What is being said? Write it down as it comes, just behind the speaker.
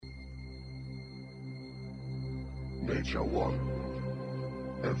Nature one.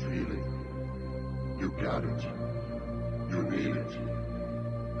 A feeling. You got it. You need it.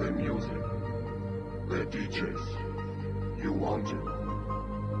 The music. The DJs. You want it.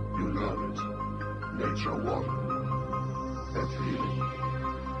 You love it. Nature one. A feeling.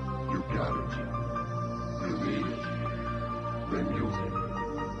 You got it. You need it. The music.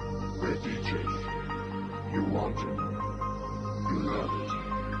 The DJs. You want it. You love it.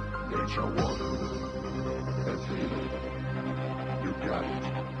 Nature one. A feeling. You got it.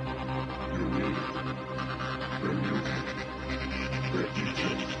 You need it. The music. The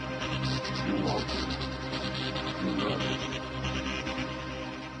DJs. You want it. You love it.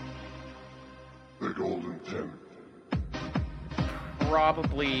 The Golden 10.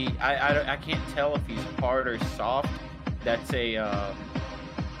 Probably, I can't tell if he's hard or soft. That's a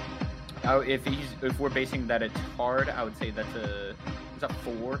if we're basing that it's hard, I would say it's a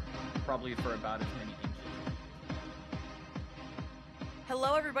 4, probably for about as many inches.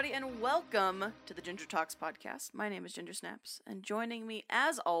 Hello, everybody, and welcome to the Ginger Talks podcast. My name is Ginger Snaps, and joining me,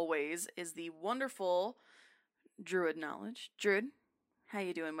 as always, is the wonderful Druid Knowledge. Druid, how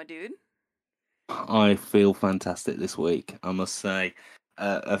you doing, my dude? I feel fantastic this week, I must say.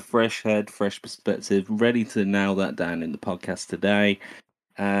 A fresh head, fresh perspective, ready to nail that down in the podcast today.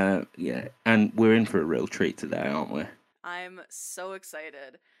 Yeah, and we're in for a real treat today, aren't we? I'm so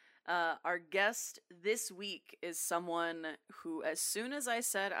excited. Our guest this week is someone who, as soon as I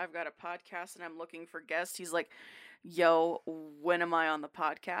said I've got a podcast and I'm looking for guests, he's like, yo, when am I on the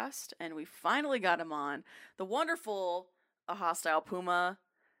podcast? And we finally got him on. The wonderful, a hostile Puma.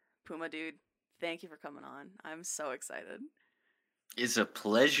 Puma, dude, thank you for coming on. I'm so excited. It's a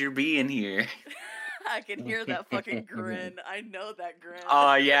pleasure being here. I can hear that fucking grin. I know that grin.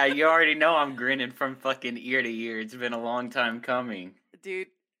 Oh, yeah, you already know I'm grinning from fucking ear to ear. It's been a long time coming. Dude,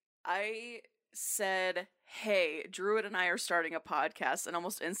 I said, hey, Druid and I are starting a podcast, and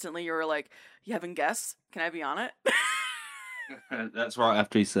almost instantly you were like, you having guests? Can I be on it? That's right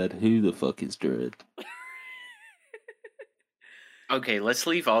after he said, who the fuck is Druid? Okay, let's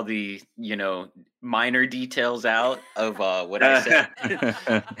leave all the, minor details out of what I said.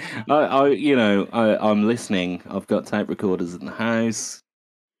 I'm listening. I've got tape recorders in the house.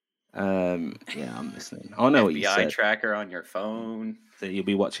 Yeah, I'm listening. I know what you FBI said. tracker on your phone. So you'll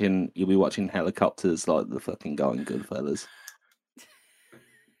be watching helicopters like the fucking guy in Goodfellas.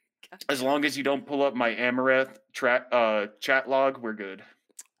 As long as you don't pull up my Amaranth chat log, we're good.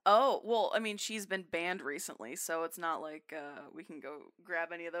 Oh, well, I mean, she's been banned recently, so it's not like we can go grab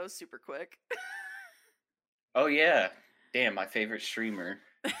any of those super quick. Oh, yeah. Damn, my favorite streamer.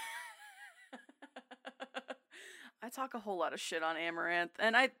 I talk a whole lot of shit on Amaranth,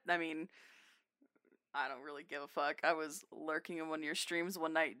 and I mean, I don't really give a fuck. I was lurking in one of your streams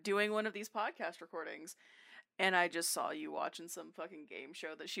one night doing one of these podcast recordings, and I just saw you watching some fucking game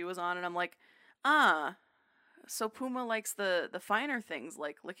show that she was on, and I'm like, so Puma likes the finer things,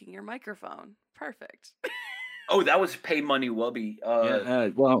 like licking your microphone. Perfect. Oh, that was Pay Money Wubby.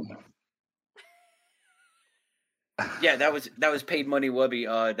 Yeah, that was Paid Money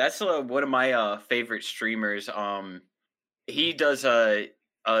Wubby. That's one of my favorite streamers. He does a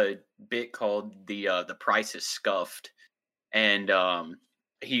bit called the Price is Scuffed, and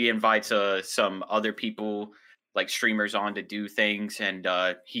he invites some other people, like streamers, on to do things, and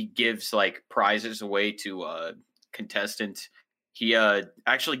he gives like prizes away to contestants. He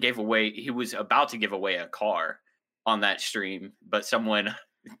actually he was about to give away a car on that stream, but someone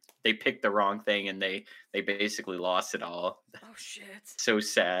they picked the wrong thing and they basically lost it all. Oh shit. So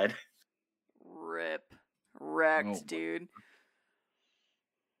sad. Rip. Wrecked, dude.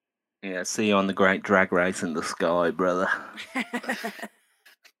 Yeah, see you on the great drag race in the sky, brother.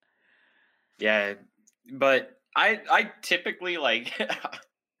 Yeah, but I typically like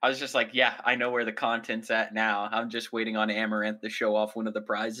I was just like, yeah, I know where the content's at now. I'm just waiting on Amaranth to show off one of the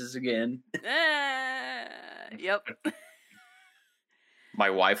prizes again. Yep. My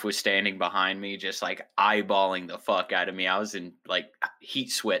wife was standing behind me, just like eyeballing the fuck out of me. I was in like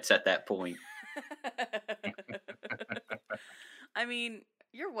heat sweats at that point. I mean,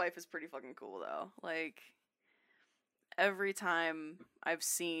 your wife is pretty fucking cool though. Like, every time I've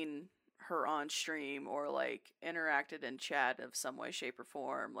seen her on stream or like interacted in chat of some way, shape, or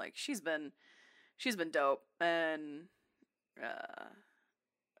form, like she's been dope, and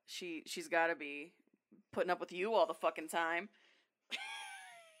she's got to be putting up with you all the fucking time.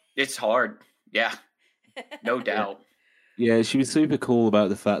 It's hard, yeah, no doubt. Yeah, she was super cool about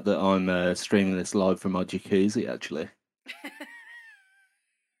the fact that I'm streaming this live from my jacuzzi, actually.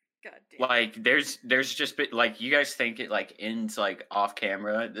 God damn. Like, there's just been, like, you guys think it like ends like off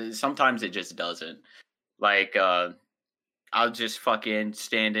camera. Sometimes it just doesn't. Like, I'll just fucking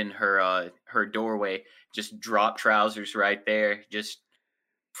stand in her doorway, just drop trousers right there, just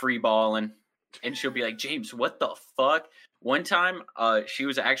free balling, and she'll be like, "James, what the fuck?" One time, she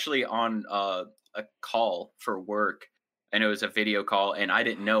was actually on a call for work, and it was a video call, and I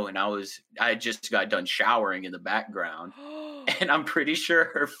didn't know, and I had just got done showering in the background, and I'm pretty sure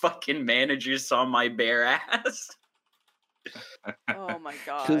her fucking manager saw my bare ass. Oh my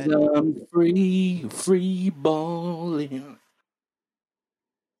Cause god. I'm free balling.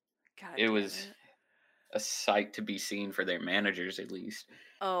 God It damn was it. a sight to be seen for their managers, at least.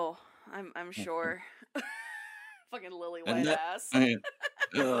 Oh, I'm sure. Fucking lily And white that, ass.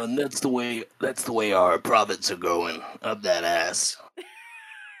 and that's the way our profits are going up that ass.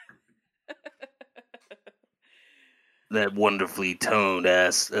 That wonderfully toned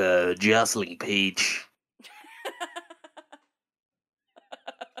ass, jostling peach.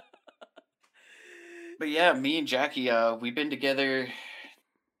 But yeah, me and Jackie, we've been together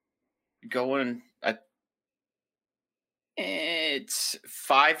going. It's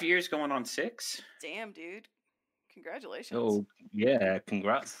 5 years, going on 6. Damn, dude. Congratulations. Oh yeah,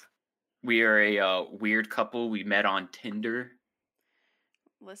 congrats. We are a weird couple. We met on Tinder,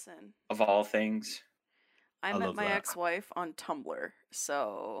 Listen, of all things. I I met love my that. ex-wife on Tumblr,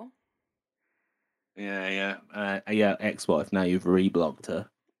 so Yeah, ex-wife. Now you've reblogged her.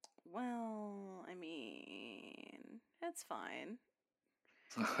 well, I mean, it's fine.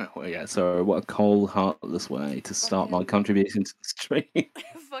 Well, yeah. So what a cold, heartless way to start my Fucking- contribution to the stream.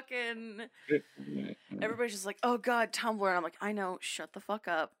 Fucking everybody's just like, "Oh god, Tumblr." And I'm like, "I know, shut the fuck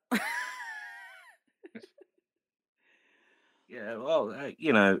up." Yeah, well,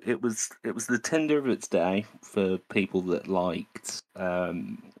 it was the Tinder of its day for people that liked, I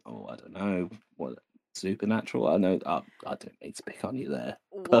don't know, what Supernatural. I know I don't need to pick on you there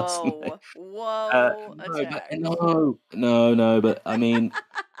personally. Whoa, No, but attack. no, but I mean,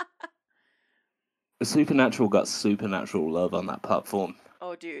 Supernatural got supernatural love on that platform.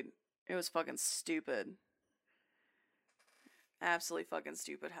 Oh, dude, it was fucking stupid. Absolutely fucking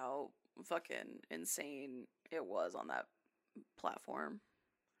stupid how fucking insane it was on that platform.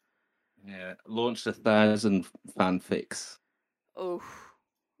 Yeah, launched 1,000 fanfics. Oh,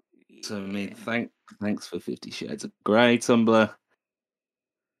 So I mean, yeah. thanks for 50 Shades of Grey, Tumblr.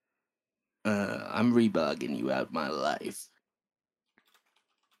 I'm rebugging you out my life.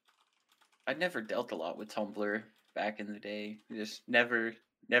 I never dealt a lot with Tumblr back in the day. Just never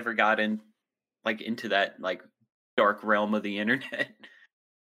got into that dark realm of the internet.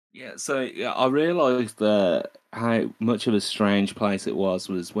 Yeah, so yeah, I realised that how much of a strange place it was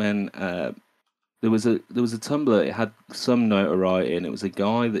when there was a Tumblr. It had some notoriety, and it was a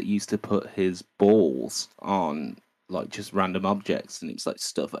guy that used to put his balls on like just random objects, and it was like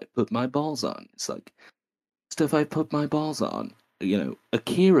stuff I put my balls on. It's like stuff I put my balls on.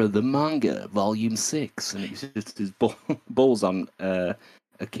 Akira the manga, Volume 6, and it was just his balls on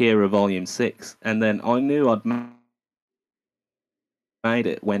Akira Volume 6, and then I knew I'd made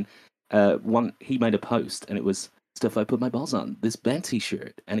it when he made a post, and it was stuff I put my balls on. This band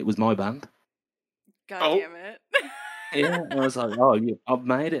T-shirt, and it was my band. God Oh. damn it. Yeah, I was like, oh, yeah, I've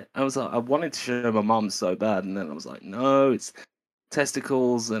made it. I was like, I wanted to show my mom so bad, and then I was like, no, it's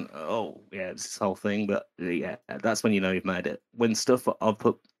testicles, and oh yeah, it's this whole thing. But yeah, that's when you know you've made it. When I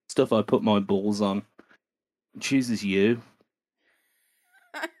put my balls on chooses you.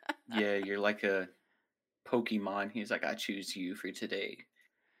 Yeah, you're like a Pokemon. He's like, I choose you for today.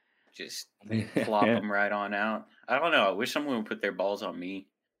 Just plop Yeah. them right on out. I don't know. I wish someone would put their balls on me.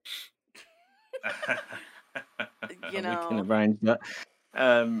 You We can know, arrange that.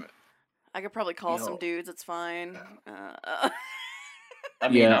 I could probably call some know- dudes. It's fine. I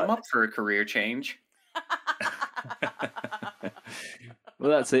mean, Yeah. I'm up for a career change. Well,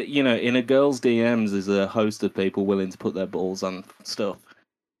 that's it. In a girl's DMs is a host of people willing to put their balls on stuff.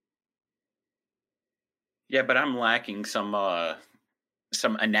 Yeah, but I'm lacking some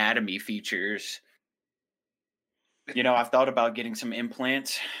anatomy features. I've thought about getting some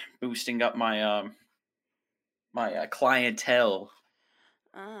implants, boosting up my my clientele,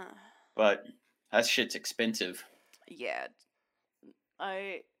 but that shit's expensive. Yeah.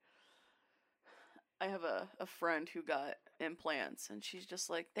 I have a friend who got implants, and she's just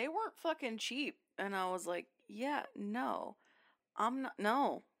like, they weren't fucking cheap. And I was like, yeah, no. I'm not,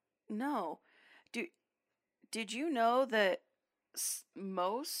 no. Did you know that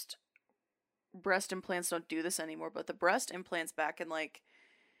most breast implants don't do this anymore, but the breast implants back in the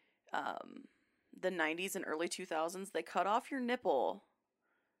 90s and early 2000s, they cut off your nipple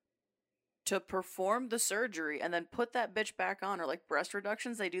to perform the surgery and then put that bitch back on, or like breast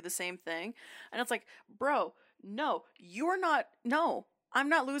reductions, they do the same thing. And it's like, bro, no, I'm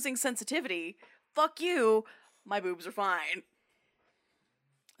not losing sensitivity. Fuck you. My boobs are fine.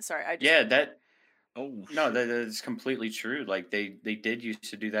 Sorry, I just... Yeah, that Oh no, shit. that's completely true. Like they did used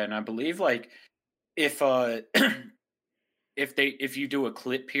to do that, and I believe like if if you do a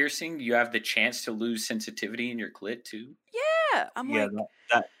clit piercing, you have the chance to lose sensitivity in your clit too. Yeah, I'm Yeah, like,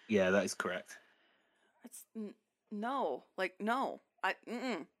 that is correct. it's no, like no.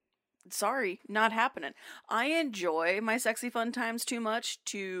 Sorry, not happening. I enjoy my sexy fun times too much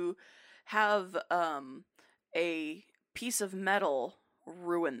to have a piece of metal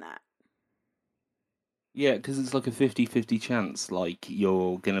ruin that. Yeah, because it's like a 50-50 chance, like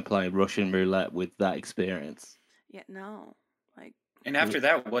you're gonna play Russian roulette with that experience. Yeah, no. Like, And after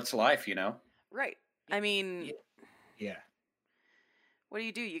that, what's life? You know. right. I mean, Yeah. what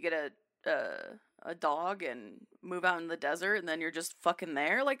do? You get a dog and move out in the desert and then you're just fucking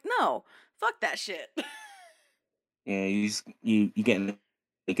there? Like, no. Fuck that shit. Yeah, you get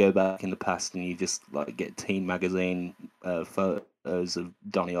you go back in the past and you just like get Teen Magazine photos of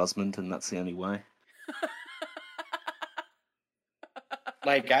Donny Osmond, and that's the only way.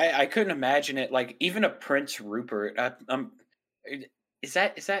 Like I couldn't imagine it. Like even a Prince Rupert. Is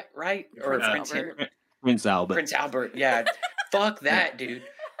that right? Or Prince Prince Albert. Henry? Prince Albert. Prince Albert. Yeah. Fuck that, dude.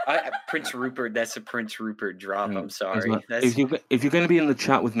 Prince Rupert. That's a Prince Rupert drop. I'm sorry. That's If you're going to be in the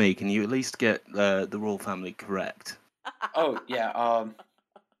chat with me, can you at least get the royal family correct? oh yeah.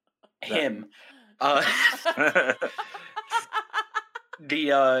 Him. Uh,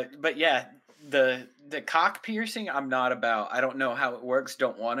 but yeah, the cock piercing I'm not about. I don't know how it works,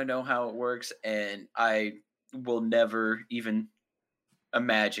 don't want to know how it works, and I will never even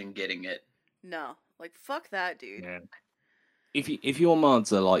imagine getting it. No. Like, fuck that, dude. Yeah. If your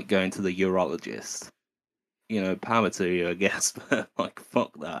mods are like going to the urologist, you know, power to you, I guess, but like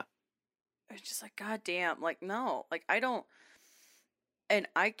fuck that. It's just like, god damn, like, no. Like, I don't... And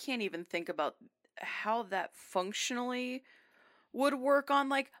I can't even think about how that functionally would work on,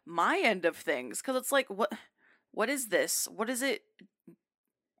 like, my end of things. Because it's like, what is this? What is it?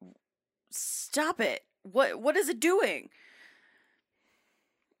 Stop it. What is it doing?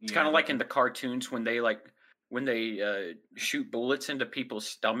 It's kind of like in the cartoons when they shoot bullets into people's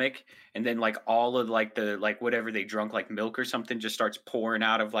stomach, and then like all of like the like whatever they drunk, like milk or something, just starts pouring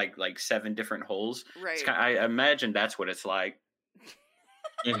out of like 7 different holes. Right. I imagine that's what it's like.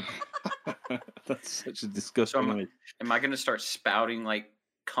 That's such a So disgusting image. am I gonna start spouting like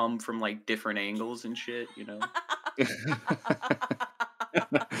cum from like different angles and shit? You know.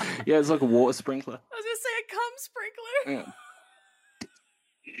 Yeah, it's like a water sprinkler. I was gonna say a cum sprinkler. Yeah.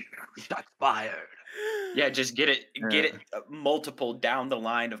 Shots fired. Yeah, just get it multiple down the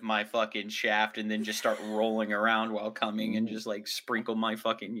line of my fucking shaft, and then just start rolling around while coming, and just like sprinkle my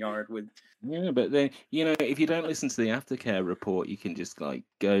fucking yard with. Yeah, but then you know, if you don't listen to the aftercare report, you can just like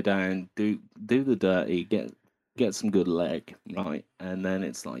go down, do the dirty, get some good leg, right, and then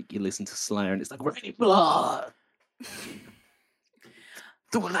it's like you listen to Slayer, and it's like raining blood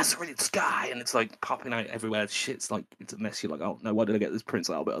through a lacerated sky, and it's like popping out everywhere. Shit's like it's a mess. You're like, oh no, why did I get this Prince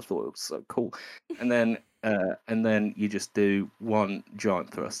Albert? I thought it was so cool, and then you just do one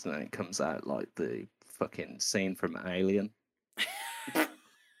giant thrust, and then it comes out like the fucking scene from Alien.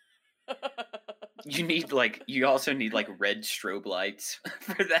 You also need like red strobe lights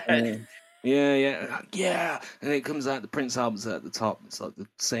for that. Yeah, and it comes out the Prince Albert's at the top. It's like the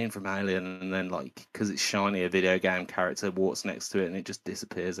scene from Alien, and then like because it's shiny, a video game character walks next to it, and it just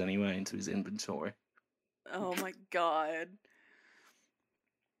disappears anyway into his inventory. Oh my god.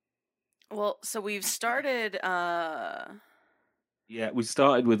 Well, so we've started Yeah, we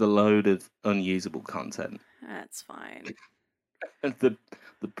started with a load of unusable content. That's fine. And the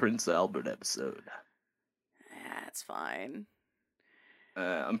Prince Albert episode. That's fine.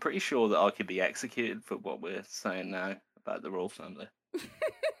 I'm pretty sure that I could be executed for what we're saying now about the royal family.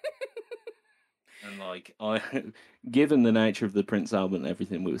 And like, given the nature of the Prince Albert and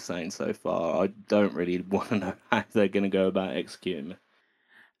everything we were saying so far, I don't really want to know how they're going to go about executing me.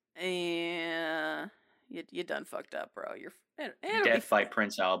 Yeah, you done fucked up, bro. Death by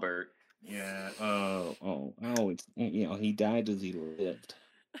Prince Albert. Yeah. Oh! It's he died as he lived.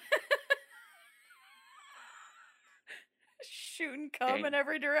 Shooting cum in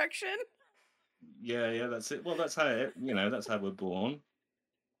every direction. Yeah, that's it. Well, that's how that's how we're born.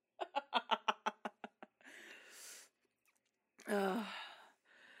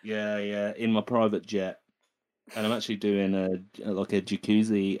 Yeah, in my private jet, and I'm actually doing a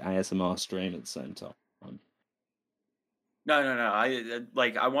jacuzzi ASMR stream at the same time. No, no, no.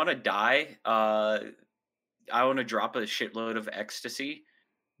 I want to die. I want to drop a shitload of ecstasy,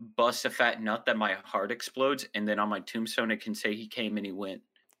 bust a fat nut that my heart explodes, and then on my tombstone it can say he came and he went.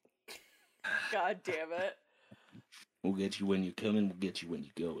 God damn it. We'll get you when you're coming. We'll get you when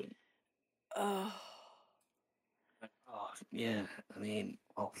you're going. Oh. Oh, yeah, I mean,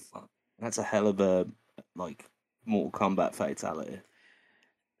 oh fuck, that's a hell of a like Mortal Kombat fatality.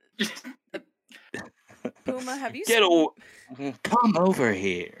 Puma, have you Get all come over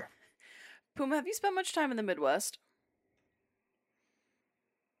here. Puma, have you spent much time in the Midwest?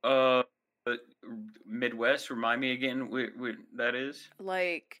 Uh, Midwest. Remind me again what that is.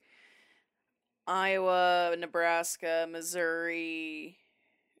 Like Iowa, Nebraska, Missouri.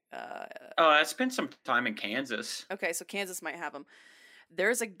 I spent some time in Kansas. Okay, so Kansas might have them.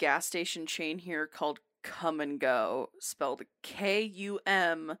 There's a gas station chain here called Come and Go, spelled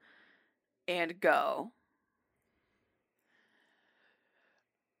K-U-M and Go.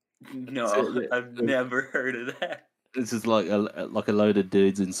 No, I've never heard of that. This is like a load of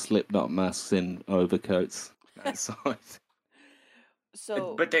dudes in Slipknot masks in overcoats outside.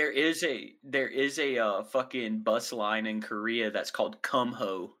 So, But there is a fucking bus line in Korea that's called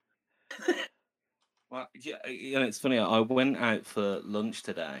Kumho. Well, yeah, it's funny. I went out for lunch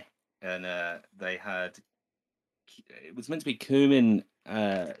today, and they had. It was meant to be cumin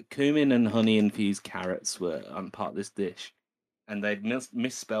and honey infused carrots were on part of this dish, and they'd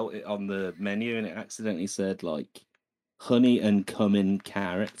misspelt it on the menu, and it accidentally said like honey and cumin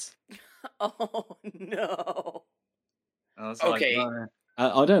carrots. oh no. I was Okay. like,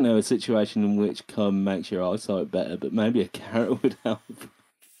 I don't know a situation in which cum makes your eyesight better, but maybe a carrot would help.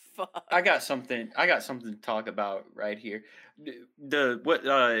 Fuck. I got something to talk about right here.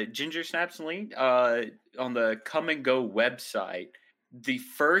 Ginger Snaps link on the Come and Go website. The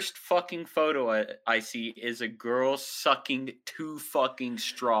first fucking photo I see is a girl sucking 2 fucking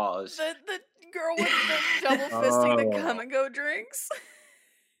straws. The girl with the double fisting the Come and Go drinks.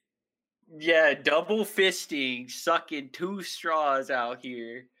 Yeah, double fisting, sucking 2 straws out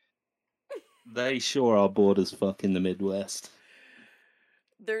here. They sure are bored as fuck in the Midwest.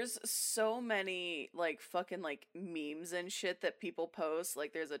 There's so many like fucking like memes and shit that people post.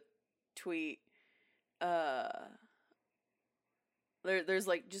 Like there's a tweet there's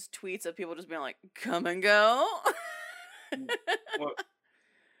like just tweets of people just being like, come and go.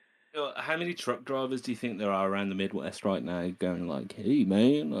 How many truck drivers do you think there are around the Midwest right now going like, hey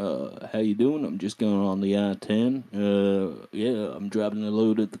man, how you doing? I'm just going on the I-10. Yeah, I'm driving a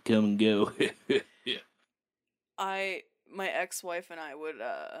load at the Come and Go. Yeah. My ex-wife and I would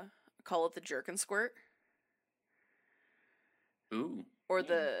call it the jerk and squirt. Ooh. Or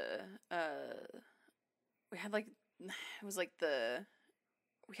the we had like it was like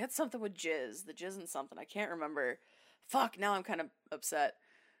we had something with jizz, the jizz and something. I can't remember. Fuck, now I'm kind of upset.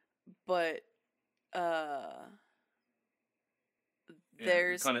 But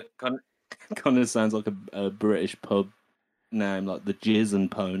there's kind of sounds like a British pub name, like the Jizz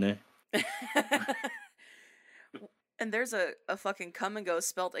and Pony. And there's a fucking Come and Go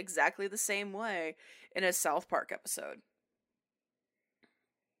spelt exactly the same way in a South Park episode.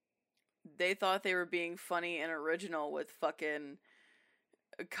 They thought they were being funny and original with fucking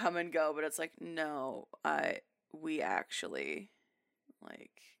Come and Go, but it's like, no, we actually,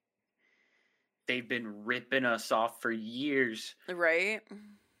 like... They've been ripping us off for years. Right?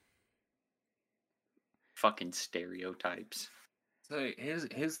 Fucking stereotypes. So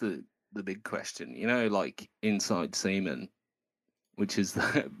here's the big question. You know, like Inside Seaman, which is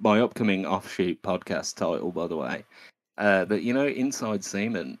my upcoming offshoot podcast title, by the way. But you know, Inside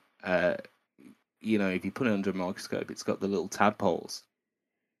Seaman, you know, if you put it under a microscope, it's got the little tadpoles.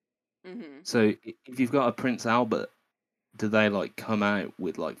 Mm-hmm. So if you've got a Prince Albert, do they like come out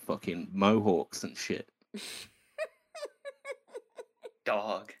with like fucking mohawks and shit?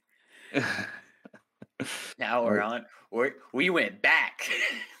 Dog. Now we're on. We went back.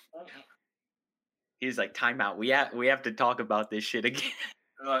 He's like, time out. We have to talk about this shit again.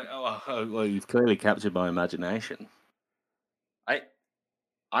 Like, well, you've clearly captured my imagination.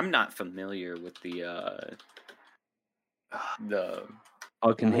 I'm not familiar with the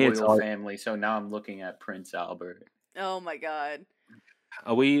I can hear royal family, so now I'm looking at Prince Albert. Oh my god.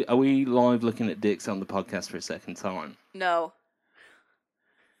 Are we live looking at dicks on the podcast for a second time? No.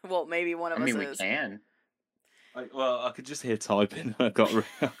 Well, maybe one of us We is. can. I could just hear typing. I got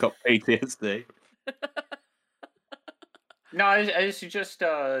PTSD. No, it's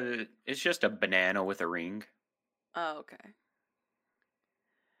just a banana with a ring. Oh, okay.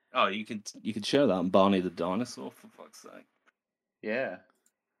 Oh, you could show that on Barney the Dinosaur, for fuck's sake. Yeah.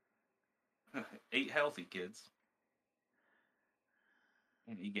 Eat healthy, kids.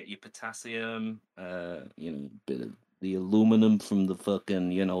 You get your potassium, bit of the aluminum from the fucking,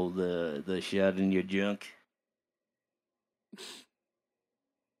 the shed in your junk.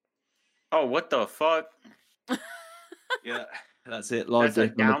 Oh, what the fuck? Yeah, that's it. Live That's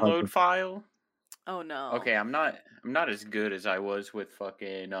a dick on the download podcast. file. Oh no. Okay, I'm not as good as I was with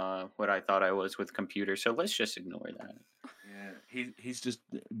fucking what I thought I was with computers. So let's just ignore that. Yeah, he's just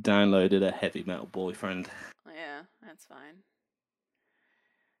downloaded a heavy metal boyfriend. Yeah, that's fine.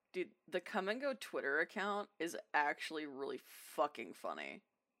 Dude, the Come and Go Twitter account is actually really fucking funny.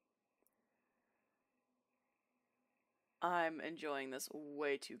 I'm enjoying this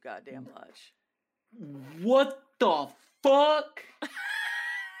way too goddamn much. What the fuck?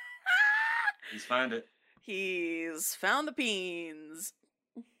 He's found it. He's found the peens.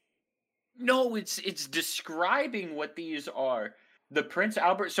 No, it's describing what these are. The Prince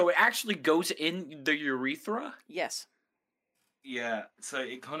Albert. So it actually goes in the urethra. Yes. Yeah, so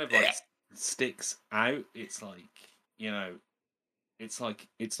it kind of like sticks out. It's like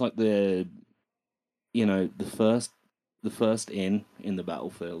it's like the the first in the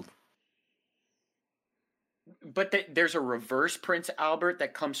battlefield. But there's a reverse Prince Albert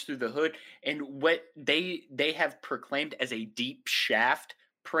that comes through the hood, and what they have proclaimed as a deep shaft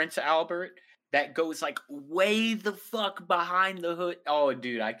Prince Albert that goes like way the fuck behind the hood. Oh,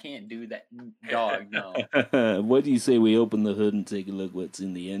 dude, I can't do that, dog. No. What do you say we open the hood and take a look what's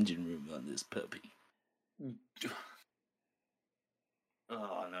in the engine room on this puppy?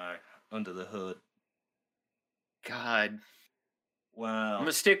 Oh no, under the hood. God. Wow. I'm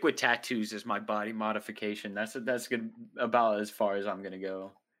gonna stick with tattoos as my body modification. That's good, about as far as I'm gonna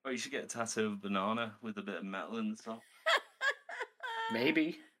go. Oh, you should get a tattoo of a banana with a bit of metal in the top.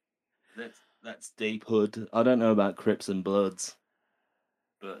 Maybe. That's deep hood. I don't know about Crips and Bloods,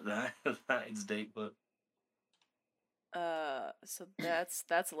 but that is deep hood. So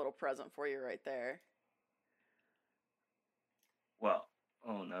that's a little present for you right there. Well,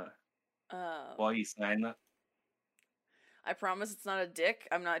 oh no. Why are you saying that? I promise it's not a dick.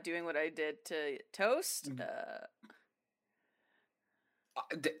 I'm not doing what I did to Toast.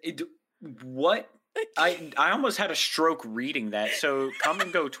 What? I almost had a stroke reading that. So Come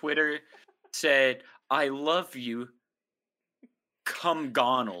and Go Twitter said, "I love you, come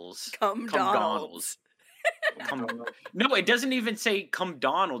Gonals." Come Donalds. No, it doesn't even say come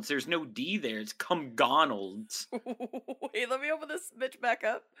Donalds. There's no D there. It's come Gonalds. Wait, let me open this bitch back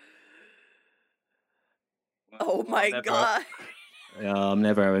up. Oh my god. I'm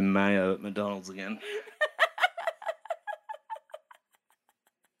never having mayo at McDonald's again.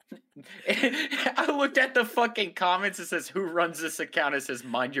 I looked at the fucking comments. It says, "Who runs this account?" It says,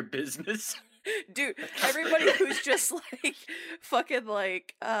 "Mind your business." Dude, everybody who's just like fucking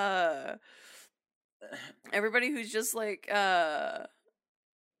like everybody who's just like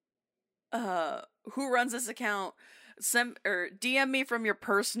who runs this account, send or DM me from your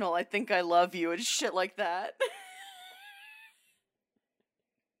personal, I think I love you, and shit like that.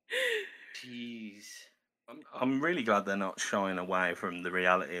 Jeez. I'm really glad they're not shying away from the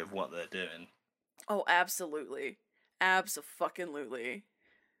reality of what they're doing. Oh, absolutely. Abso-fucking-lutely.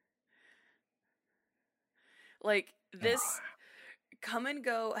 Like, this Come and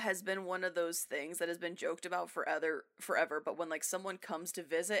Go has been one of those things that has been joked about forever, but when, like, someone comes to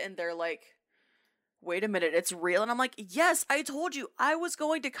visit and they're like, wait a minute, it's real? And I'm like, yes, I told you I was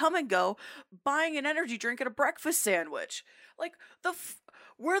going to Come and Go buying an energy drink and a breakfast sandwich. Like,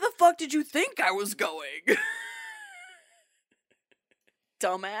 where the fuck did you think I was going?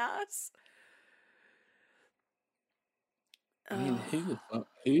 Dumbass. I mean, who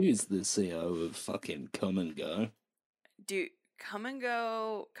is the CEO of fucking Come and Go? Dude, Come and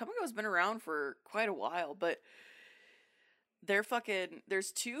Go's been around for quite a while, but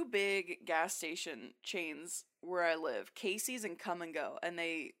there's two big gas station chains where I live, Casey's and Come and Go, and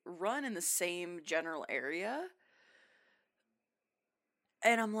they run in the same general area.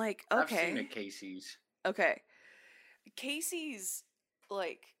 And I'm like, okay. I've seen a Casey's. Okay. Casey's,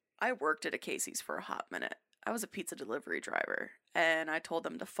 like, I worked at a Casey's for a hot minute. I was a pizza delivery driver, and I told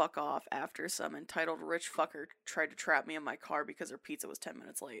them to fuck off after some entitled rich fucker tried to trap me in my car because their pizza was 10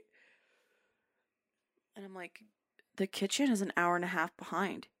 minutes late. And I'm like, the kitchen is an hour and a half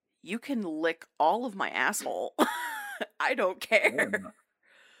behind. You can lick all of my asshole. I don't care.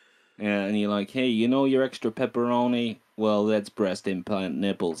 Yeah, and you're like, hey, you know your extra pepperoni? Well, that's breast implant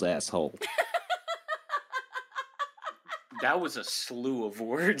nipples, asshole. That was a slew of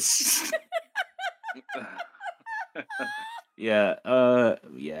words. Yeah, I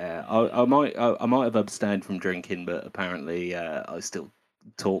might have abstained from drinking, but apparently I still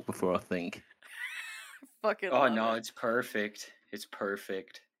talk before I think. Fucking Oh love no, it. it's perfect. It's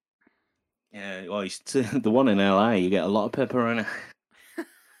perfect. Yeah, well, the one in LA, you get a lot of pepperoni.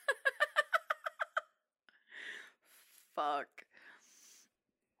 Fuck.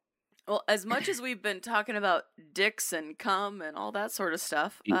 Well, as much as we've been talking about dicks and cum and all that sort of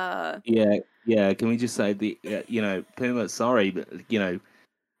stuff, Yeah. Can we just say Puma? Sorry, but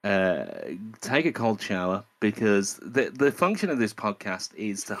take a cold shower, because the function of this podcast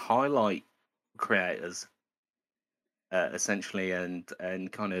is to highlight creators, essentially, and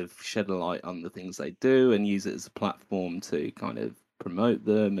kind of shed a light on the things they do and use it as a platform to kind of promote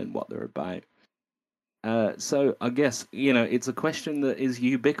them and what they're about. So I guess, it's a question that is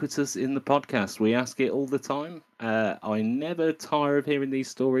ubiquitous in the podcast. We ask it all the time. I never tire of hearing these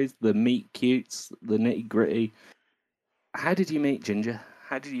stories, the meet cutes, the nitty gritty. How did you meet Ginger?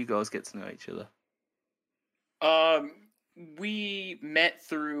 How did you guys get to know each other? We met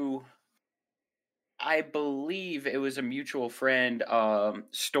through, I believe it was a mutual friend,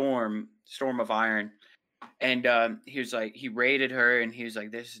 Storm of Iron. And he was like, he rated her, and he was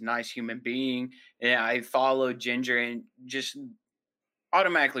like, "This is a nice human being." And I followed Ginger, and just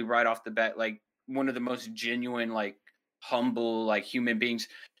automatically right off the bat, like, one of the most genuine, like, humble, like, human beings.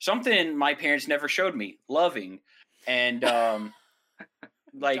 Something my parents never showed me, loving. And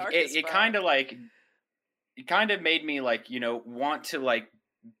like Dark as it fuck. kind of like it kind of made me, like, want to, like,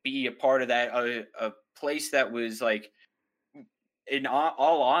 be a part of that, a place that was like, in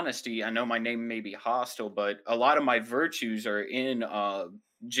all honesty, I know my name may be hostile, but a lot of my virtues are in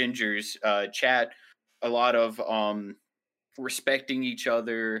Ginger's chat. A lot of respecting each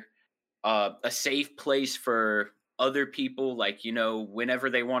other, a safe place for other people, like, whenever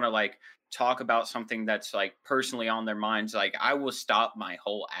they want to, like, talk about something that's, like, personally on their minds, like, I will stop my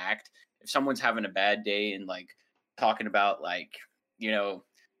whole act if someone's having a bad day and, like, talking about, like,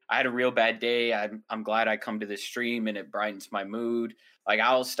 I had a real bad day. I'm glad I come to this stream and it brightens my mood. Like,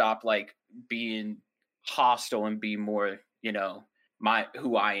 I'll stop, like, being hostile and be more,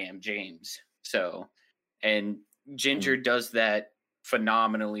 who I am, James. So, and Ginger does that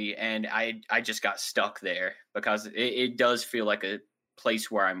phenomenally, and I just got stuck there because it does feel like a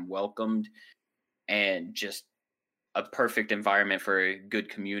place where I'm welcomed and just a perfect environment for a good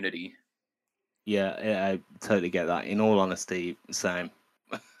community. Yeah, I totally get that. In all honesty, same.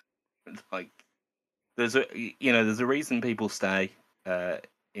 Like, there's a reason people stay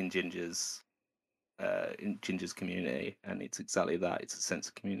in Ginger's community, and it's exactly that. It's a sense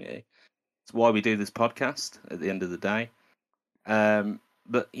of community. It's why we do this podcast at the end of the day.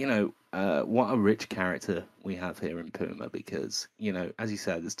 But what a rich character we have here in Puma, because as you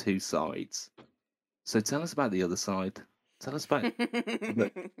said, there's two sides. So tell us about the other side. Tell us about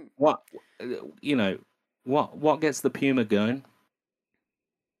what what gets the Puma going.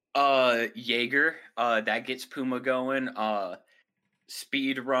 Jaeger, that gets Puma going.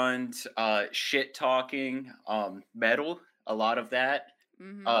 Speed runs, shit talking, metal, a lot of that.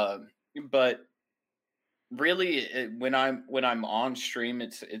 Mm-hmm. But really, when I'm on stream,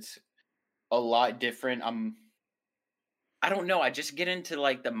 it's a lot different. I don't know. I just get into,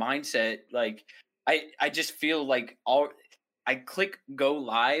 like, the mindset. Like, I just feel like I click go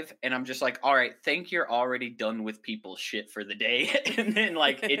live, and I'm just like, all right, think you're already done with people's shit for the day. And then,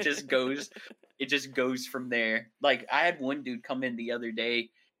 like, it just goes from there. Like, I had one dude come in the other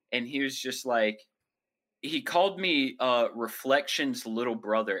day, and he was just like, he called me Reflections' little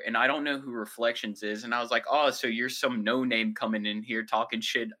brother, and I don't know who Reflections is. And I was like, oh, so you're some no name coming in here talking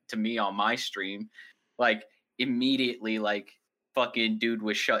shit to me on my stream. Like, immediately, like, fucking dude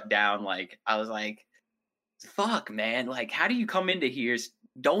was shut down. Like, I was like, fuck, man, like, how do you come into here,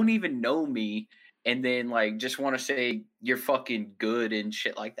 don't even know me, and then, like, just want to say you're fucking good and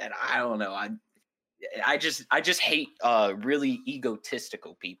shit like that? I don't know. I just hate really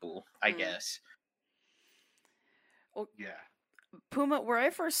egotistical people, I guess. Well, Yeah. Puma, where I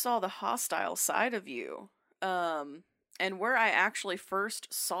first saw the hostile side of you, and where I actually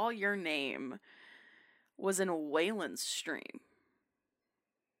first saw your name was in Waylon's stream.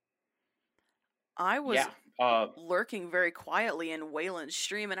 I was lurking very quietly in Waylon's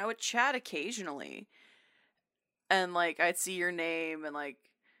stream, and I would chat occasionally. And, like, I'd see your name, and, like,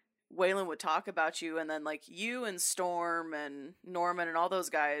 Waylon would talk about you, and then, like, you and Storm and Norman and all those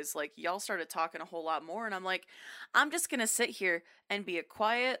guys, like, y'all started talking a whole lot more, and I'm like, I'm just gonna sit here and be a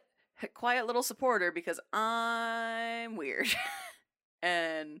quiet little supporter because I'm weird.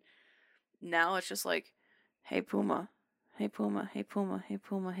 And now it's just like, hey Puma, hey Puma, hey Puma, hey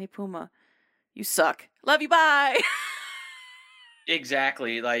Puma, hey Puma, you suck. Love you, bye.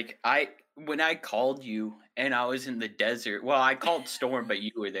 Exactly. Like when I called you and I was in the desert. Well, I called Storm, but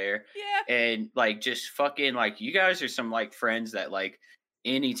you were there. Yeah. And like just fucking like you guys are some like friends that like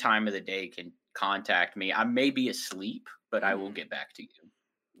any time of the day can contact me. I may be asleep, but I will Mhm. get back to you.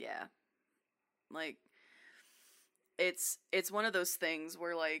 Yeah. Like it's one of those things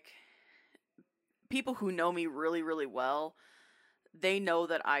where like people who know me really really well, they know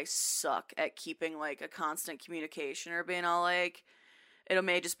that I suck at keeping like a constant communication or being all like it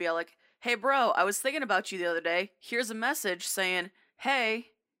may just be all like, "Hey bro, I was thinking about you the other day. Here's a message saying,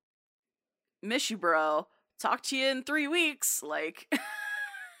 "Hey, miss you, bro. Talk to you in 3 weeks." Like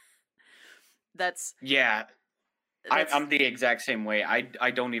that's Yeah, that's I'm the exact same way.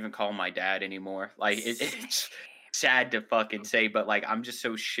 I don't even call my dad anymore. Like it's sad to fucking say, but like I'm just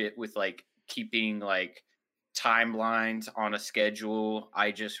so shit with like keeping like timelines on a schedule.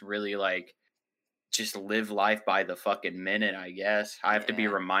 I just really like just live life by the fucking minute, I guess. I have to be yeah.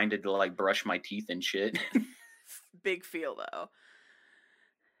 reminded to like brush my teeth and shit. Big feel though.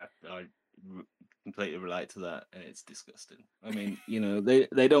 I completely relate to that, and it's disgusting. I mean,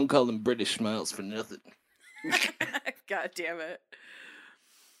 they don't call them British smiles for nothing. God damn it.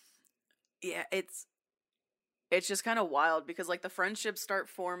 Yeah, it's just kind of wild because like the friendships start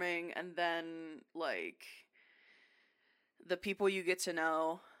forming and then like the people you get to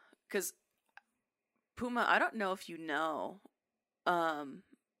know cuz Puma, I don't know if you know um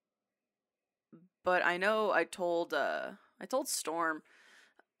but I know I told Storm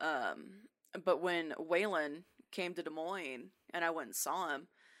um but when Waylon came to Des Moines and I went and saw him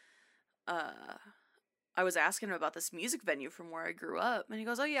uh I was asking him about this music venue from where I grew up, and he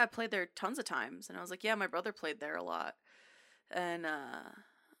goes, "Oh yeah, I played there tons of times." And I was like, "Yeah, my brother played there a lot." And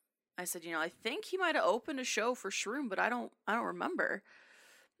I said, "I think he might have opened a show for Shroom, but I don't remember."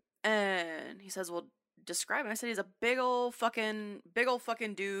 And he says, "Well, describe him." I said, "He's a big old fucking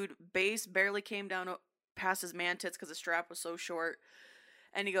dude. Bass barely came down past his man tits because the strap was so short."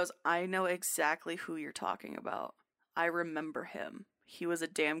 And he goes, "I know exactly who you're talking about. I remember him. He was a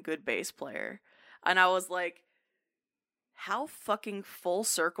damn good bass player." And I was like, how fucking full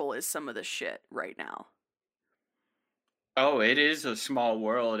circle is some of this shit right now? Oh, it is a small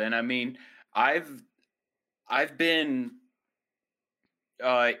world, and I mean, I've I've been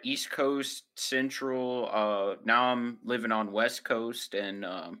East Coast, Central. Now I'm living on West Coast, and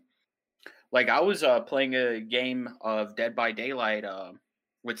like I was playing a game of Dead by Daylight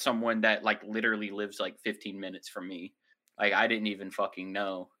with someone that like literally lives like 15 minutes from me. Like I didn't even fucking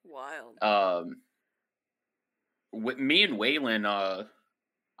know. Wild. With me and Waylon,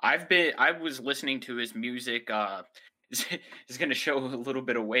 I was listening to his music. Is going to show a little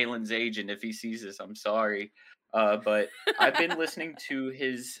bit of Waylon's age, and if he sees this, I'm sorry. But I've been listening to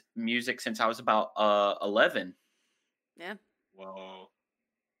his music since I was about 11. Yeah. Whoa.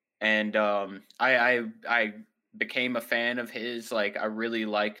 And I became a fan of his. Like I really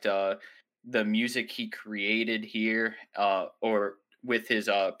liked the music he created here, or with his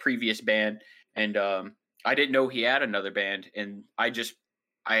previous band, and I didn't know he had another band, and I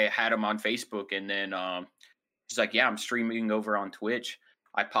had him on Facebook, and then he's like, "Yeah, I'm streaming over on Twitch."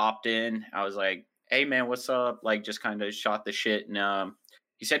 I popped in. I was like, "Hey man, what's up?" Like just kind of shot the shit, and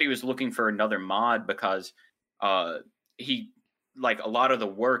he said he was looking for another mod because he like a lot of the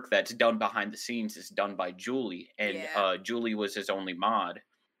work that's done behind the scenes is done by Julie, and Yeah. Julie was his only mod.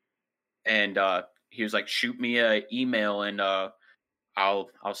 And he was like, "Shoot me a email, and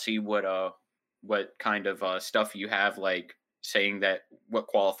I'll see what kind of stuff you have, like saying that what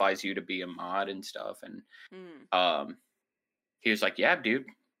qualifies you to be a mod and stuff." And Mm. he was like, "Yeah, dude,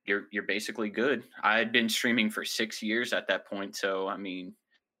 you're basically good." I had been streaming for 6 years at that point, so I mean,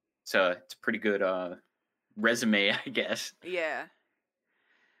 it's a pretty good resume, I guess. Yeah.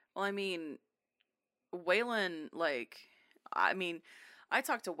 Well, I mean, Waylon, like, I mean, I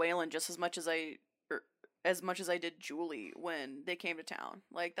talked to Waylon just as much as I did Julie when they came to town.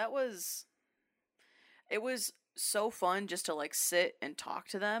 Like, it was so fun just to, like, sit and talk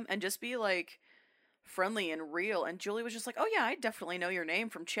to them and just be, like, friendly and real. And Julie was just like, "Oh, yeah, I definitely know your name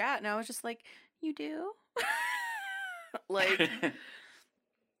from chat." And I was just like, "You do?" Like,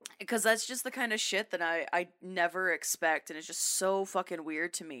 because that's just the kind of shit that I never expect. And it's just so fucking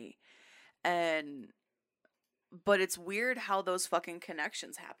weird to me. And but it's weird how those fucking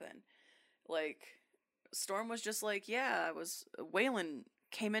connections happen. Like Storm was just like, "Yeah, I was Waylon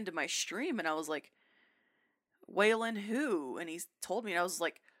came into my stream," and I was like, "Waylon who?" And he told me, and I was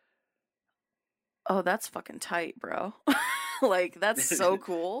like, "Oh, that's fucking tight, bro." Like that's so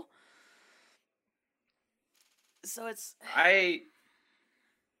cool. So it's I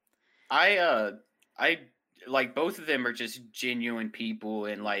I like both of them are just genuine people,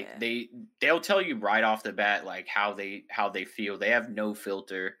 and like Yeah. they'll tell you right off the bat like how they feel. They have no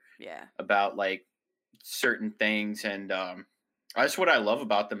filter Yeah. about like certain things, and that's what I love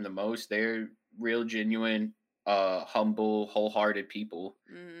about them the most. They're real genuine, humble, wholehearted people.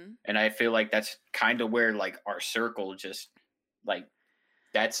 Mm-hmm. And I feel like that's kind of where like our circle just like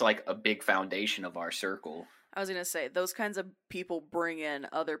that's like a big foundation of our circle. I was gonna say those kinds of people bring in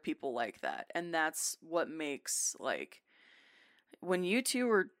other people like that, and that's what makes like when you two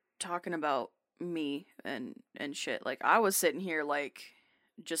were talking about me and shit. Like I was sitting here like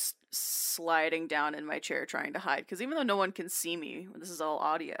just sliding down in my chair trying to hide because even though no one can see me, this is all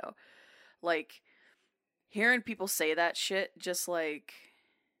audio. Like hearing people say that shit, just like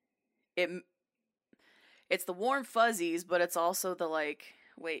it. It's the warm fuzzies, but it's also the like,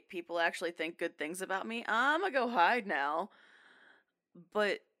 wait, people actually think good things about me. I'm gonna go hide now.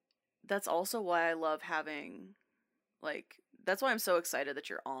 But that's also why I love having like that's why I'm so excited that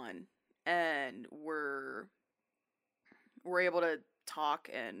you're on and we're able to talk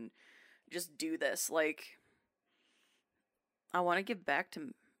and just do this. Like I want to give back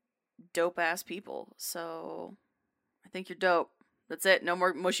to dope ass people. So I think you're dope. That's it. No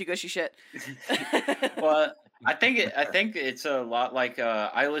more mushy gushy shit. Well, I think it's a lot like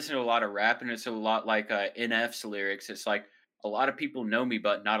I listen to a lot of rap, and it's a lot like NF's lyrics. It's like a lot of people know me,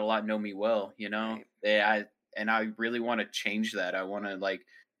 but not a lot know me well. You know, Right. I really want to change that. I want to like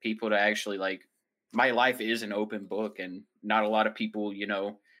people to actually like my life is an open book, and not a lot of people, you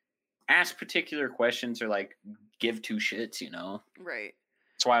know, ask particular questions or like give two shits. You know, Right.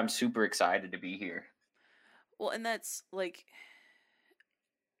 that's why I'm super excited to be here. Well, and that's like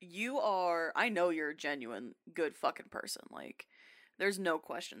I know you're a genuine good fucking person. Like there's no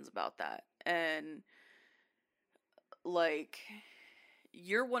questions about that. And like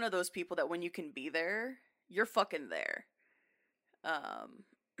you're one of those people that when you can be there, you're fucking there. Um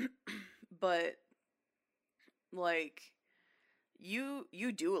but like you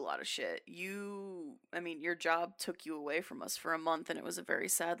do a lot of shit. I mean, your job took you away from us for a month and it was a very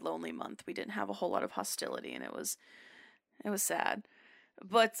sad, lonely month. We didn't have a whole lot of hostility and it was sad.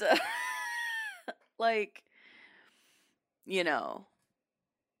 But like, you know,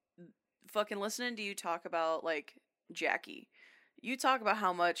 fucking listening to you talk about like Jackie. You talk about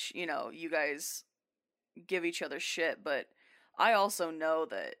how much, you know, you guys give each other shit, but I also know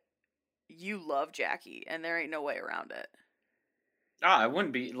that you love Jackie and there ain't no way around it. I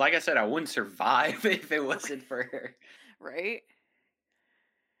wouldn't be like I said. I wouldn't survive if it wasn't for her. Right?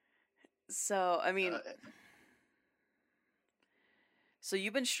 So, I mean, Uh, so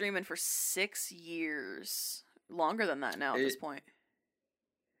you've been streaming for 6 years. Longer than that now at this it, point.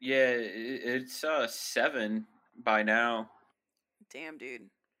 yeah, it's 7 by now. Damn, dude.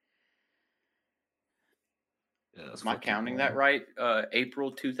 Yeah, that's Am I fucking counting that wild. right?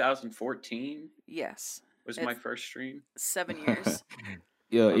 April 2014 Yes. was It's my first stream. 7 years.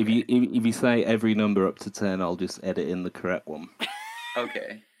 Yeah, if Okay. you say every number up to 10, I'll just edit in the correct one.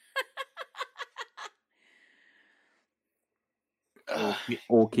 Okay.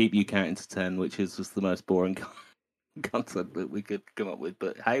 Or keep you counting to 10, which is just the most boring concept that we could come up with.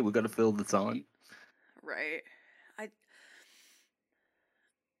 But hey, we've got to fill the time. Right.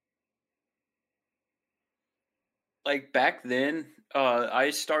 Like back then, I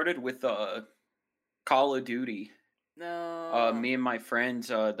started with Call of Duty. No. Me and my friends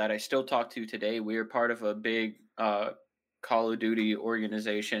that I still talk to today, we were part of a big Call of Duty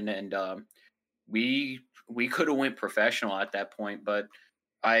organization, and we could have went professional at that point, but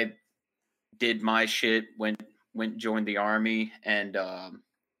I did my shit, went joined the army, and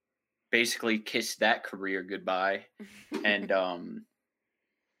basically kissed that career goodbye. And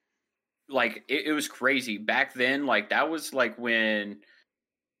like it was crazy back then. Like that was like when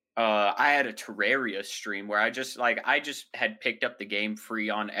I had a Terraria stream where I just had picked up the game free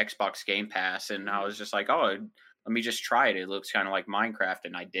on Xbox Game Pass, and I was just like, oh, let me just try it. It looks kind of like Minecraft,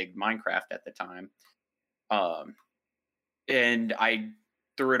 and I digged Minecraft at the time. And I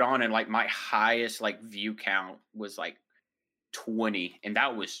threw it on, and like my highest like view count was like 20, and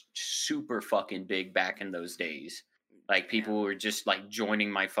that was super fucking big back in those days. Like people were just like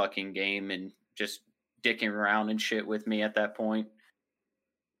joining my fucking game and just dicking around and shit with me at that point.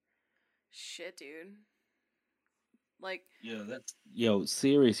 Shit, dude. Like, Yeah, that's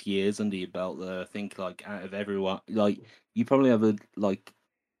serious years under your belt there. I think like out of everyone, like you probably have like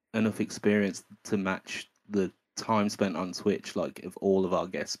enough experience to match the time spent on Twitch, like of all of our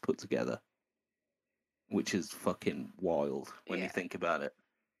guests put together, which is fucking wild when you yeah. think about it.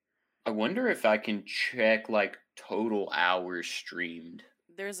 I wonder if I can check like total hours streamed.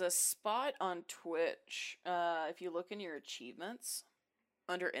 There's a spot on Twitch. If you look in your achievements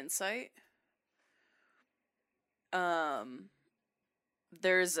under Insight, there's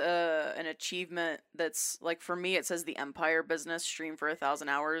an achievement that's like, for me it says the Empire business stream for 1,000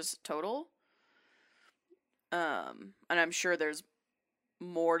 hours total. And I'm sure there's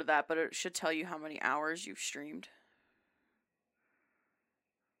more to that, but it should tell you how many hours you've streamed.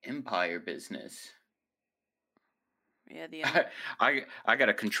 Empire business. Yeah, the I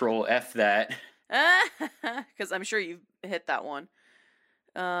gotta control F that. because I'm sure you've hit that one.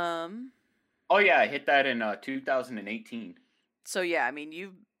 Oh yeah, I hit that in 2018. So yeah, I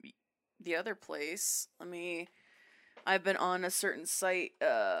mean, the other place. I've been on a certain site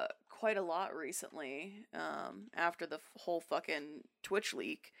quite a lot recently. After the whole fucking Twitch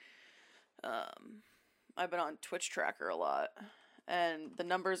leak, I've been on Twitch Tracker a lot, and the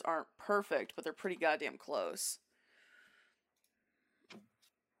numbers aren't perfect, but they're pretty goddamn close.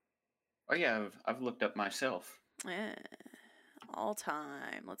 Oh yeah, I've looked up myself. All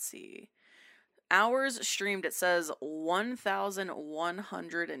time. Let's see. Hours streamed, it says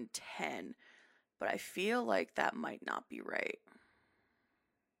 1,110. But I feel like that might not be right.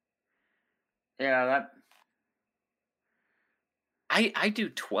 Yeah, I do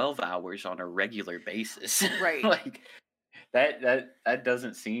 12 hours on a regular basis. Right. Like that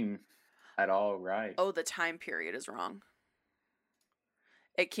doesn't seem at all right. Oh, the time period is wrong.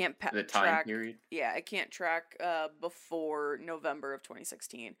 It can't The time track. period? Yeah, it can't track before November of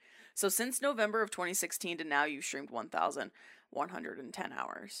 2016. So since November of 2016 to now, you've streamed 1,110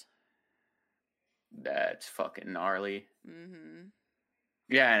 hours. That's fucking gnarly. Mm-hmm.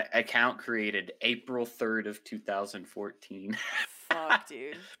 Yeah, account created April 3rd of 2014. Fuck,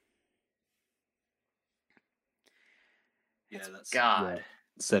 dude. Yeah, that's God. yeah,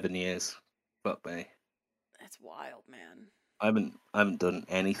 7 years. Fuck me. That's wild, man. I haven't done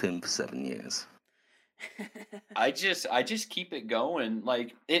anything for 7 years. I just keep it going.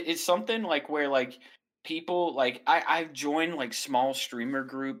 Like it's something like where like people like I've joined like small streamer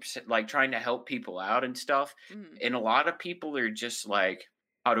groups like trying to help people out and stuff. Mhm. And a lot of people are just like,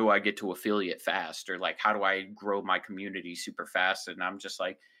 how do I get to affiliate fast? Or like, how do I grow my community super fast? And I'm just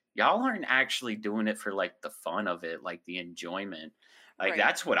like, y'all aren't actually doing it for like the fun of it, like the enjoyment. Like Right.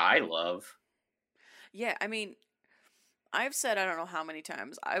 that's what I love. Yeah, I mean, I've said I don't know how many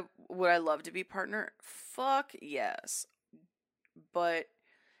times, would I love to be partner? Fuck yes. But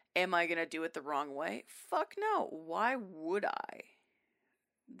am I gonna do it the wrong way? Fuck no. Why would I?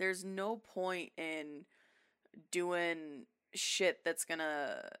 There's no point in doing shit that's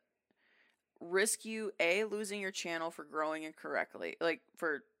gonna risk you losing your channel for growing incorrectly, like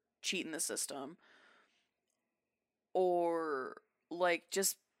for cheating the system, or like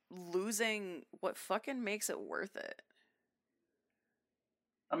just losing what fucking makes it worth it.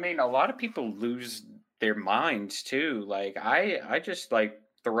 I mean, a lot of people lose their minds too. Like I just like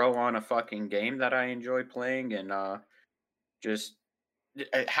throw on a fucking game that I enjoy playing and just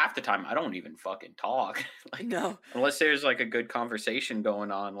half the time I don't even fucking talk. Like No. unless there's like a good conversation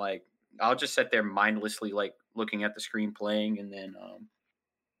going on, like I'll just sit there mindlessly like looking at the screen playing and then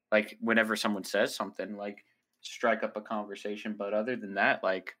like whenever someone says something like strike up a conversation, but other than that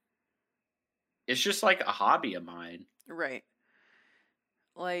like it's just like a hobby of mine. Right.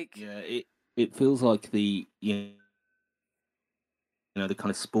 Like, Yeah, it feels like the the kind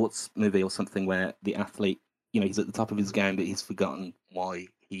of sports movie or something where the athlete, he's at the top of his game, but he's forgotten why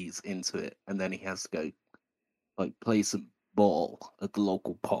he's into it, and then he has to go like play some ball at the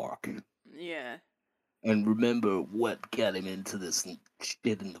local park yeah. and remember what got him into this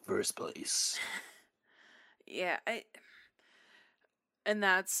shit in the first place. Yeah, and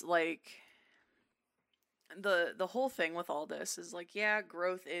that's like the whole thing with all this is like, yeah,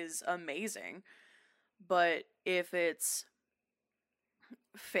 growth is amazing, but if it's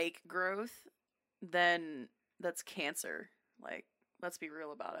fake growth, then that's cancer. Like, let's be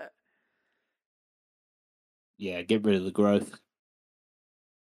real about it. Yeah, get rid of the growth.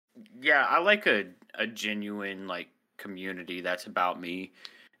 Yeah, I like a genuine like community that's about me.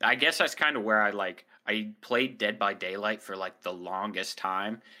 I guess that's kind of where I played Dead by Daylight for like the longest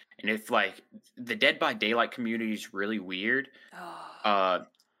time. And if like the Dead by Daylight community is really weird, Oh.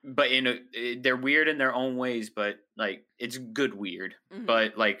 but they're weird in their own ways, but like it's good weird. Mhm.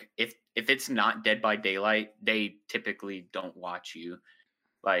 But like if it's not Dead by Daylight, they typically don't watch you.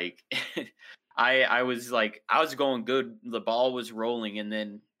 Like I was going good, the ball was rolling, and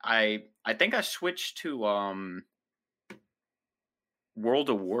then I think I switched to World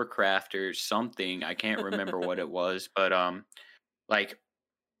of Warcraft or something. I can't remember what it was, but like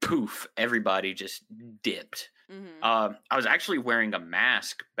poof, everybody just dipped. Mm-hmm. I was actually wearing a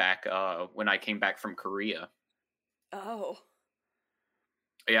mask back when I came back from Korea. Oh.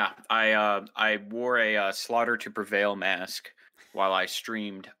 Yeah, I wore a Slaughter to Prevail mask while I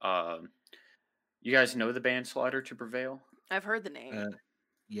streamed. You guys know the band Slaughter to Prevail? I've heard the name.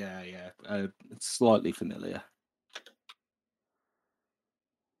 Yeah. It's slightly familiar.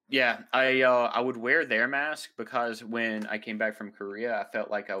 Yeah, I would wear their mask because when I came back from Korea, I felt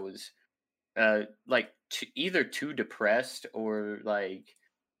like I was like either too depressed or like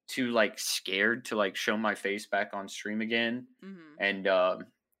too like scared to like show my face back on stream again. Mm-hmm. And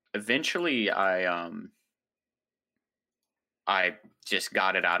eventually I just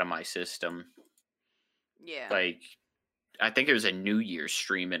got it out of my system. Yeah. Like I think it was a New Year's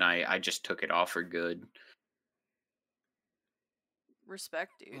stream and I just took it off for good.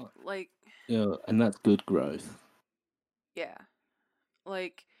 Respect, dude. Oh. Like, Yeah, and that's good growth. yeah.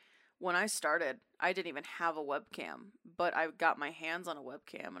 Like, when I started, I didn't even have a webcam, but I got my hands on a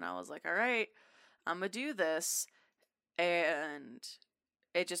webcam and I was like, all right, I'm going to do this. And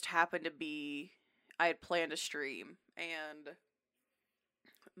it just happened to be, I had planned a stream, and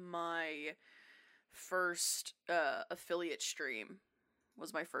my first affiliate stream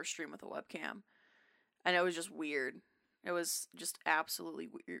was my first stream with a webcam. And it was just weird. It was just absolutely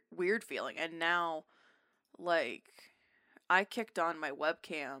weird feeling. And now, like, I kicked on my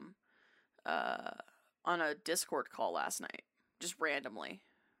webcam on a Discord call last night, just randomly.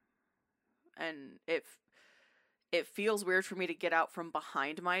 And it feels weird for me to get out from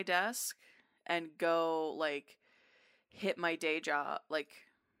behind my desk and go, like, hit my day job, like,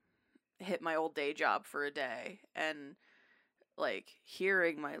 hit my old day job for a day. And, like,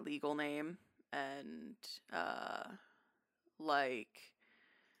 hearing my legal name and, like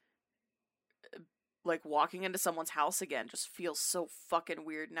walking into someone's house again just feels so fucking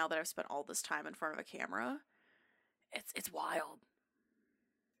weird now that I've spent all this time in front of a camera. It's wild.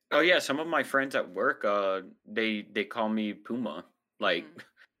 Oh yeah, some of my friends at work they call me Puma. Like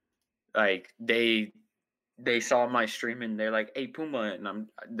like they saw my stream and they're like, "Hey Puma," and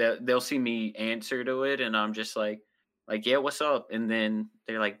they'll see me answer to it and I'm just like yeah, what's up? And then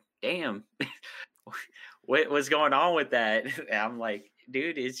they're like, "Damn." What's going on with that? And I'm like,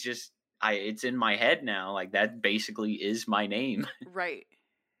 dude, it's just it's in my head now. Like that basically is my name. Right.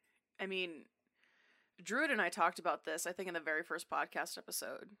 I mean, Druid and I talked about this, I think, in the very first podcast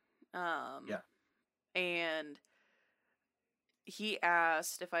episode. Yeah. And he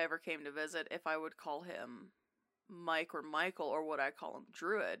asked if I ever came to visit if I would call him Mike or Michael, or would I call him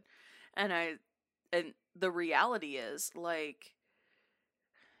Druid? And the reality is, like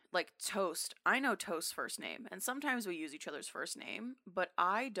Toast, I know Toast's first name, and sometimes we use each other's first name, but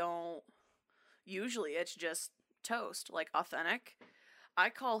I don't. Usually it's just Toast, like Authentic. I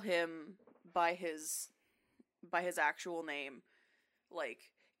call him by his actual name,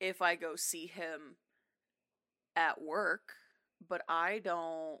 like if I go see him at work, but I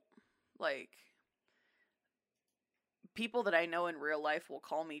don't, like, people that I know in real life will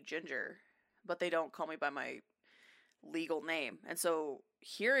call me Ginger, but they don't call me by my legal name. And so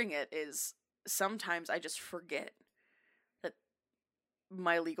hearing it is, sometimes I just forget that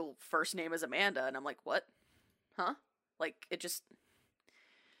my legal first name is Amanda, and I'm like, what? Huh? Like, it just...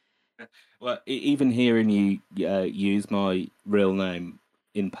 Well, even hearing you use my real name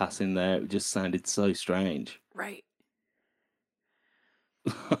in passing there, it just sounded so strange. Right.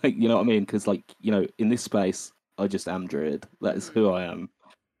 Like, you know what I mean? Because, like, you know, in this space, I just am Druid. That's who I am.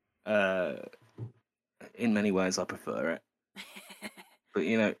 In many ways, I prefer it. But,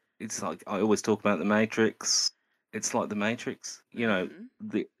 you know, it's like, I always talk about the Matrix. It's like the Matrix. You know,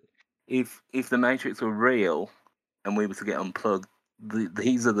 if the Matrix were real and we were to get unplugged,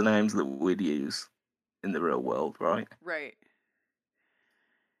 these are the names that we'd use in the real world, right? Right.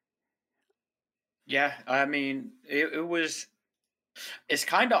 Yeah, I mean, it was. It's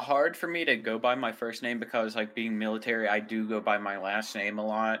kind of hard for me to go by my first name because, like, being military, I do go by my last name a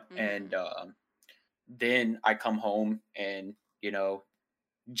lot, and then I come home and, you know,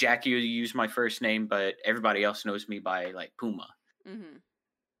 Jackie will use my first name, but everybody else knows me by, like, Puma. Mm-hmm.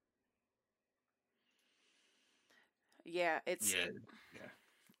 Yeah, it's... Yeah.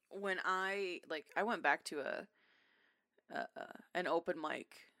 When I went back to an open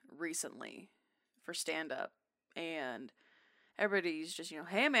mic recently for stand-up, and everybody's just, you know,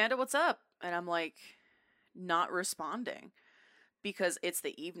 "Hey Amanda, what's up?" And I'm like, not responding because it's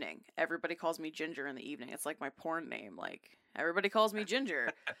the evening. Everybody calls me Ginger in the evening. It's like my porn name. Like, everybody calls me Ginger.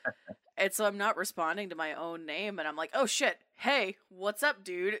 And so I'm not responding to my own name, and I'm like, "Oh shit, hey, what's up,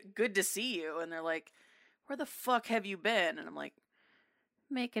 dude? Good to see you." And they're like, "Where the fuck have you been?" And I'm like,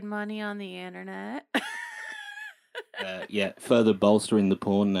 "Making money on the internet." Further bolstering the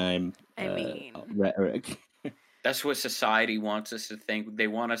porn name I mean, rhetoric. That's what society wants us to think. They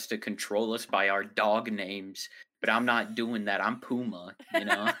want us to control us by our dog names, but I'm not doing that. I'm Puma, you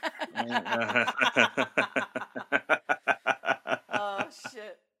know? Oh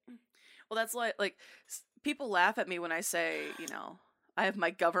shit. Well, that's like people laugh at me when I say, I have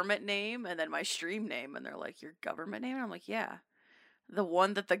my government name and then my stream name, and they're like, "Your government name?" And I'm like, "Yeah, the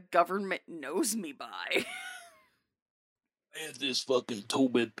one that the government knows me by." I have this fucking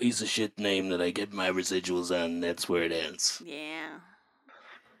 2-bit piece of shit name that I get my residuals on. That's where it ends. Yeah.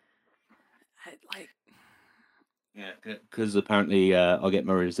 Yeah, because apparently I get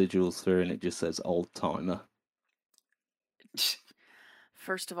my residuals through and it just says old timer.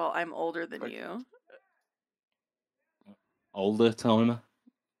 First of all, I'm older than you. Older timer?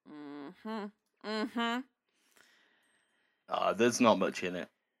 Mm-hmm. There's not much in it.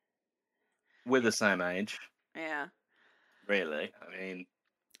 We're the same age. Yeah. Really? I mean...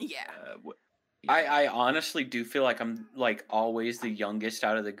 Yeah. I honestly do feel like I'm like always the youngest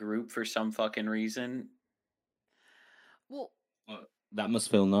out of the group for some fucking reason. Well, that must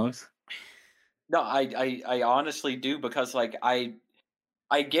feel nice. No, I honestly do, because like I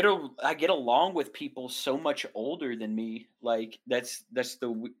get along with people so much older than me. Like that's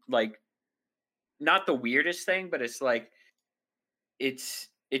the like not the weirdest thing, but it's like it's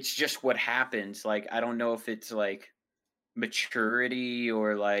just what happens. Like I don't know if it's like maturity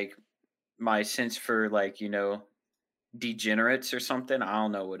or like my sense for like, degenerates or something. I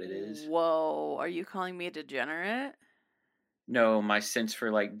don't know what it is. Whoa, are you calling me a degenerate? No, my sense for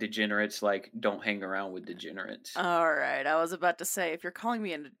like degenerates, like don't hang around with degenerates. All right, I was about to say, if you're calling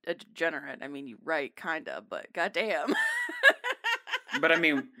me a degenerate, I mean, you're right, kinda, but goddamn. But I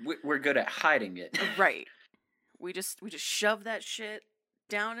mean, we're good at hiding it. Right. We just shove that shit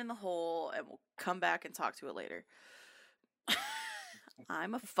down in the hole, and we'll come back and talk to it later.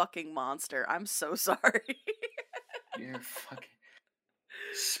 I'm a fucking monster. I'm so sorry. You're fucking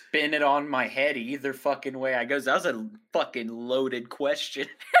spin it on my head either fucking way I goes. That was a fucking loaded question.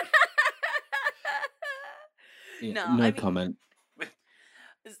 No, I mean, comment.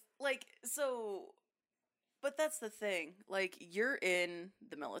 Like, so, but that's the thing. Like, you're in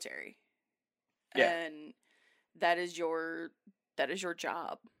the military, and that is your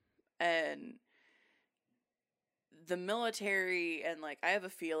job, and the military, and like, I have a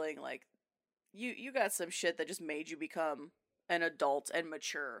feeling like you got some shit that just made you become an adult and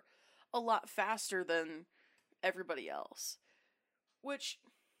mature a lot faster than everybody else, which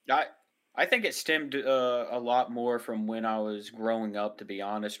I think it stemmed a lot more from when I was growing up, to be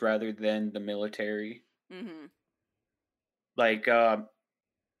honest, rather than the military. Mm-hmm. Like,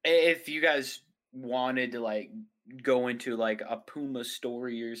 if you guys wanted to like go into like a Puma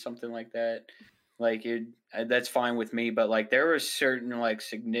story or something like that, like that's fine with me. But like, there were certain like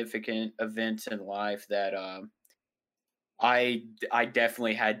significant events in life that I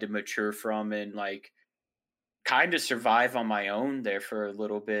definitely had to mature from, and like kind of survive on my own there for a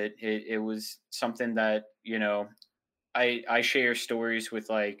little bit. It was something that, I share stories with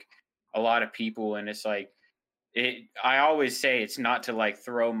like a lot of people, and it's like I always say it's not to like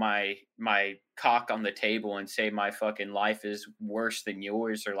throw my cock on the table and say my fucking life is worse than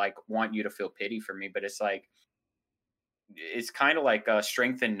yours, or like want you to feel pity for me, but it's like it's kind of like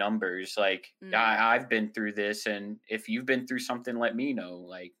strength in numbers. Like I've been through this, and if you've been through something, let me know.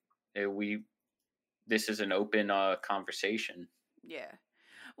 Like this is an open conversation. Yeah.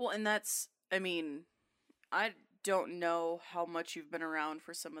 Well, and that's, I mean, I don't know how much you've been around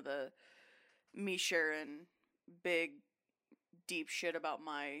for some of the me sharing big, deep shit about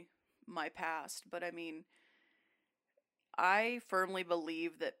my past, but I mean, I firmly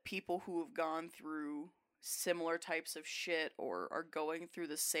believe that people who have gone through similar types of shit or are going through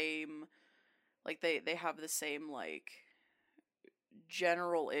the same, like they have the same like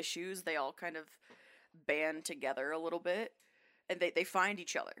general issues, they all kind of band together a little bit, and they find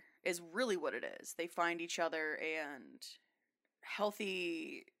each other is really what it is. They find each other, and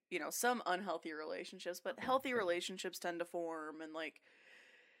healthy, some unhealthy relationships, but healthy relationships tend to form, and like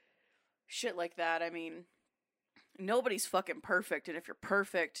shit like that. I mean, nobody's fucking perfect, and if you're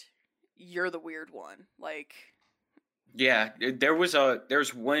perfect, you're the weird one. Like, yeah,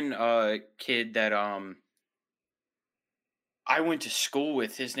 there's one kid that I went to school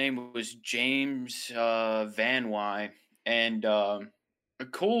with. His name was James Van Wy, and a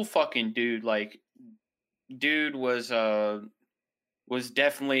cool fucking dude. Like, dude was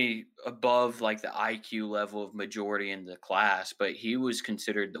definitely above like the IQ level of majority in the class, but he was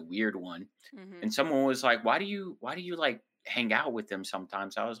considered the weird one. mm-hmm. And someone was like, why do you like hang out with them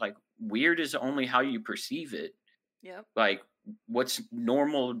sometimes? I was like, weird is only how you perceive it. Yep. Like, what's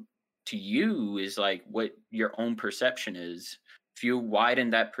normal to you is like what your own perception is. If you widen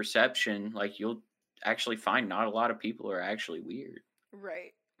that perception, like, you'll actually find not a lot of people are actually weird.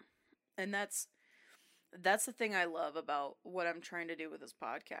 Right. And that's the thing I love about what I'm trying to do with this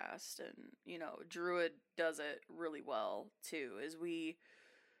podcast. And, you know, Druid does it really well too, is we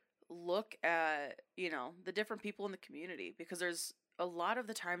look at, you know, the different people in the community, because there's a lot of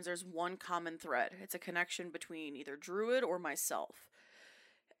the times there's one common thread. It's a connection between either Druid or myself.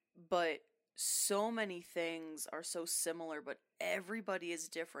 But so many things are so similar, but everybody is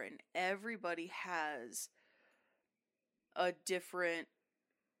different. Everybody has a different,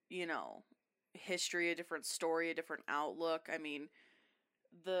 you know, history, a different story, a different outlook. I mean,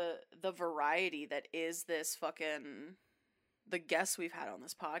 the variety that is this fucking the guests we've had on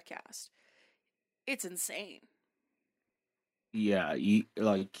this podcast. It's insane. Yeah, you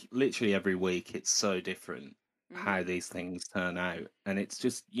like literally every week it's so different how Mhm. these things turn out, and it's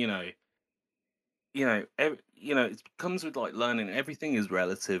just it comes with like learning. Everything is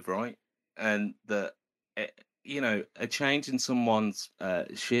relative, right? And a change in someone's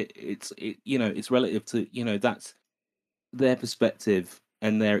shit, it's relative to that's their perspective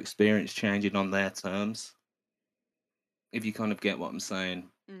and their experience changing on their terms. If you kind of get what I'm saying,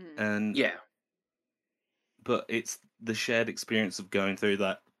 Mhm. and Yeah. but it's the shared experience of going through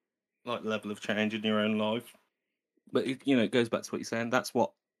that like level of change in your own life. But it goes back to what you're saying. That's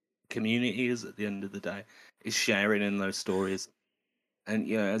what community is at the end of the day, is sharing in those stories.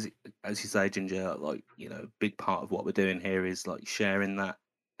 And as you say, Ginger, like big part of what we're doing here is like sharing that,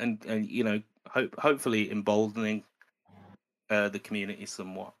 and hopefully emboldening the community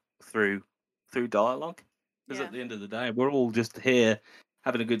somewhat through dialogue. Because Yeah. at the end of the day, we're all just here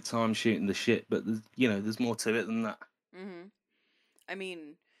having a good time shooting the shit. But there's more to it than that. Mhm. I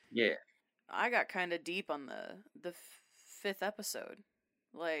mean, Yeah. I got kind of deep on the fifth episode.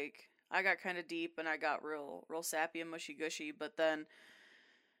 Like, I got kind of deep and I got real sappy and mushy gushy, but then,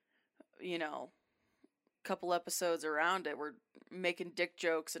 you know, couple episodes around it, we're making dick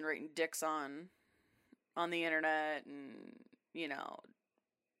jokes and writing dicks on the internet, and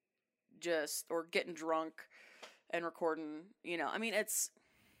just or getting drunk and recording. I mean, it's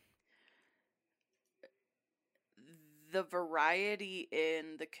the variety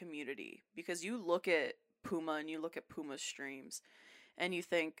in the community, because you look at Puma and you look at Puma's streams and you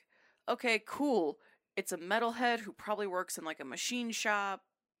think, okay, cool. It's a metalhead who probably works in like a machine shop.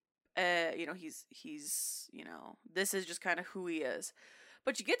 He's this is just kind of who he is.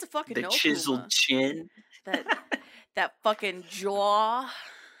 But you get to fucking The know chiseled Puma. chin. That that fucking jaw.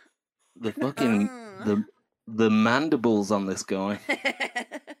 The fucking the mandibles on this guy.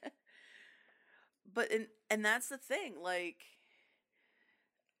 But and that's the thing, like,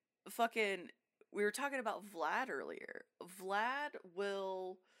 fucking, we were talking about Vlad earlier. Vlad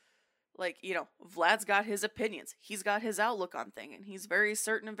will, like, Vlad's got his opinions. He's got his outlook on thing, and he's very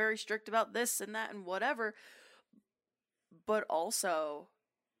certain and very strict about this and that and whatever. But also,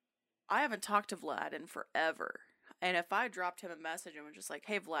 I haven't talked to Vlad in forever. And if I dropped him a message and was just like,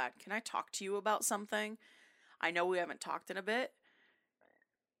 hey, Vlad, can I talk to you about something? I know we haven't talked in a bit.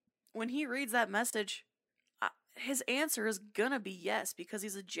 When he reads that message, his answer is gonna be yes, because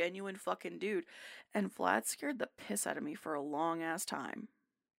he's a genuine fucking dude. And Vlad scared the piss out of me for a long ass time.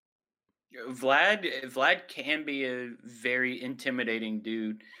 Vlad can be a very intimidating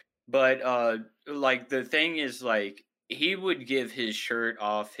dude, but like, the thing is, like, he would give his shirt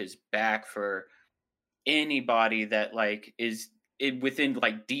off his back for anybody that, like, is within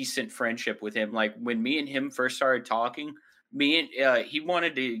like decent friendship with him. Like, when me and him first started talking, he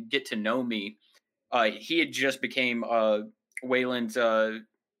wanted to get to know me. He had just became Wayland's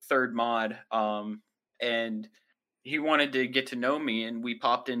third mod, and he wanted to get to know me, and we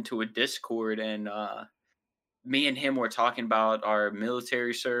popped into a Discord, and me and him were talking about our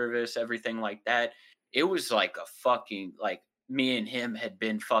military service, everything like that. It was like a fucking, like, me and him had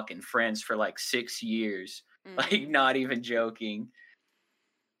been fucking friends for like 6 years. Like, not even joking.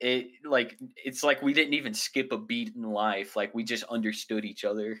 It's like we didn't even skip a beat in life. Like, we just understood each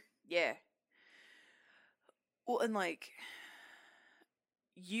other. Yeah. Well, and like,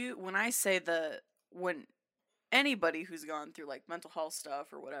 when I say when anybody who's gone through like mental health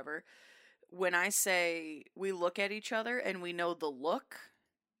stuff or whatever, when I say we look at each other and we know the look,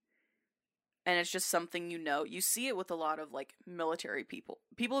 and it's just something, you see it with a lot of like military people.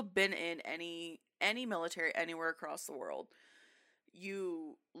 People have been in any military anywhere across the world.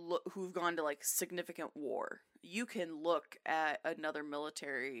 Who've gone to like significant war. You can look at another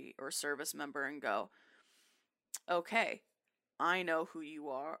military or service member and go, okay, I know who you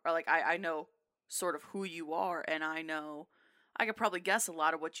are. Or like, I know sort of who you are, and I could probably guess a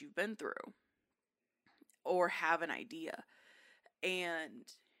lot of what you've been through or have an idea. And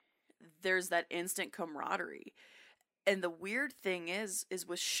there's that instant camaraderie. And the weird thing is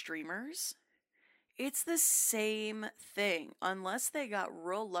with streamers, it's the same thing. Unless they got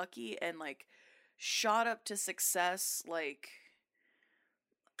real lucky and like shot up to success, That's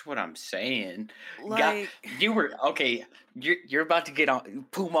what I'm saying. like You were okay. You're about to get on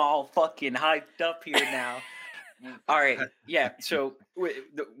Puma all fucking hyped up here now. All right, yeah. So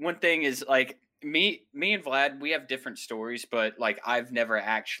the one thing is like me and Vlad, we have different stories, but like I've never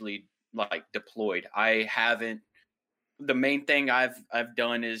actually like deployed. I haven't. The main thing I've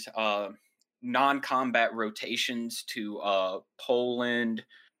done is non-combat rotations to Poland,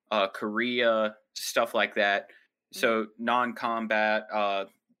 Korea, stuff like that. So non-combat,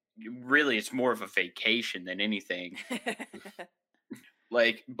 really, it's more of a vacation than anything.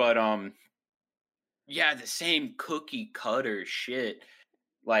 Like, but yeah, the same cookie cutter shit.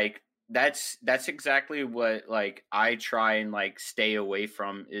 Like that's exactly what like I try and like stay away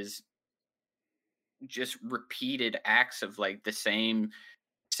from is just repeated acts of like the same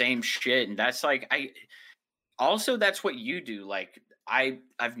shit. And that's like that's what you do. Like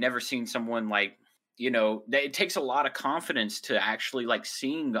I've never seen someone like, it takes a lot of confidence to actually like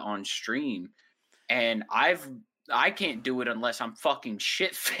sing on stream. And I can't do it unless I'm fucking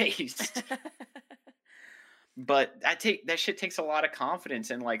shit faced. But that shit takes a lot of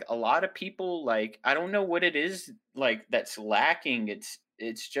confidence, and like a lot of people, like I don't know what it is like that's lacking.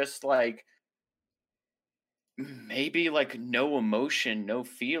 It's just like maybe like no emotion, no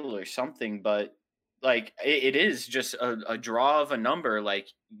feel or something, but like it is just a draw of a number. Like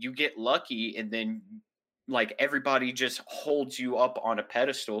you get lucky and then like everybody just holds you up on a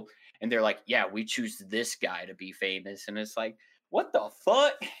pedestal and they're like, yeah, we choose this guy to be famous. And it's like, what the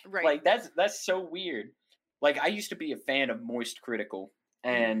fuck? Right. Like that's so weird. Like I used to be a fan of Moist Critical,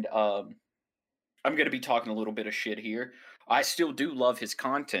 and I'm going to be talking a little bit of shit here. I still do love his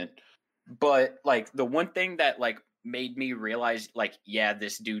content, but like the one thing that like made me realize like, yeah,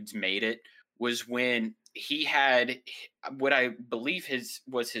 this dude's made it was when he had what I believe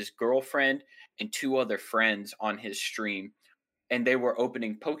was his girlfriend and two other friends on his stream, and they were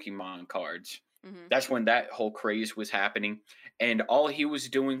opening Pokemon cards. Mm-hmm. That's when that whole craze was happening, and all he was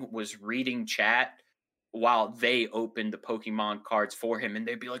doing was reading chat while they opened the Pokemon cards for him, and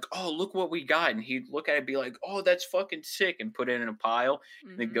they'd be like, "Oh, look what we got," and he'd look at it and be like, "Oh, that's fucking sick," and put it in a pile,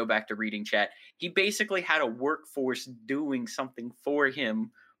 and then go back to reading chat. He basically had a workforce doing something for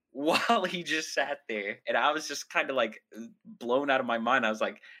him while he just sat there, and I was just kind of like blown out of my mind. I was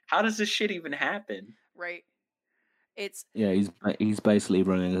like, "How does this shit even happen?" Right. It's he's basically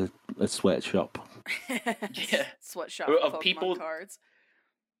running a sweatshop. Yeah, sweatshop of Pokemon people cards.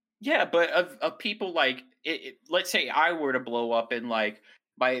 Yeah, but of people like let's say I were to blow up and like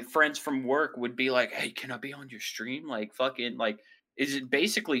my friends from work would be like, "Hey, can I be on your stream?" Like fucking like is it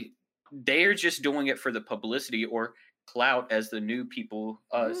basically they're just doing it for the publicity or clout as the new people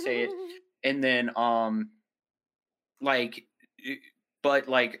say it. And then like but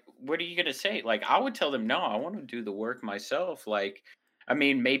like what are you going to say? Like I would tell them, "No, I want to do the work myself." Like I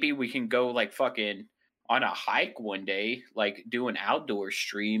mean, maybe we can go like fucking on a hike one day, like do an outdoor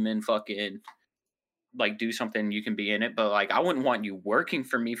stream and fucking like do something you can be in it, but like I wouldn't want you working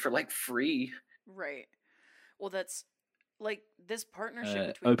for me for like free. Right. Well, that's like this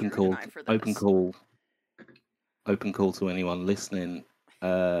partnership between Open Drew call, and I for this. open call to anyone listening.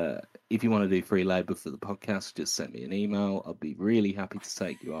 If you want to do free labor for the podcast, just send me an email. I'll be really happy to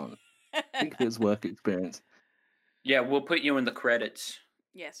take you on. Think of it as work experience. Yeah, we'll put you in the credits.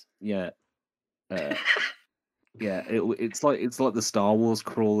 Yes. Yeah. Yeah, it's like the Star Wars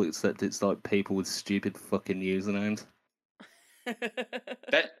crawl, except it's like people with stupid fucking usernames.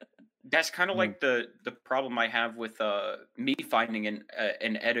 That's kind of like the problem I have with me finding an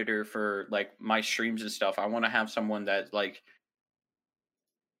editor for like my streams and stuff. I want to have someone that like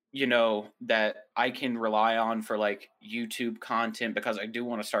that I can rely on for like YouTube content, because I do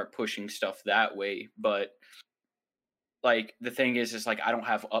want to start pushing stuff that way. But like the thing is like I don't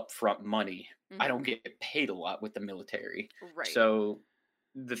have upfront money. I don't get paid a lot with the military. Right. So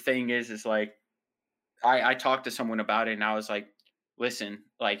the thing is like I talked to someone about it and I was like, listen,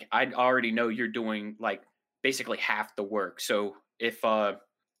 like I already know you're doing like basically half the work. So if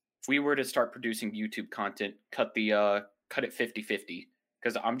we were to start producing YouTube content, cut it 50-50,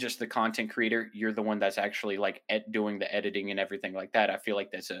 because I'm just the content creator, you're the one that's actually like doing the editing and everything like that. I feel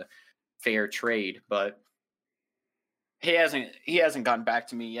like that's a fair trade, but he hasn't gotten back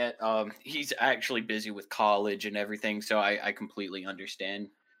to me yet. He's actually busy with college and everything, so I completely understand.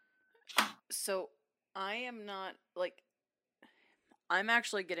 So I am not like I'm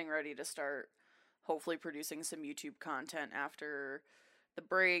actually getting ready to start hopefully producing some YouTube content after the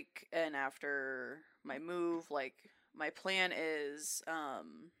break and after my move. Like my plan is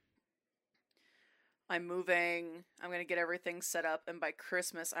I'm moving, I'm going to get everything set up, and by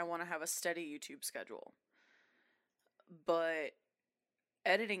Christmas I want to have a steady YouTube schedule. But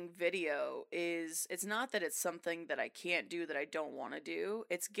editing video it's not that it's something that I can't do, that I don't want to do.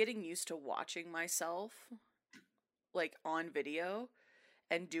 It's getting used to watching myself like on video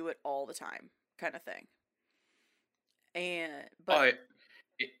and do it all the time kind of thing. And but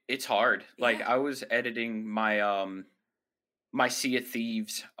It's hard. Like yeah. I was editing my my Sea of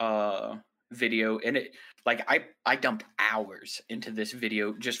Thieves video, and it like I dumped hours into this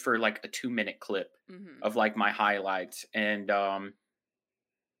video just for like a 2-minute clip Mhm. of like my highlights, and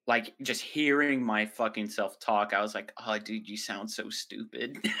like just hearing my fucking self talk, I was like, oh dude, you sound so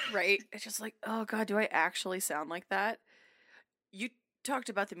stupid. Right? It's just like, oh god, do I actually sound like that? You talked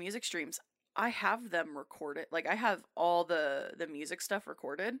about the music streams. I have them recorded. Like I have all the music stuff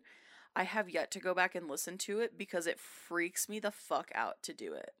recorded. I have yet to go back and listen to it because it freaks me the fuck out to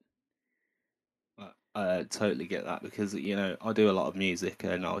do it. I totally get that because I do a lot of music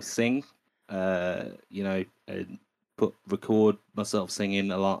and I sing, and record myself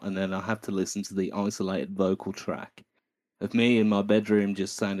singing a lot, and then I have to listen to the isolated vocal track of me in my bedroom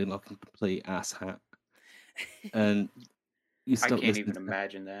just sounding like a complete asshat. And you I start can't listening even to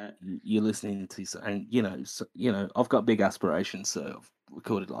imagine that. you're listening to, and I've got big aspirations, so I've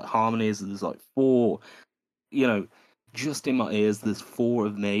recorded like harmonies. There's like four, just in my ears. There's four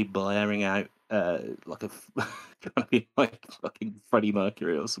of me blaring out, like trying to be like fucking Freddie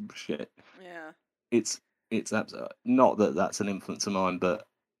Mercury or some shit. Yeah. It's absolutely not that that's an influence of mine, but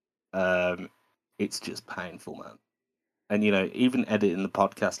it's just painful, man. And even editing the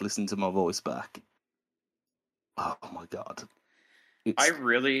podcast, listening to my voice back. Oh my god. I It's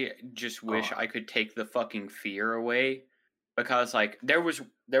really just wish oh, I could take the fucking fear away, because like there was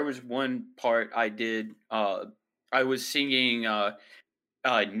one part I did, I was singing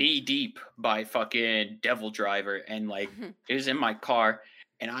Knee Deep by fucking Devil Driver, and like it was in my car,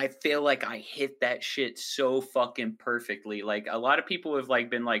 and I feel like I hit that shit so fucking perfectly. Like a lot of people have like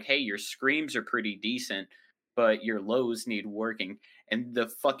been like, hey, your screams are pretty decent, but your lows need working. And the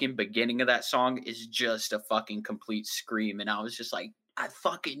fucking beginning of that song is just a fucking complete scream, and I was just like, I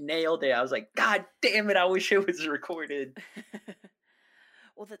fucking nailed it. I was like, god damn it, I wish it was recorded.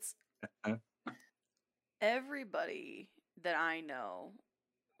 Well, that's uh, everybody that I know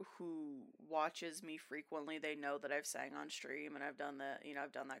who watches me frequently. They know that I've sang on stream and I've done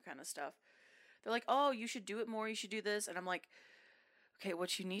I've done that kind of stuff. They're like, "Oh, you should do it more. You should do this." And I'm like, "Okay,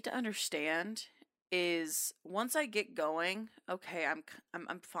 what you need to understand is once I get going, okay,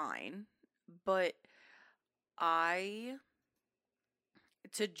 I'm fine, but I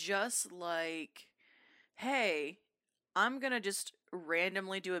to just like, hey, I'm going to just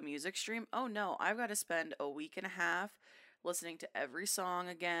randomly do a music stream. Oh no, I've got to spend a week and a half listening to every song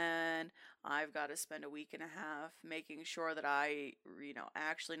again. I've got to spend a week and a half making sure that I,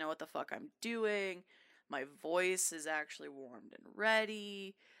 actually know what the fuck I'm doing. My voice is actually warmed and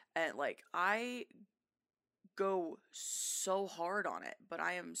ready. And like, I go so hard on it, but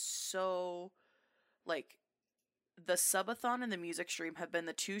I am so like the subathon and the music stream have been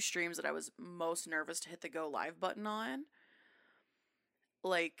the two streams that I was most nervous to hit the go live button on.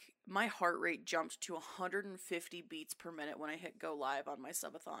 Like my heart rate jumped to 150 beats per minute when I hit go live on my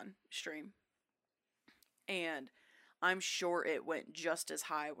subathon stream. And I'm sure it went just as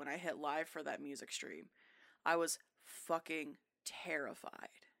high when I hit live for that music stream. I was fucking terrified.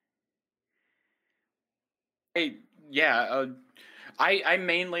 Yeah, I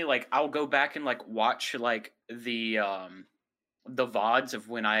mainly like I'll go back and like watch like the VODs of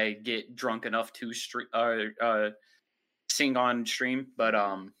when I get drunk enough to sing on stream, but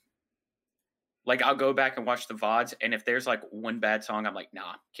like I'll go back and watch the VODs, and if there's like one bad song, I'm like,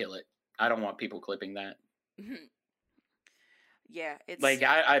 nah, kill it. I don't want people clipping that. Yeah, it's Like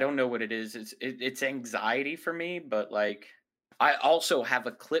I don't know what it is. It's anxiety for me, but like I also have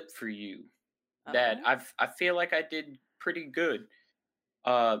a clip for you that I feel like I did pretty good.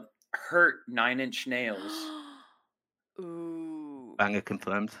 Hurt 9 Inch Nails. Ooh. banger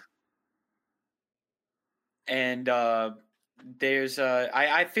confirmed. And there's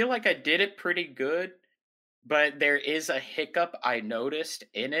I feel like I did it pretty good, but there is a hiccup I noticed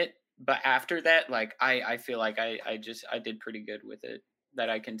in it. But after that, like I feel like I did pretty good with it, that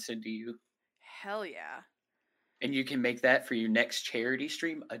I can send to you. Hell yeah. And you can make that for your next charity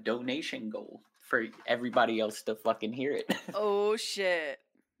stream a donation goal for everybody else to fucking hear it. Oh shit.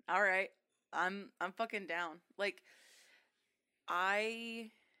 All right. I'm fucking down. Like, I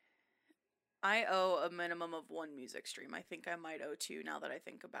owe a minimum of one music stream. I think I might owe two now that I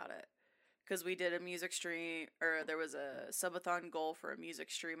think about it. Because we did a music stream, or there was a subathon goal for a music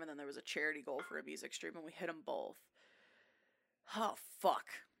stream, and then there was a charity goal for a music stream, and we hit them both. Oh, fuck.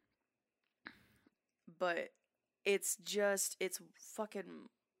 But it's fucking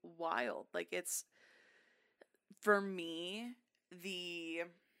wild. Like, it's, for me, the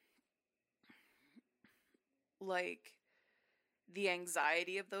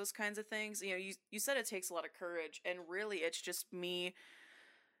anxiety of those kinds of things. You know, you said it takes a lot of courage, and really it's just me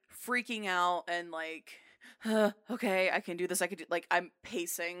freaking out and like, okay, I can do this. I could do, like, I'm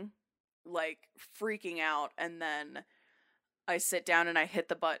pacing, like freaking out, and then I sit down and I hit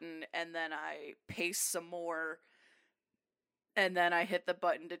the button, and then I pace some more, and then I hit the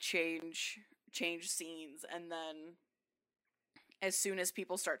button to change scenes, and then as soon as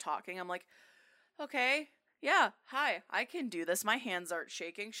people start talking, I'm like, okay, yeah, hi, I can do this. My hands aren't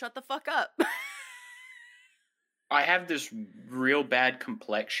shaking. Shut the fuck up. I have this real bad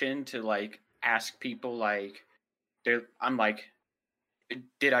complexion to like ask people like, I'm like,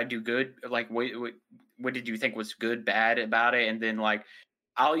 did I do good? Like, what did you think was good, bad about it? And then like,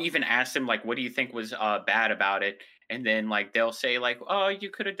 I'll even ask them like, what do you think was bad about it? And then like they'll say like, oh, you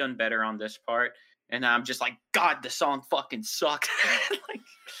could have done better on this part. And I'm just like, God, the song fucking sucked. Like,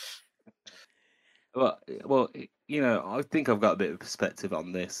 Well, you know, I think I've got a bit of perspective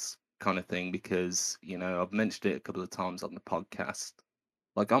on this kind of thing because, you know, I've mentioned it a couple of times on the podcast.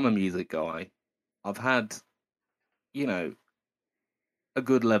 Like, I'm a music guy. I've had, you know, a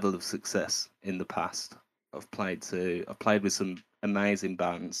good level of success in the past. I've played with some amazing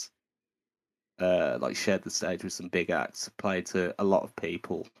bands, like shared the stage with some big acts, played to a lot of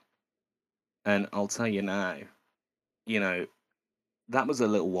people. And I'll tell you now, you know, that was a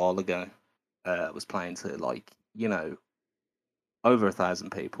little while ago. I was playing to like, you know, over 1,000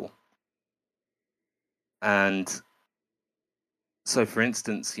 people. And so, for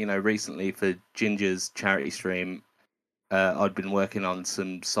instance, you know, recently for Ginger's charity stream, I'd been working on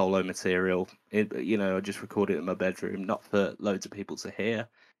some solo material. You know, I just recorded it in my bedroom, not for loads of people to hear,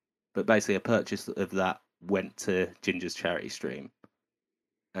 but basically a purchase of that went to Ginger's charity stream.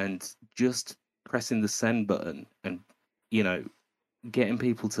 And just pressing the send button and, you know, getting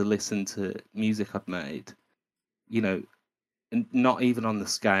people to listen to music I'd made, you know, and not even on the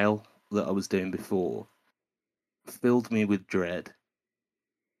scale that I was doing before, filled me with dread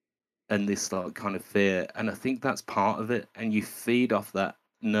and this like kind of fear. And I think that's part of it. And you feed off that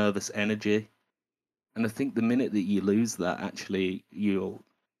nervous energy. And I think the minute that you lose that, actually, you're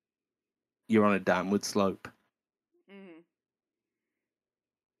on a downward slope. Mm-hmm.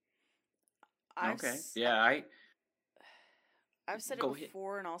 okay, yeah, I've said it go ahead.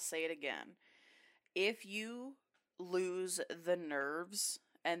 before, and I'll say it again. If you lose the nerves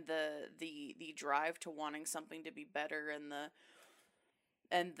and the drive to wanting something to be better,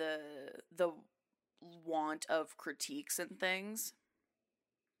 and the want of critiques and things,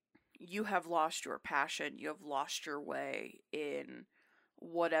 you have lost your passion. You have lost your way in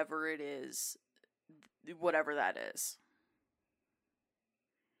whatever it is, whatever that is.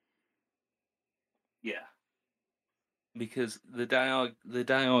 Yeah. Because the day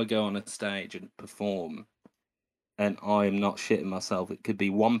I go on a stage and perform, and I am not shitting myself, it could be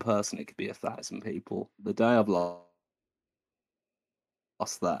one person, it could be 1,000 people. The day I've lost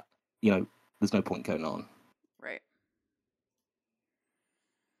that, you know, there's no point going on. Right.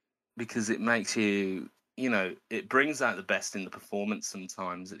 Because it makes you, you know, it brings out the best in the performance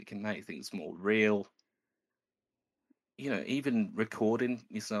sometimes. It can make things more real. You know, even recording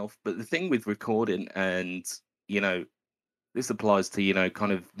yourself. But the thing with recording, and, you know, this applies to, you know,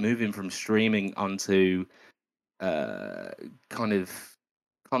 kind of moving from streaming onto kind of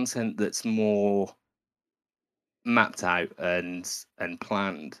content that's more mapped out and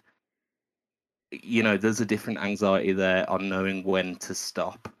planned. You know, there's a different anxiety there on knowing when to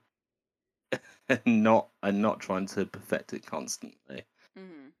stop and not trying to perfect it constantly.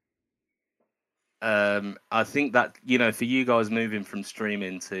 Mm-hmm. I think that, you know, for you guys moving from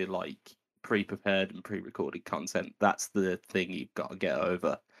streaming to like pre-prepared and pre-recorded content, that's the thing you've got to get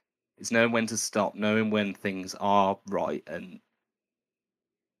over. It's knowing when to stop, knowing when things are right, and,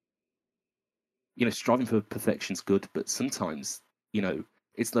 you know, striving for perfection's good, but sometimes, you know,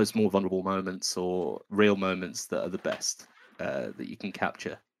 it's those more vulnerable moments or real moments that are the best that you can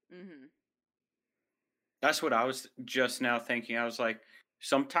capture. Mm-hmm. That's what I was just now thinking. I was like,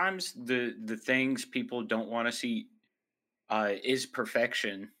 sometimes the things people don't want to see is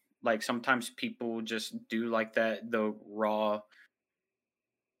perfection. Like sometimes people just do like that, the raw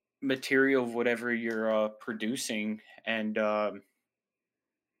material of whatever you're producing, and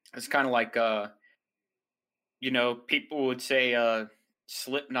it's kind of like people would say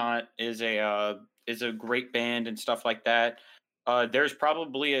Slipknot is a great band and stuff like that. There's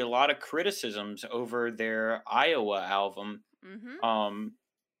probably a lot of criticisms over their Iowa album. Mm-hmm.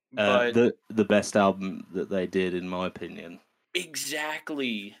 But the best album that they did, in my opinion.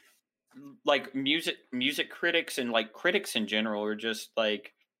 exactly, like music critics and like critics in general are just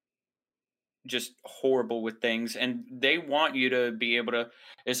horrible with things, and they want you to be able to.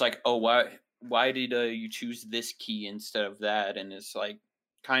 It's like, oh, why did you choose this key instead of that? And it's like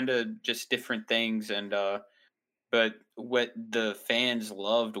kind of just different things, and but what the fans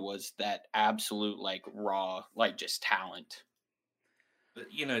loved was that absolute like raw, like just talent. But,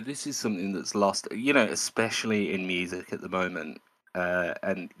 this is something that's lost, especially in music at the moment.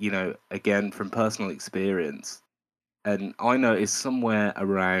 And, again, from personal experience, and I noticed somewhere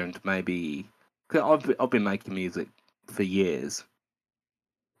around maybe, 'cause I've been making music for years,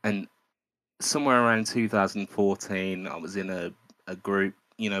 and somewhere around 2014, I was in a group,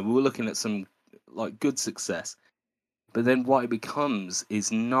 we were looking at some like good success. But then what it becomes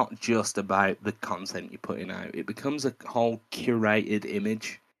is not just about the content you're putting out, it becomes a whole curated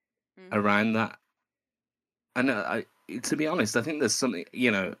image Mm-hmm. around that. And to be honest, I think there's something,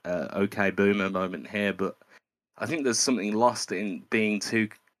 okay, boomer moment here, but I think there's something lost in being too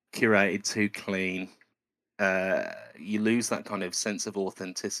curated, too clean. You lose that kind of sense of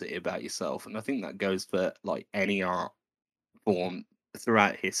authenticity about yourself, and I think that goes for like any art form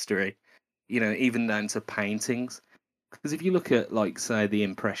throughout history. Even down to paintings. Because if you look at, like, say, the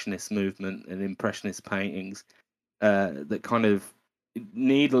Impressionist movement and Impressionist paintings, that kind of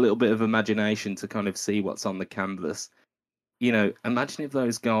need a little bit of imagination to kind of see what's on the canvas. Imagine if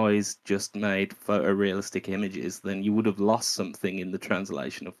those guys just made photorealistic images, then you would have lost something in the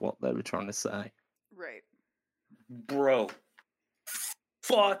translation of what they were trying to say. Right. Bro,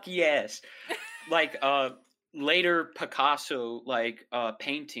 fuck yes. Like later Picasso like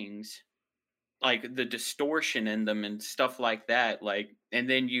paintings, like the distortion in them and stuff like that, like, and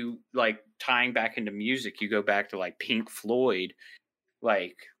then you like tying back into music, you go back to like Pink Floyd,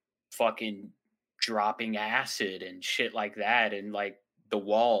 like fucking dropping acid and shit like that, and like The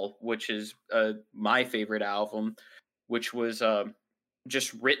Wall, which is my favorite album, which was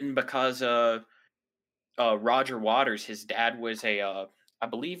just written because Roger Waters, his dad was I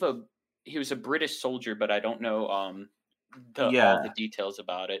believe he was a British soldier, but I don't know all the Yeah, details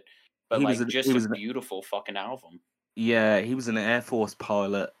about it. But he was like a, he just a was beautiful fucking album. yeah, he was an Air Force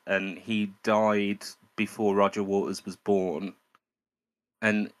pilot, and he died before Roger Waters was born.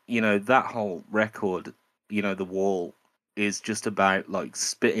 And that whole record, The Wall, is just about like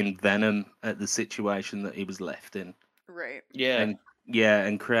spitting venom at the situation that he was left in. Right. Yeah. And yeah,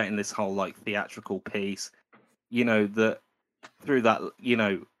 and creating this whole like theatrical piece, that through that,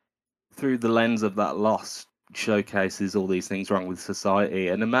 through the lens of that loss, showcases all these things wrong with society.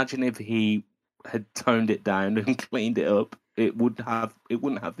 And imagine if he had toned it down and cleaned it up, it wouldn't have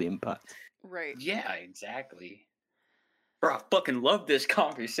the impact. Right. Yeah, exactly. Bro, I fucking love this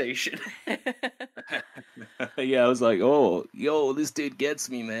conversation. Yeah, I was like, oh, yo, this dude gets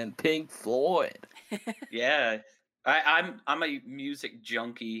me, man. Pink Floyd. Yeah. I'm a music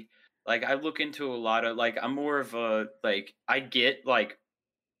junkie. Like I look into a lot of like I'm more of a like I get like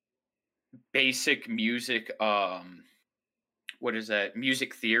basic music what is that?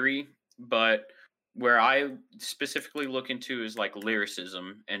 Music theory, but where I specifically look into is like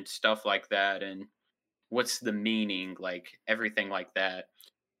lyricism and stuff like that, and what's the meaning, like everything like that.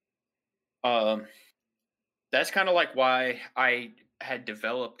 Um that's kind of like why I had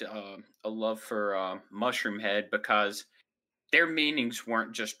developed a love for Mushroom Head, because their meanings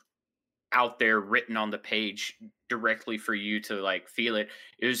weren't just out there written on the page directly for you to like feel it.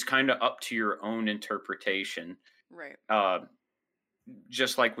 It was kind of up to your own interpretation. Right.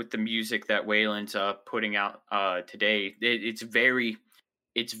 Just like with the music that Waylon's putting out today, it's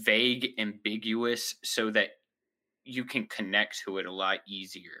vague, ambiguous, so that you can connect to it a lot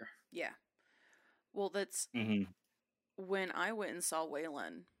easier. Yeah. Well, that's Mm-hmm. when I went and saw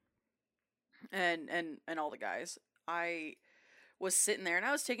Waylon and all the guys. I was sitting there and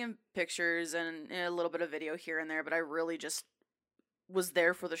I was taking pictures and a little bit of video here and there, but I really just was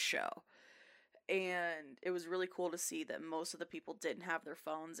there for the show. And it was really cool to see that most of the people didn't have their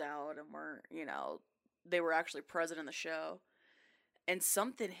phones out and were, they were actually present in the show. And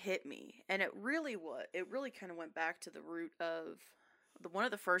something hit me, and it really kind of went back to the root of one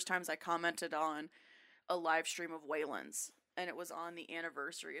of the first times I commented on a live stream of Waylon's, and it was on the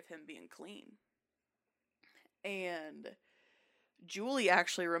anniversary of him being clean. And Julie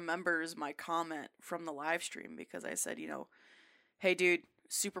actually remembers my comment from the live stream because I said, hey, dude,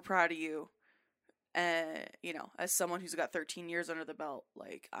 super proud of you. As someone who's got 13 years under the belt,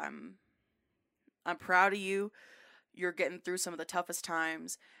 like, I'm proud of you. You're getting through some of the toughest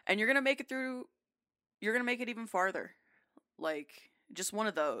times, and you're going to make it even farther. Like, just one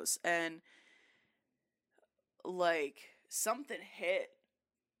of those. And, like, something hit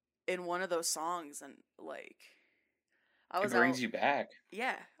in one of those songs, and, like, It brings you back.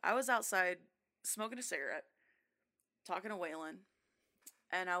 Yeah, I was outside smoking a cigarette, talking to Waylon,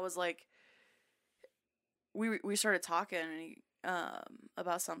 and I was like, we started talking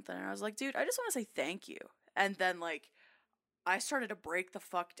about something, and I was like, dude, I just want to say thank you. And then, like, I started to break the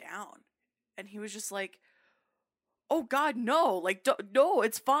fuck down, and he was just like, oh God, no, like, no,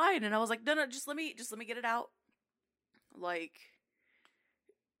 it's fine. And I was like, no, just let me get it out. Like,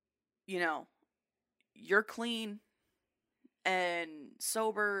 you're clean and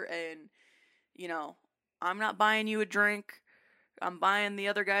sober, and I'm not buying you a drink. I'm buying the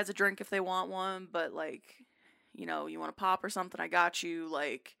other guys a drink if they want one, but, like, you want to pop or something, I got you.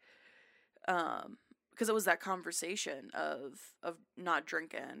 Like, because it was that conversation of not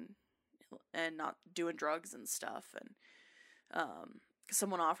drinking and not doing drugs and stuff, and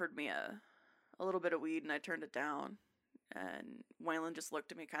someone offered me a little bit of weed, and I turned it down, and Waylon just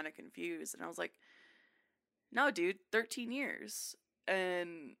looked at me kind of confused, and I was like, no, dude, 13 years.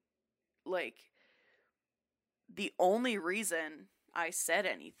 And, like, the only reason I said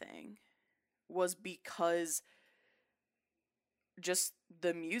anything was because just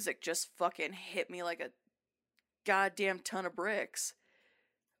the music just fucking hit me like a goddamn ton of bricks.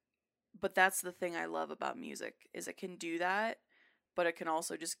 But that's the thing I love about music, is it can do that, but it can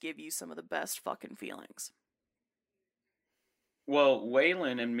also just give you some of the best fucking feelings. Well,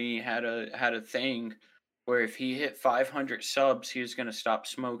 Waylon and me had a thing where if he hit 500 subs, he was gonna stop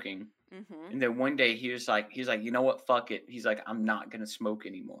smoking. Mm-hmm. And then one day he's like, you know what? Fuck it. He's like, I'm not gonna smoke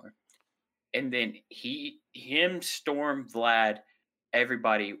anymore. And then Storm, Vlad,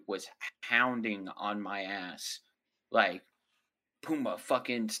 everybody was hounding on my ass, like, Puma,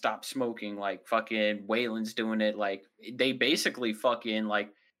 fucking stop smoking. Like, fucking Waylon's doing it. Like, they basically fucking,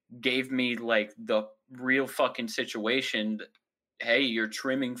 like, gave me, like, the real fucking situation. Hey, you're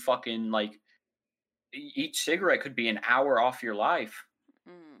trimming fucking, like, each cigarette could be an hour off your life.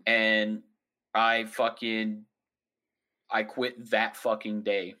 And I quit that fucking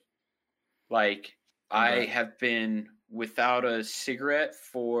day. Like, I have been without a cigarette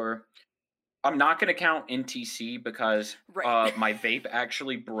for, I'm not going to count NTC because my vape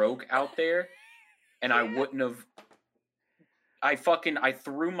actually broke out there, and I wouldn't have, I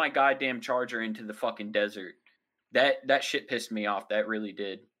threw my goddamn charger into the fucking desert. That shit pissed me off. That really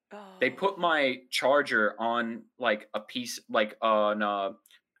did. Oh. They put my charger on, like, a piece, like, on a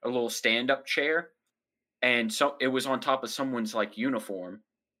little stand-up chair, and so it was on top of someone's, like, uniform,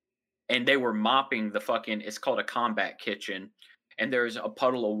 and they were mopping the fucking, it's called a combat kitchen, and there's a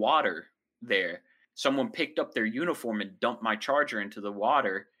puddle of water there. Someone picked up their uniform and dumped my charger into the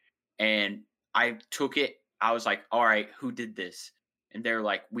water, and I took it. I was like, all right, who did this? And they're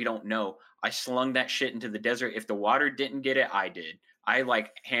like, we don't know. I slung that shit into the desert. If the water didn't get it, I did. I,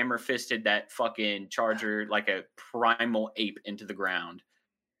 like, hammer fisted that fucking charger like a primal ape into the ground.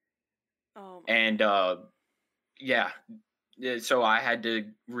 Oh. And yeah, so I had to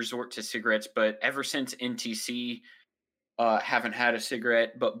resort to cigarettes. But ever since NTC, haven't had a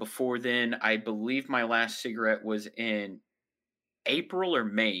cigarette. But before then, I believe my last cigarette was in April or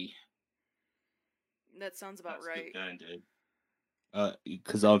May. That sounds about That's right. Good going, dude.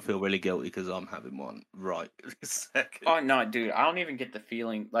 Because I feel really guilty because I'm having one right this second. Oh no, dude! I don't even get the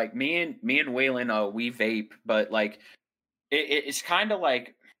feeling. Like, me and Waylon, we vape, but, like, it's kind of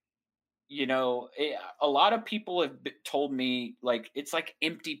like, a lot of people have told me, like, it's like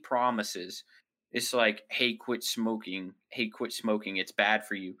empty promises. It's like, hey, quit smoking. Hey, quit smoking. It's bad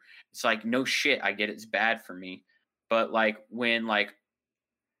for you. It's like, no shit. I get it's bad for me, but, like, when, like,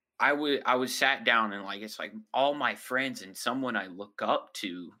 I was sat down and, like, it's like all my friends and someone I look up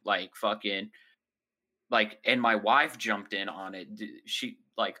to, like, fucking, like, and my wife jumped in on it. She,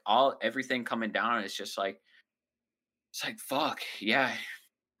 like, everything coming down. It's just like, it's like, fuck yeah,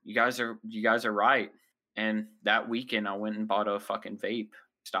 you guys are right. And that weekend I went and bought a fucking vape.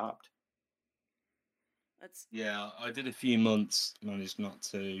 Stopped. Yeah, I did a few months, managed not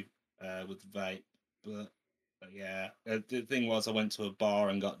to with the vape, but yeah, the thing was I went to a bar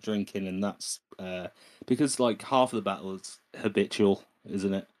and got drinking, and that's because, like, half of the battle is habitual,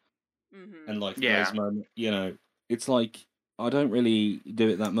 isn't it? Mm-hmm. And, like, Yeah. those moments, it's like I don't really do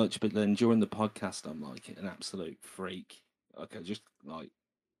it that much, but then during the podcast I'm like an absolute freak, okay, just like,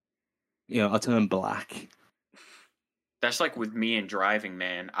 I turn black. That's like with me and driving,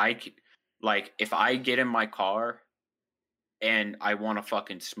 man. Like, if I get in my car and I want to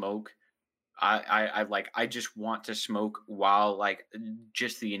fucking smoke, I just want to smoke while like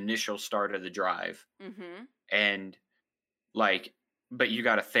just the initial start of the drive. Mm-hmm. And like, but you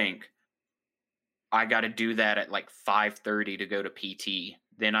got to think, I got to do that at like 5:30 to go to PT.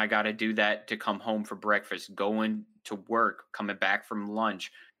 Then I got to do that to come home for breakfast, going to work, coming back from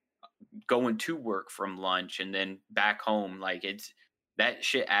lunch, going to work from lunch, and then back home. Like, that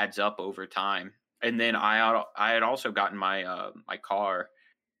shit adds up over time. And then I had also gotten my my car.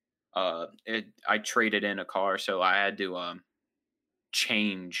 I traded in a car, so I had to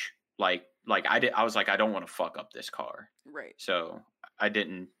change. Like I was like, I don't want to fuck up this car, Right. so I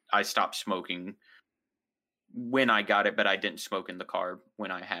didn't. I stopped smoking when I got it, but I didn't smoke in the car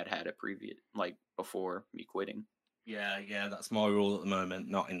when I had it previous, like before me quitting. Yeah, that's my rule at the moment.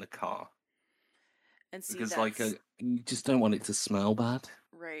 Not in the car, And see, because that's you just don't want it to smell bad.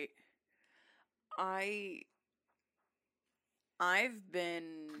 right.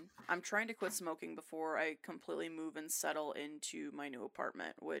 I'm trying to quit smoking before I completely move and settle into my new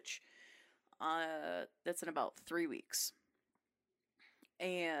apartment, which that's in about 3 weeks.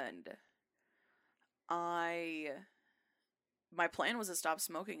 And my plan was to stop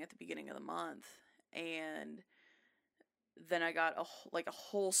smoking at the beginning of the month, and then I got a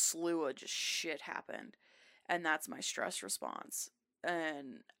whole slew of just shit happened, and that's my stress response.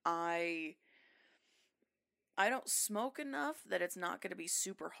 And I don't smoke enough that it's not going to be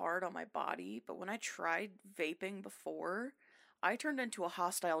super hard on my body, but when I tried vaping before, I turned into a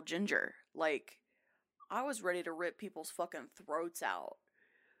hostile ginger. Like, I was ready to rip people's fucking throats out.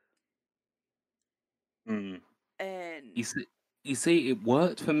 Mm. And You see, it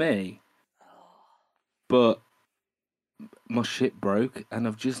worked for me, oh, but my shit broke, and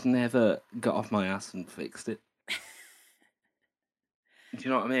I've just never got off my ass and fixed it. Do you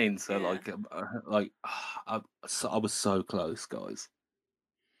know what I mean? So Yeah. I was so close, guys.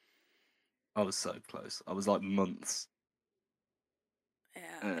 I was so close. I was like months.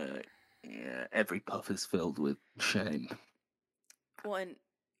 yeah. Yeah, every puff is filled with shame. Well, and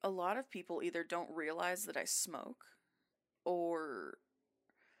a lot of people either don't realize that I smoke, or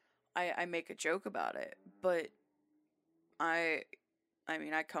I make a joke about it. But I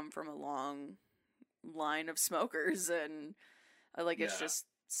mean, I come from a long line of smokers, and it's just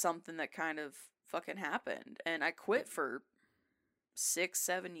something that kind of fucking happened. And I quit for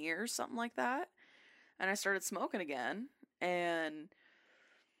 6-7 years, something like that, and I started smoking again, and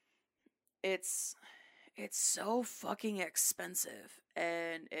it's so fucking expensive,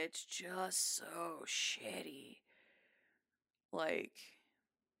 and it's just so shitty. Like,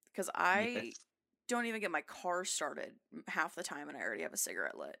 because I Yes. don't even get my car started half the time, and I already have a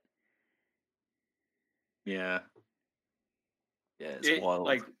cigarette lit. Yeah. Yeah, it's wild.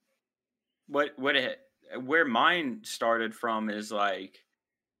 Like, where mine started from is like,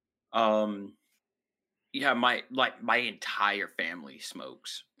 yeah, my entire family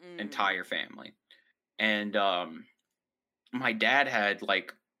smokes, entire family, and my dad had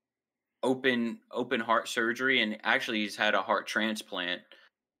like open heart surgery, and actually he's had a heart transplant,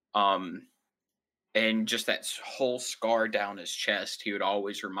 and just that whole scar down his chest. He would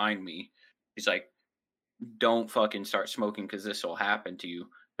always remind me, he's like, don't fucking start smoking because this will happen to you.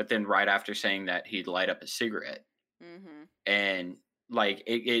 But then right after saying that, he'd light up a cigarette. Mm-hmm. And like,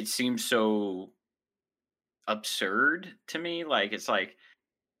 it seems so absurd to me. Like, it's like,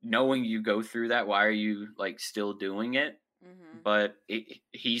 knowing you go through that, why are you like still doing it? Mm-hmm. But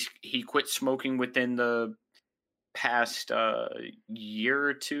he quit smoking within the past year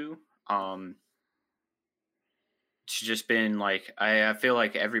or two. It's just been like, I feel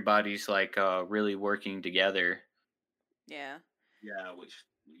like everybody's like really working together. Yeah. Yeah, which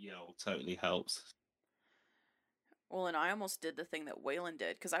totally helps. Well, and I almost did the thing that Waylon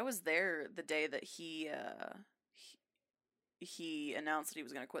did, because I was there the day that he announced that he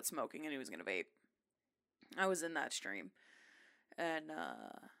was going to quit smoking and he was going to vape. I was in that stream, and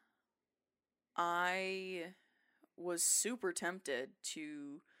I was super tempted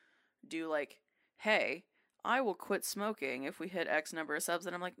to do like, hey, I will quit smoking if we hit X number of subs,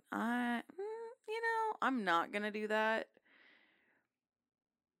 and I'm like, I'm not gonna do that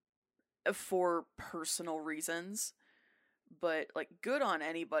for personal reasons. But like, good on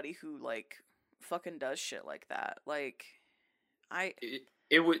anybody who like fucking does shit like that. Like,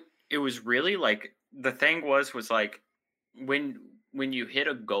 It was really like, the thing was like, when you hit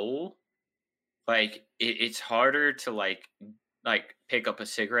a goal, like it's harder to like like pick up a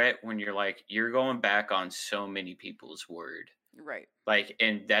cigarette when you're like you're going back on so many people's word. Right. Like,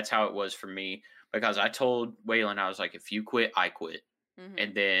 and that's how it was for me because I told Waylon, I was like, if you quit, I quit.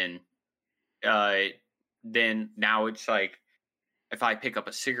 And then now it's like, if I pick up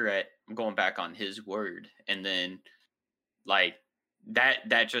a cigarette, I'm going back on his word. And then like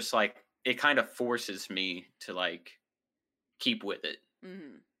that just like, it kind of forces me to like keep with it.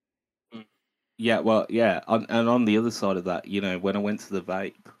 Yeah, well, yeah. And on the other side of that, you know, when I went to the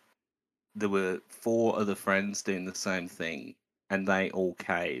vape, there were 4 other friends doing the same thing, and they all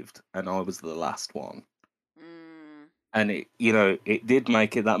caved, and I was the last one. And it, you know, it did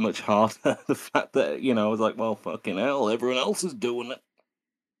make it that much harder. The fact that, you know, I was like, well, fucking hell, everyone else is doing it.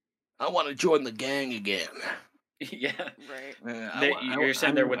 I want to join the gang again. Yeah. Right. You're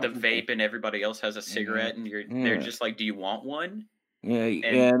sitting there with the vape and everybody else has a cigarette and they're just like, do you want one? Yeah,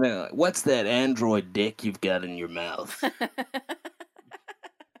 And no, what's that android dick you've got in your mouth?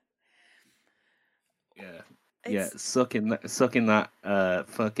 Yeah, sucking that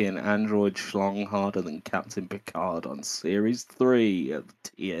fucking android schlong harder than Captain Picard on Series 3 of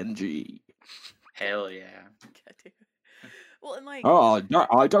TNG. Hell yeah. God damn. Well, and like, oh, no,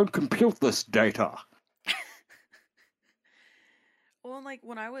 I don't compute this data. Well, and like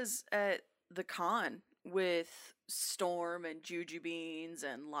when I was at the con with Storm and Juju Beans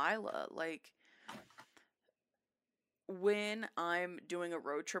and Lila, like when I'm doing a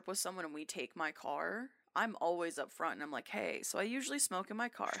road trip with someone and we take my car, I'm always up front and I'm like, hey, so I usually smoke in my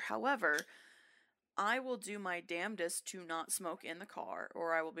car. However, I will do my damnedest to not smoke in the car,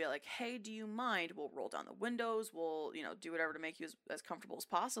 or I will be like, hey, do you mind? We'll roll down the windows. We'll, do whatever to make you as comfortable as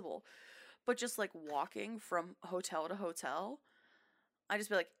possible. But just like walking from hotel to hotel, I just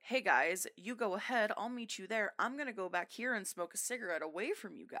be like, hey guys, you go ahead. I'll meet you there. I'm going to go back here and smoke a cigarette away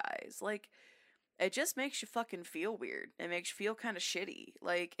from you guys. Like, it just makes you fucking feel weird. It makes you feel kind of shitty.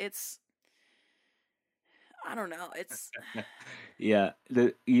 Like, I don't know. It's Yeah,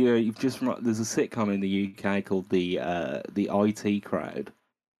 you've just there's a sitcom in the UK called the IT Crowd,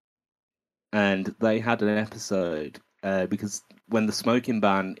 and they had an episode because when the smoking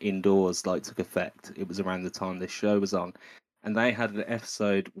ban indoors like took effect, it was around the time this show was on, and they had an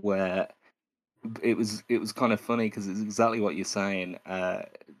episode where it was kind of funny because it's exactly what you're saying.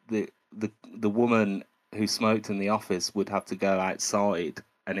 The woman who smoked in the office would have to go outside,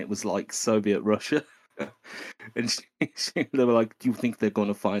 and it was like Soviet Russia. And they were like, "Do you think they're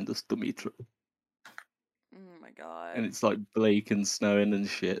gonna find us, Dimitri?" oh my god. And it's like bleak and snowing and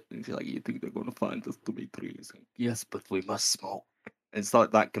shit. And she's like, "You think they're gonna find us, Dimitri?" He's like, "Yes, but we must smoke." It's like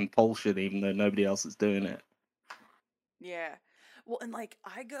that compulsion, even though nobody else is doing it. Yeah. Well, and like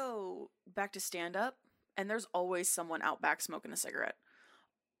I go back to stand up, and there's always someone out back smoking a cigarette.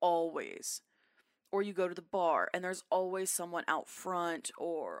 Always. Or you go to the bar and there's always someone out front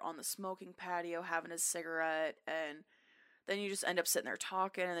or on the smoking patio having a cigarette, and then you just end up sitting there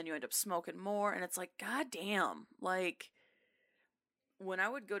talking and then you end up smoking more, and it's like, god damn. Like, when I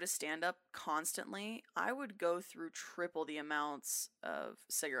would go to stand up constantly, I would go through triple the amounts of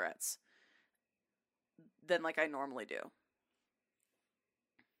cigarettes than like I normally do.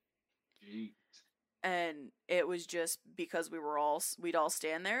 Jeez. And it was just because we'd all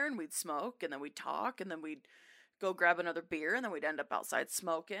stand there and we'd smoke and then we'd talk and then we'd go grab another beer and then we'd end up outside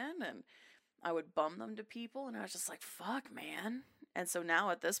smoking, and I would bum them to people, and I was just like, fuck, man. And so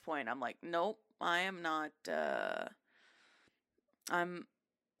now at this point I'm like, nope, I am not I'm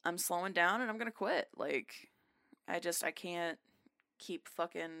slowing down and I'm gonna quit. Like, I can't keep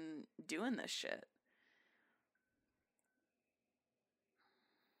fucking doing this shit.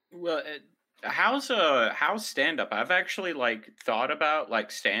 Well, how's stand up? I've actually like thought about like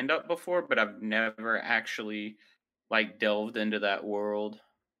stand up before, but I've never actually like delved into that world.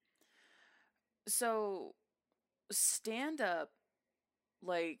 So stand up,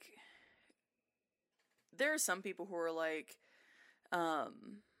 like, there are some people who are like,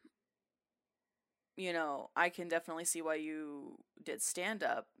 I can definitely see why you did stand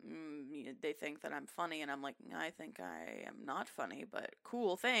up. They think that I'm funny, and I'm like, I think I am not funny, but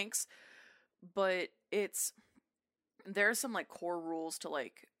cool, thanks. But there are some like core rules to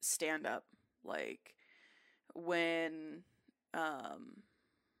like stand up. Like, when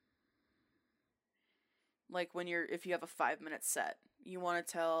if you have a 5-minute set, you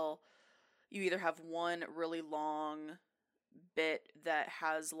either have one really long bit that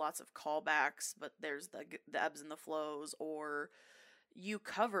has lots of callbacks, but there's the ebbs and the flows, or you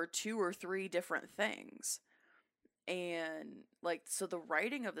cover 2 or 3 different things. And like, so the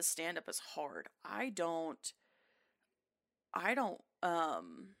writing of the stand up is hard. I don't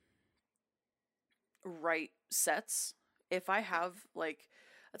write sets if I have like,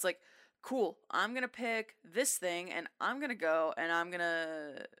 it's like, cool, I'm gonna pick this thing and I'm gonna go and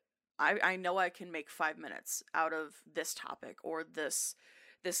I know I can make 5 minutes out of this topic or this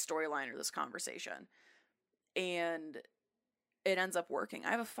storyline or this conversation. And it ends up working.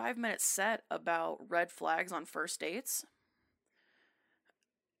 I have a 5 minute set about red flags on first dates,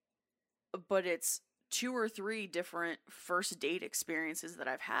 but it's 2 or 3 different first date experiences that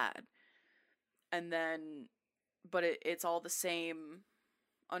I've had. And then, but it's all the same,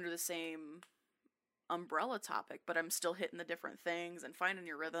 under the same umbrella topic, but I'm still hitting the different things and finding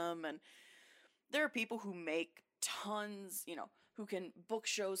your rhythm. And there are people who make tons, who can book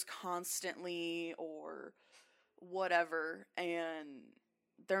shows constantly or whatever, and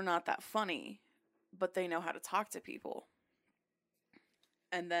they're not that funny, but they know how to talk to people.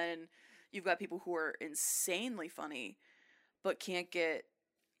 And then you've got people who are insanely funny, but they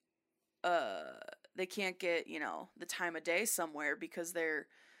can't get, the time of day somewhere because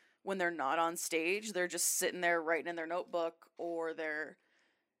when they're not on stage, they're just sitting there writing in their notebook, or they're,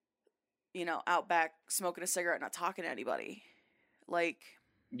 out back smoking a cigarette, not talking to anybody. Like,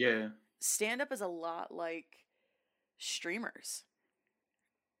 Yeah. stand-up is a lot like streamers.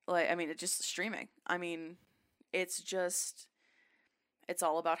 Like, I mean, it's just streaming. I mean, it's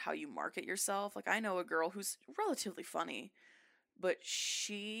all about how you market yourself. Like, I know a girl who's relatively funny, but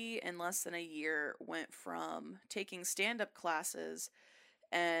she, in less than a year, went from taking stand-up classes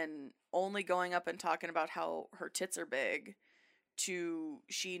and only going up and talking about how her tits are big to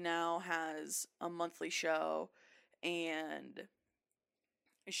she now has a monthly show and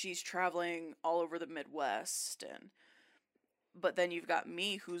she's traveling all over the Midwest. But then you've got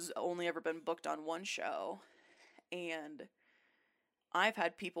me, who's only ever been booked on one show, and I've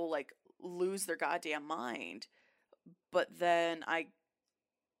had people like lose their goddamn mind, but then I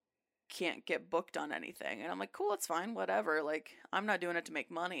can't get booked on anything. And I'm like, cool, it's fine, whatever. Like, I'm not doing it to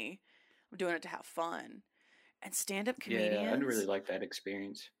make money. I'm doing it to have fun. And stand-up comedians... Yeah, I'd really like that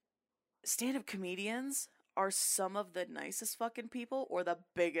experience. Stand-up comedians are some of the nicest fucking people or the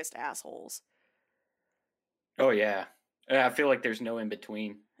biggest assholes. Oh, yeah. I feel like there's no in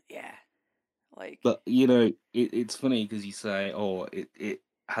between. Yeah. Like... But, it's funny because you say, oh, it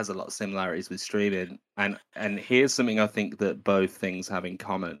has a lot of similarities with streaming. And here's something I think that both things have in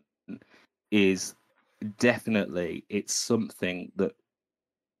common is definitely it's something that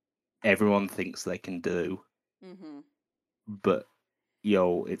everyone thinks they can do. Mm-hmm. But,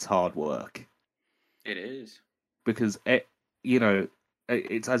 it's hard work. It is. Because,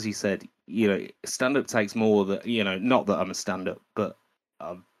 it's as you said, stand-up takes more than, not that I'm a stand-up, but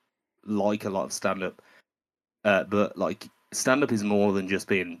I like a lot of stand-up. But, like, stand-up is more than just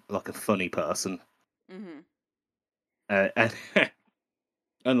being, like, a funny person. Mm-hmm. And,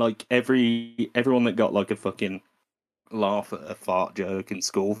 and, like, everyone that got, like, a fucking laugh at a fart joke in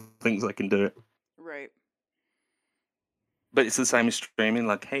school thinks they can do it. Right. But it's the same as streaming.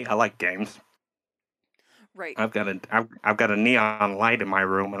 Like, hey, I like games. Right. I've got a neon light in my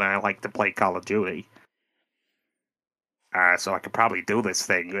room, and I like to play Call of Duty. So I could probably do this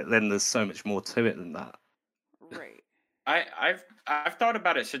thing. But then there's so much more to it than that. Right. I've thought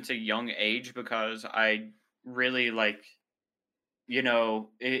about it since a young age because I really like,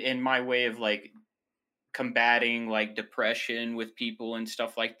 in my way of like combating like depression with people and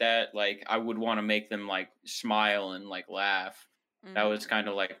stuff like that, like I would want to make them like smile and like laugh. Mm-hmm. That was kind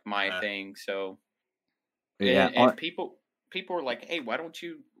of like my thing. So Yeah, and people are like, hey, why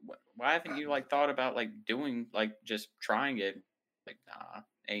haven't you like thought about like doing like just trying it? Like, nah,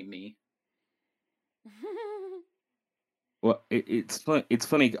 ain't me. Well, it's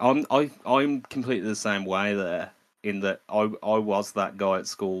funny. I'm completely the same way there. In that I was that guy at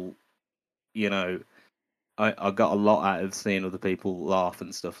school. I got a lot out of seeing other people laugh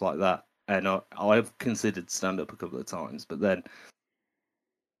and stuff like that. And I've considered stand up a couple of times, but then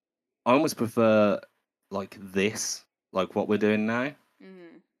I almost prefer like this, like what we're doing now.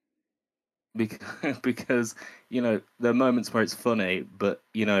 Mm-hmm. Because there are moments where it's funny, but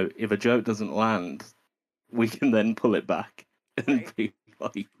if a joke doesn't land, we can then pull it back and Right. be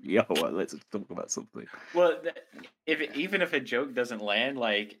like, "Yo, well, let's talk about something." Well, even if a joke doesn't land,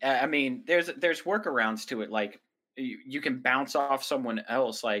 like I mean, there's workarounds to it. Like you can bounce off someone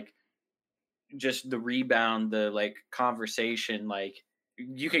else, like just the rebound, the like conversation, like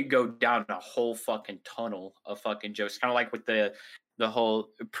you can go down a whole fucking tunnel of fucking jokes. Kind of like with the whole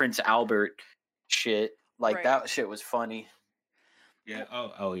Prince Albert shit. Like Right. that shit was funny. Yeah.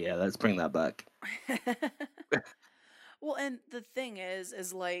 Oh yeah. Let's bring that back. Well, and the thing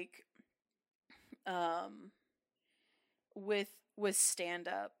is like, with stand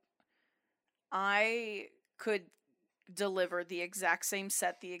up, I could deliver the exact same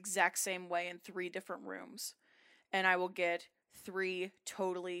set the exact same way in 3 different rooms, and I will get 3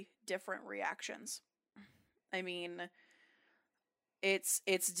 totally different reactions. I mean, it's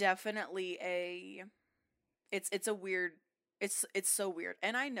definitely it's a weird, it's so weird.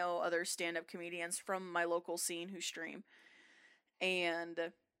 And I know other stand-up comedians from my local scene who stream,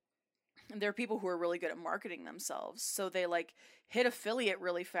 and there are people who are really good at marketing themselves. So they like hit affiliate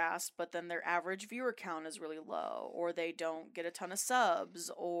really fast, but then their average viewer count is really low, or they don't get a ton of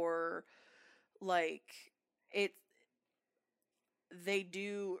subs, or like it they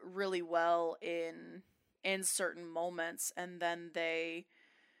do really well in certain moments, and then they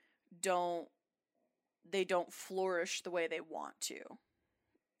don't flourish the way they want to.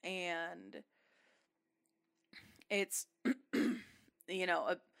 And it's you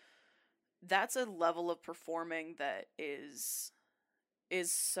know, that's a level of performing that is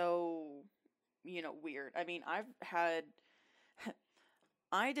so, weird. I mean,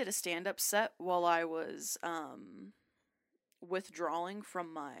 I did a stand-up set while I was withdrawing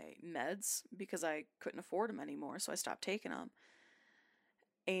from my meds because I couldn't afford them anymore, so I stopped taking them.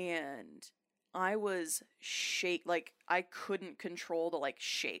 And I was like, I couldn't control the like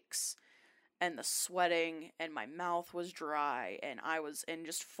shakes and the sweating, and my mouth was dry, and I was in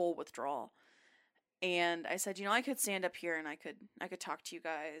just full withdrawal. And I said, I could stand up here and I could talk to you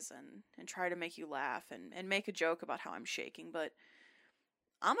guys and try to make you laugh and make a joke about how I'm shaking, but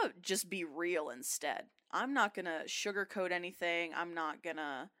I'm gonna just be real instead. I'm not gonna sugarcoat anything. I'm not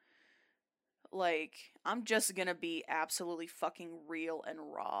gonna, I'm just gonna be absolutely fucking real and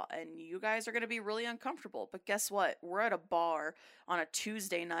raw, and you guys are gonna be really uncomfortable. But guess what? We're at a bar on a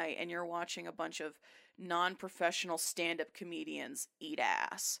Tuesday night, and you're watching a bunch of non-professional stand-up comedians eat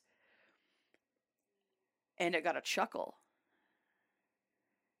ass. And it got a chuckle.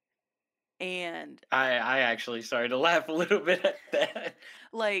 And I actually started to laugh a little bit at that.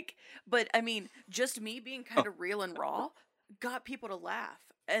 But I mean, just me being kind of real and raw got people to laugh.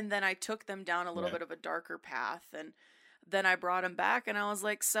 And then I took them down a little bit of a darker path, and then I brought them back, and I was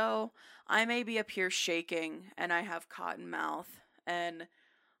like, so I may be up here shaking, and I have cotton mouth, and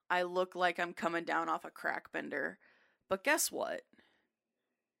I look like I'm coming down off a crack bender, but guess what?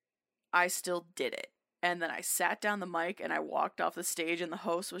 I still did it. And then I sat down the mic and I walked off the stage, and the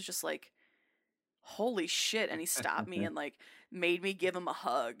host was just like, holy shit. And he stopped me and like made me give him a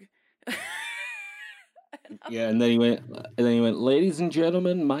hug. And then he went, ladies and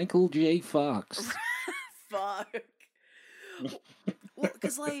gentlemen, Michael J. Fox. Fuck. Well,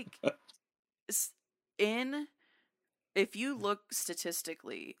 because like if you look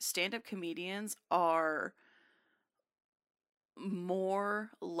statistically, stand-up comedians are more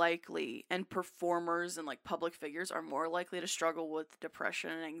likely, and performers and like public figures are more likely to struggle with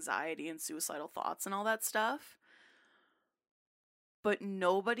depression and anxiety and suicidal thoughts and all that stuff. But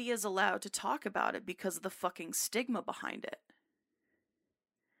nobody is allowed to talk about it because of the fucking stigma behind it.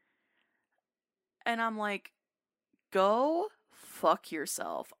 And I'm like, go fuck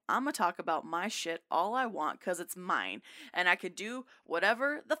yourself. I'm gonna talk about my shit all I want because it's mine, and I could do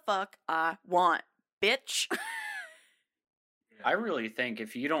whatever the fuck I want, bitch. I really think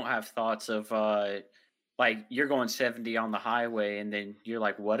if you don't have thoughts of like you're going 70 on the highway, and then you're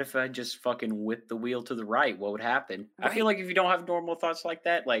like, what if I just fucking whip the wheel to the right? What would happen? Right. I feel like if you don't have normal thoughts like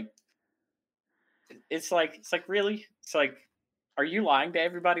that, like it's like really, it's like, are you lying to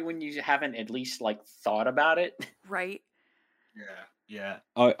everybody when you haven't at least like thought about it? Right. Yeah.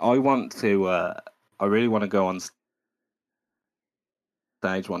 I want to I really want to go on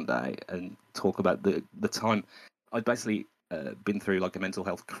stage one day and talk about the time I'd basically been through like a mental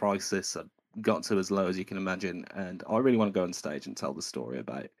health crisis. I got to as low as you can imagine, and I really want to go on stage and tell the story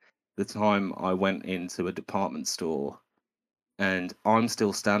about the time I went into a department store, and I'm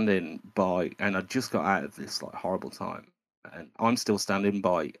still standing by, and I just got out of this like horrible time, and I'm still standing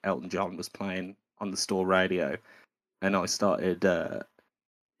by Elton John was playing on the store radio, and I started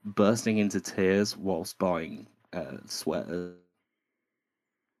bursting into tears whilst buying sweaters,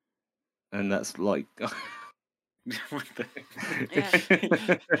 and that's like What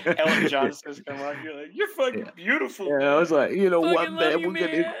the Ellen Johnson's come on, you're like, you're fucking beautiful. Yeah, man. I was like, you know what, Fucking man, love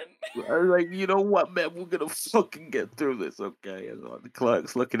you, I was like, you know what, man, we're gonna fucking get through this, okay? And like, the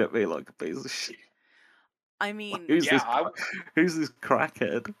clerk's looking at me like a piece of shit. I mean, Who's this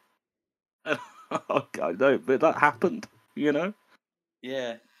crackhead? Oh God, no, but that happened, you know?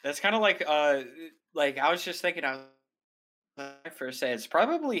 Yeah, that's kind of like I was just thinking, for a second, it's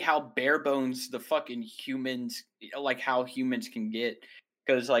probably how bare bones the fucking humans, like how humans can get.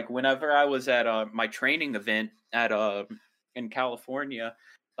 Because like whenever I was at my training event at in California,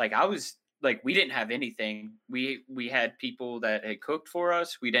 like I was like we didn't have anything. We had people that had cooked for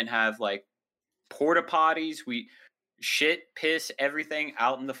us. We didn't have like porta potties. We shit, piss, everything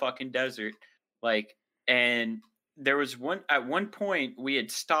out in the fucking desert. Like, and there was at one point we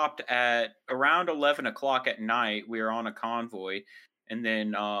had stopped at around 11 o'clock at night. We were on a convoy, and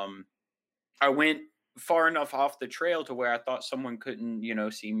then I went far enough off the trail to where I thought someone couldn't,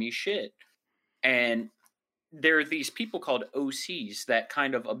 see me shit. And there are these people called OCs that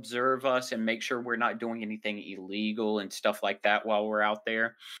kind of observe us and make sure we're not doing anything illegal and stuff like that while we're out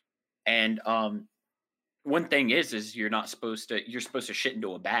there. And one thing is you're supposed to shit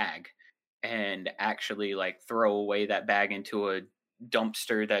into a bag and actually like throw away that bag into a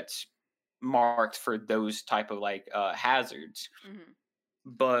dumpster that's marked for those type of like hazards. Mm-hmm.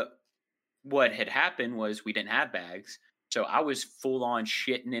 But what had happened was we didn't have bags. So I was full on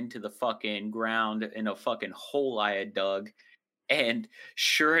shitting into the fucking ground in a fucking hole I had dug. And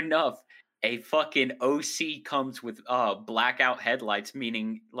sure enough, a fucking OC comes with blackout headlights,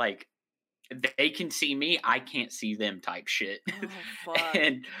 meaning like they can see me, I can't see them type shit. Oh, fuck.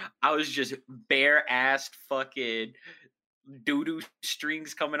 And I was just bare assed fucking doo-doo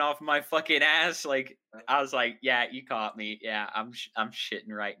strings coming off my fucking ass. Like I was like, yeah, you caught me. Yeah, I'm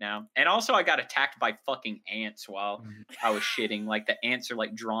shitting right now. And also I got attacked by fucking ants while I was shitting. Like the ants are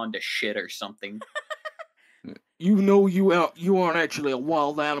like drawn to shit or something. You aren't actually a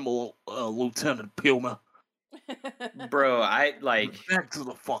wild animal, Lieutenant Puma. Bro, I like back to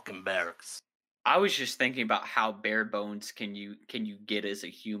the fucking barracks. I was just thinking about how bare bones can you get as a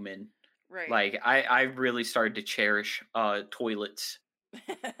human. Right. Like I really started to cherish toilets.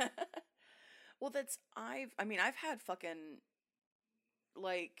 Well, I've had fucking,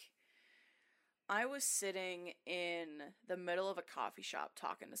 like, I was sitting in the middle of a coffee shop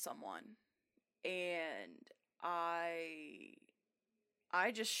talking to someone, and I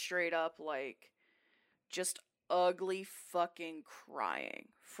just straight up, like, just ugly fucking crying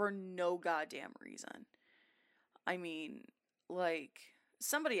for no goddamn reason. I mean, like,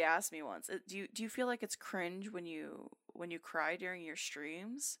 somebody asked me once, do you feel like it's cringe when you cry during your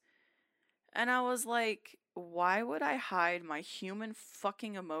streams? And I was like, why would I hide my human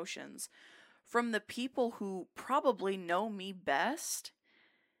fucking emotions from the people who probably know me best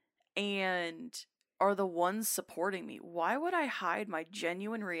and are the ones supporting me? Why would I hide my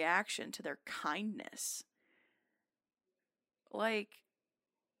genuine reaction to their kindness? Like,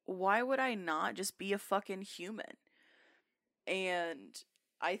 why would I not just be a fucking human? And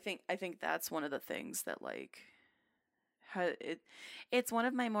I think that's one of the things that, like, it's one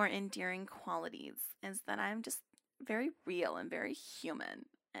of my more endearing qualities is that I'm just very real and very human,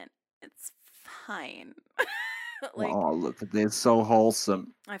 and it's fine. Like, oh, look at this, so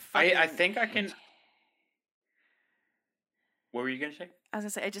wholesome. I think I can. What were you gonna say? I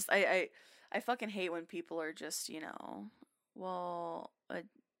was gonna say, I fucking hate when people are just, well,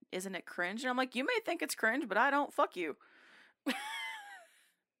 isn't it cringe? And I'm like, you may think it's cringe, but I don't. Fuck you.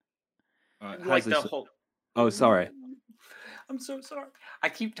 Like the whole. Oh, sorry. I'm so sorry. I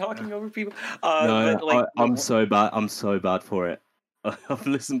keep talking over people. No, but like I'm so bad. I'm so bad for it. I've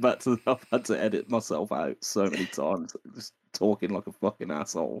listened back to. I've had to edit myself out so many times, just talking like a fucking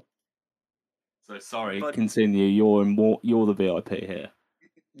asshole. So sorry. But, continue. You're the VIP here.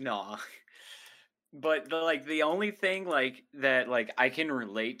 Nah. But the only thing like that like I can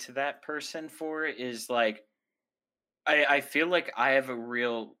relate to that person for is like I feel like I have a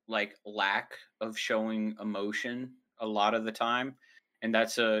real like lack of showing emotion a lot of the time, and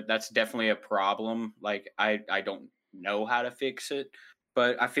that's definitely a problem. Like I don't know how to fix it,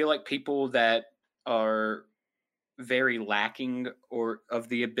 but I feel like people that are very lacking or of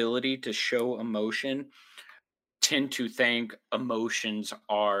the ability to show emotion tend to think emotions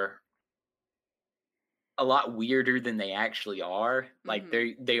are a lot weirder than they actually are. Like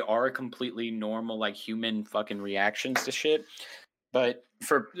they are completely normal, like human fucking reactions to shit. But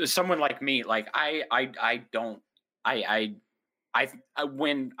for someone like me, like I don't I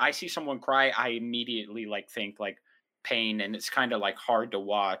when I see someone cry, I immediately like think like pain, and it's kind of like hard to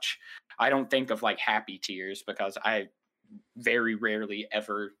watch. I don't think of like happy tears because I very rarely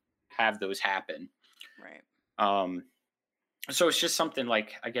ever have those happen. Right. So it's just something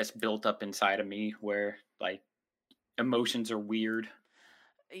like I guess built up inside of me where like emotions are weird.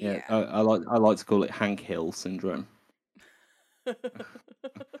 Yeah. I like to call it Hank Hill syndrome.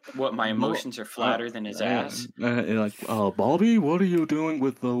 What, my emotions are flatter than his ass? Like, oh, Bobby, what are you doing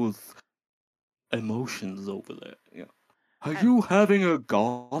with those emotions over there? Yeah. Are you having a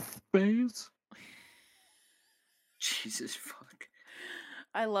goth phase? Jesus fuck.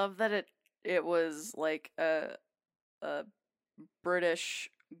 I love that it was like a British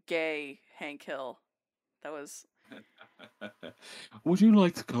gay Hank Hill. That was... Would you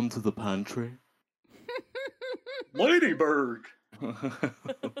like to come to the pantry? Ladybird.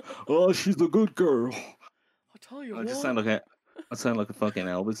 Oh, she's a good girl. I'll tell you I what. just sound like a fucking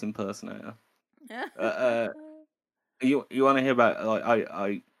Elvis impersonator. You want to hear about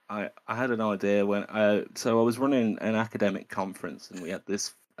like I had an idea when so I was running an academic conference and we had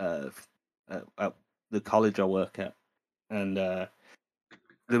this at the college I work at, and there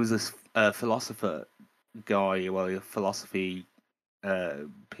was this philosopher guy, well, a philosophy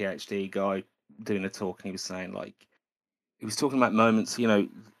PhD guy doing a talk, and he was saying like he was talking about moments, you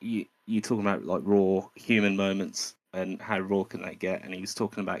talking about like raw human moments and how raw can they get, and he was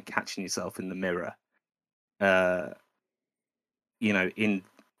talking about catching yourself in the mirror, in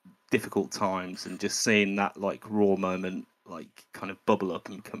difficult times and just seeing that like raw moment like kind of bubble up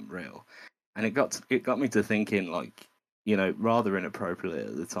and become real. And it got me to thinking, like, rather inappropriately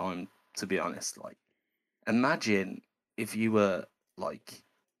at the time, to be honest, like, imagine if you were like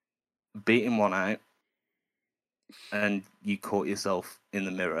beating one out and you caught yourself in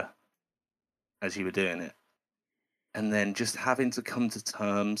the mirror as you were doing it, and then just having to come to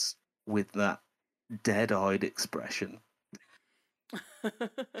terms with that dead-eyed expression.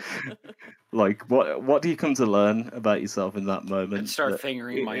 Like, what do you come to learn about yourself in that moment? And start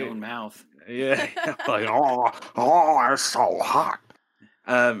fingering my own mouth. Yeah, like, oh, it's so hot.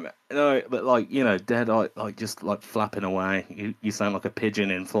 No, but like, dead eye, like just like flapping away. You sound like a pigeon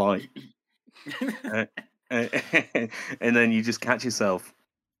in flight, and then you just catch yourself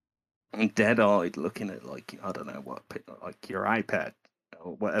dead-eyed looking at, like, I don't know what, like your iPad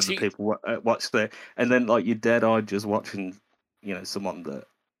or whatever people watch there, and then like you're dead-eyed just watching, someone that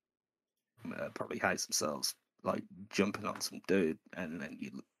probably hates themselves, like jumping on some dude, and then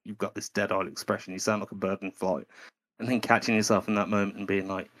you've got this dead-eyed expression. You sound like a bird in flight, and then catching yourself in that moment and being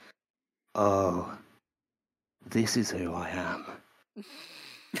like, "Oh, this is who I am."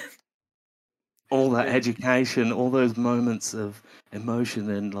 All that education, all those moments of emotion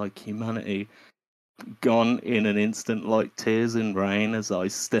and like humanity gone in an instant, like tears in rain, as I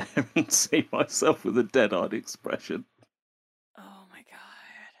stare and see myself with a dead-eyed expression. Oh my god.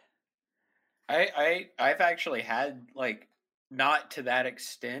 I've actually had, like, not to that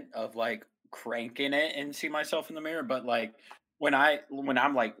extent of like cranking it and see myself in the mirror, but like when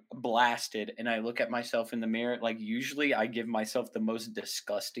I'm like blasted and I look at myself in the mirror, like usually I give myself the most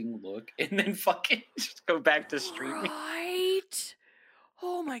disgusting look and then fucking just go back to streaming. Right.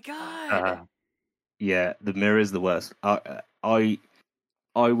 Oh my god. Yeah, the mirror is the worst. I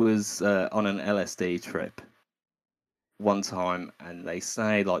was on an LSD trip one time, and they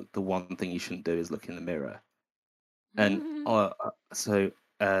say like the one thing you shouldn't do is look in the mirror. And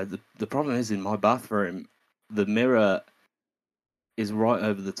the problem is, in my bathroom, the mirror is right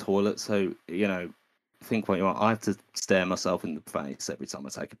over the toilet. So think what you want. I have to stare myself in the face every time I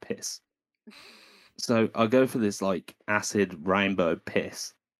take a piss. So I go for this like acid rainbow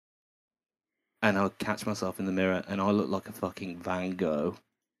piss, and I'll catch myself in the mirror, and I look like a fucking Van Gogh.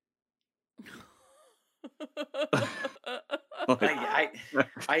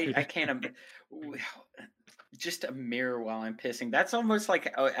 I can't. Just a mirror while I'm pissing. That's almost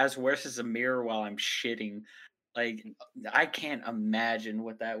like as worse as a mirror while I'm shitting. Like, I can't imagine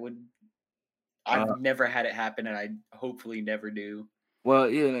what that would. I've never had it happen, and I hopefully never do. Well,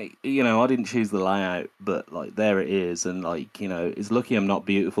 I didn't choose the layout, but like there it is, and like it's lucky I'm not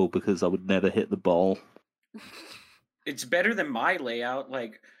beautiful because I would never hit the ball. It's better than my layout.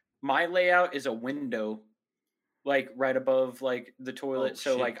 Like, my layout is a window, like right above like the toilet.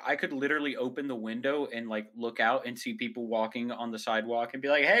 So shit. like I could literally open the window and like look out and see people walking on the sidewalk and be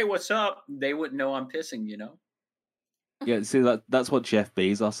like, "Hey, what's up?" They wouldn't know I'm pissing, Yeah, see that's what Jeff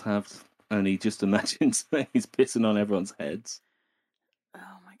Bezos has, and he just imagines that he's pissing on everyone's heads.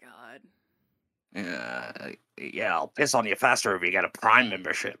 Oh my god. Yeah, I'll piss on you faster if you get a Prime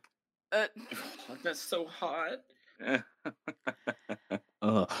membership. That's so hot.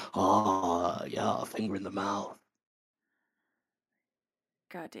 Yeah, finger in the mouth.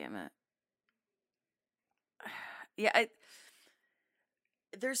 God damn it. Yeah,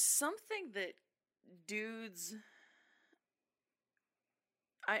 there's something that dudes,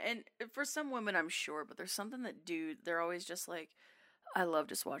 and for some women I'm sure, but there's something that they're always just like, I love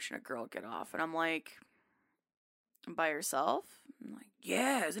just watching a girl get off, and I'm like, by yourself? I'm like,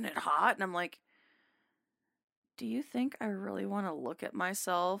 yeah, isn't it hot? And I'm like, do you think I really want to look at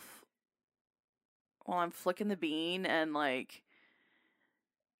myself while I'm flicking the bean and like,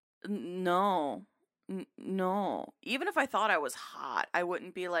 no. No. Even if I thought I was hot, I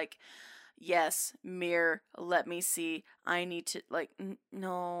wouldn't be like, yes, mirror, let me see. I need to, like,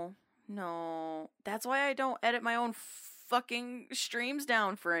 no. No. That's why I don't edit my own fucking streams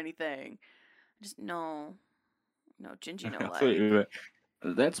down for anything. Just, no. No, Gingy no I thought you like.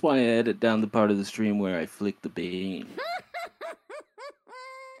 were- That's why I edit down the part of the stream where I flick the bean.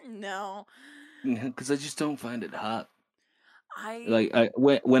 No. Because I just don't find it hot. I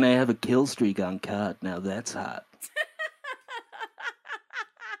When I have a kill streak on COD, now that's hot.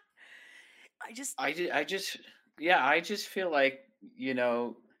 I just feel like,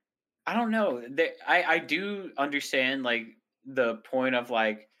 I don't know. I do understand like the point of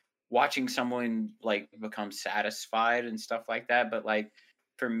like watching someone like become satisfied and stuff like that, but like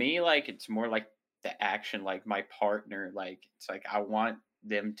for me, like it's more like the action, like my partner, like it's like I want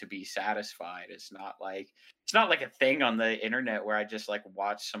them to be satisfied. It's not like a thing on the internet where I just like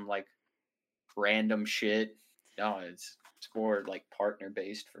watch some like random shit. No, it's more like partner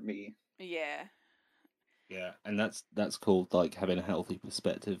based for me. yeah. Yeah, and that's called like having a healthy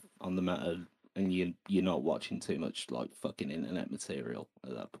perspective on the matter, and you're not watching too much like fucking internet material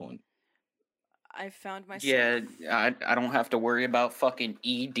at that point. I found myself. Yeah, I don't have to worry about fucking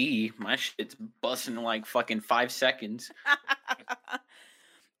ED. My shit's busting in like fucking 5 seconds.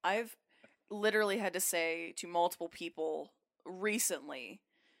 I've literally had to say to multiple people recently,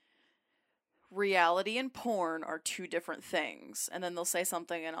 reality and porn are two different things. And then they'll say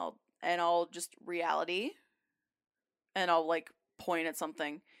something and I'll just reality and I'll like point at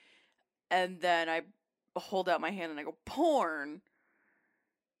something and then I hold out my hand and I go porn.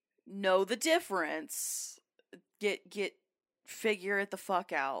 Know the difference. Get figure it the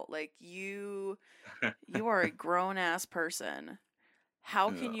fuck out. Like you are a grown ass person.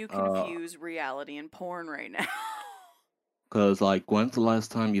 How can you confuse reality and porn right now? Because like, when's the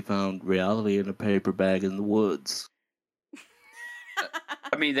last time you found reality in a paper bag in the woods?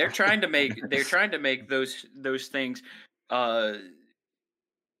 I mean, they're trying to make those things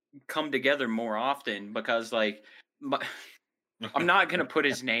come together more often because like I'm not gonna put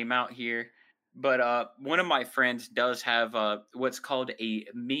his name out here, but one of my friends does have what's called a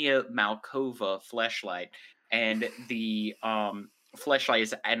Mia Malkova fleshlight, and the fleshlight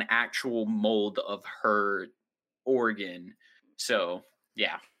is an actual mold of her organ. So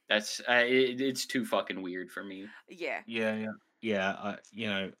yeah, that's it's too fucking weird for me. Yeah. Yeah.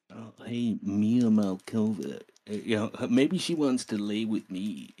 Hey, Mia Malkova. Maybe she wants to lay with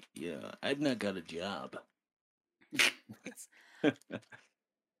me. Yeah, I've not got a job. It's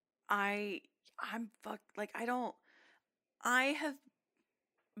I'm fucked. Like I have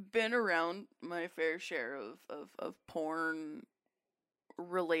been around my fair share of porn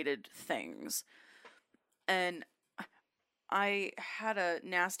related things. And I had a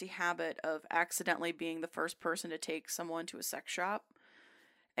nasty habit of accidentally being the first person to take someone to a sex shop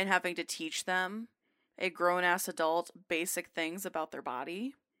and having to teach them, a grown ass adult, basic things about their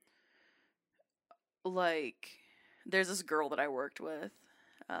body. Like, there's this girl that I worked with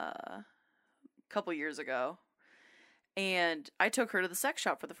a couple years ago, and I took her to the sex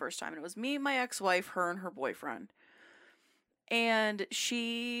shop for the first time, and it was me, my ex-wife, her, and her boyfriend. And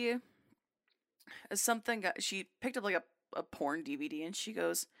she picked up like a porn DVD, and she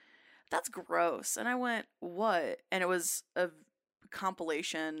goes, "That's gross." And I went, "What?" And it was a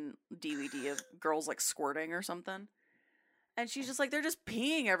compilation DVD of girls like squirting or something. And she's just like, "They're just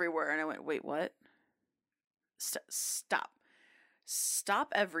peeing everywhere." And I went, "Wait, what? Stop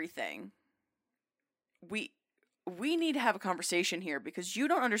everything. We need to have a conversation here because you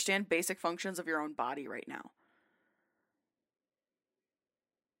don't understand basic functions of your own body right now."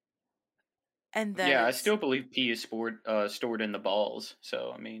 And then Yeah, I still believe pee is stored in the balls.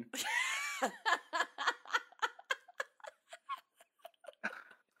 So I mean,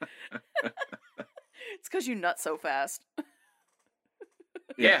 it's because you nut so fast.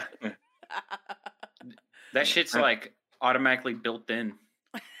 yeah, that shit's like automatically built in.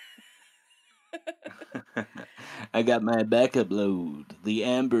 I got my backup load, the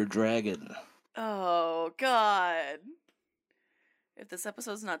Amber Dragon. Oh God. If this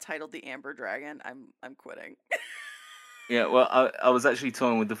episode's not titled The Amber Dragon, I'm quitting. Yeah, well, I was actually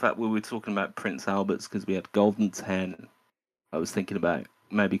toying with the fact we were talking about Prince Albert's because we had Golden 10. I was thinking about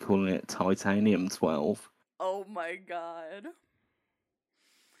maybe calling it Titanium 12. Oh my God.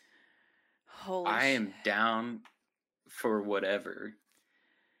 Holy I shit. am down for whatever.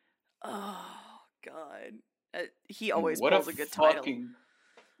 Oh God. He always What pulls a good title. fucking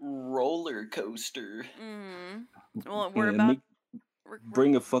roller coaster. Well, we're Yeah, about...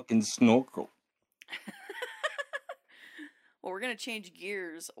 Bring a fucking snorkel. Well, we're going to change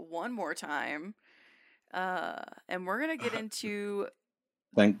gears one more time. And we're going to get into...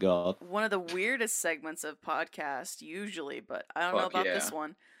 Thank God. One of the weirdest segments of podcast, usually, but I don't know about this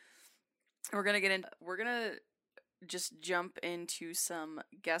one. We're gonna just jump into some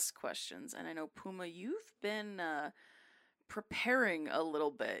guest questions, and I know Puma, you've been preparing a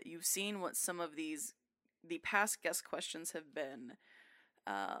little bit. You've seen what some of the past guest questions have been,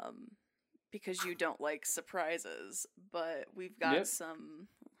 because you don't like surprises. But we've got some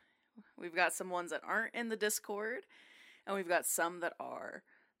ones that aren't in the Discord, and we've got some that are.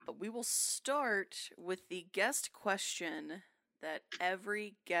 But we will start with the guest question that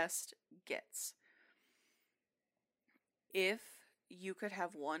every guest gets. If you could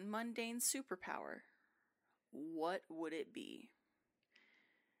have one mundane superpower, what would it be?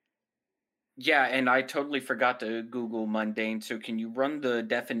 Yeah, and I totally forgot to Google mundane. So can you run the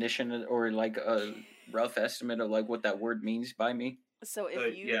definition or like a rough estimate of like what that word means by me? So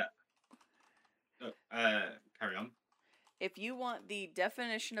if you carry on. If you want the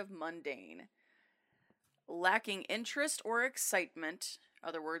definition of mundane, lacking interest or excitement,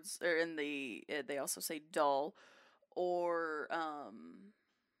 other words, or in the they also say dull, or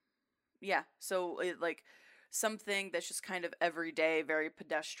so like something that's just kind of everyday, very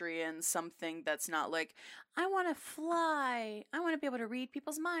pedestrian, something that's not like I want to fly, I want to be able to read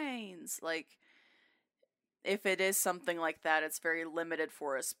people's minds. Like if it is something like that, it's very limited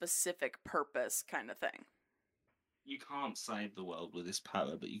for a specific purpose kind of thing. You can't save the world with this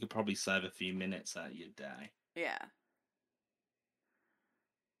power, but you could probably save a few minutes out of your day. Yeah.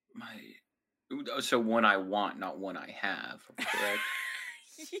 So one I want, not one I have, correct?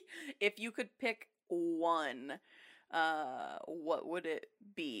 If you could pick one, what would it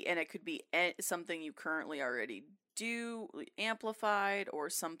be? And it could be something you currently already do, amplified,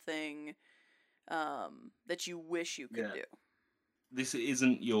 or something that you wish you could do. This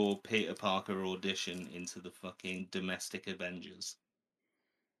isn't your Peter Parker audition into the fucking domestic Avengers.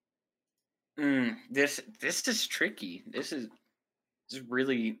 This is tricky. This is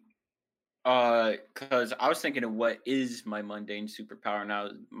really because I was thinking of what is my mundane superpower now.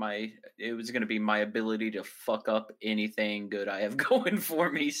 It was going to be my ability to fuck up anything good I have going for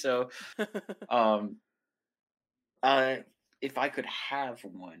me. So, if I could have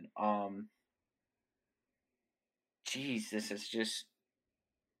one, geez, this is just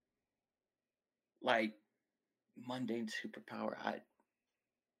like mundane superpower.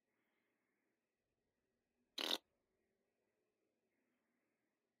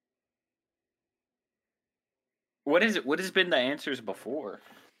 What is it? What has been the answers before?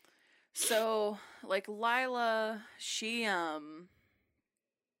 So, like Lila, she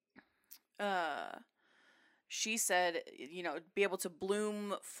said, be able to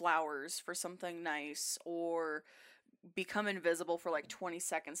bloom flowers for something nice, or become invisible for like 20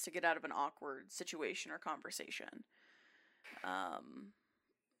 seconds to get out of an awkward situation or conversation.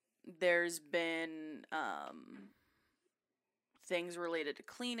 There's been things related to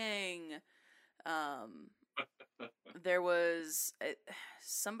cleaning. There was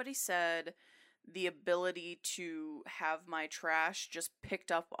somebody said the ability to have my trash just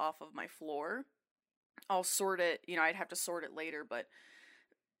picked up off of my floor. I'll sort it, I'd have to sort it later, but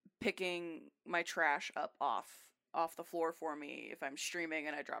picking my trash up off the floor for me if I'm streaming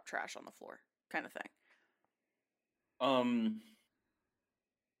and I drop trash on the floor, kind of thing.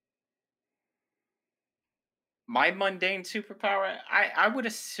 My mundane superpower, I would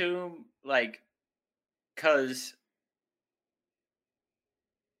assume like, cause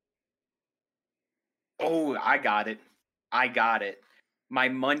I got it. My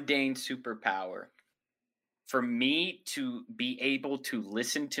mundane superpower, for me to be able to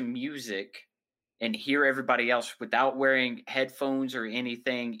listen to music and hear everybody else without wearing headphones or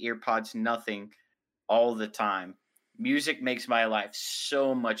anything, earpods, nothing, all the time. Music makes my life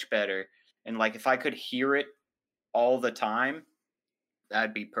so much better. And like if I could hear it all the time,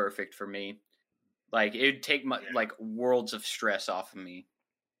 that'd be perfect for me. Like it'd take my like worlds of stress off of me.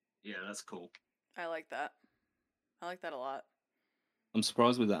 Yeah, that's cool. I like that. I like that a lot. I'm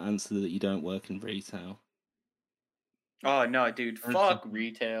surprised with that answer that you don't work in retail. Oh no, dude, fuck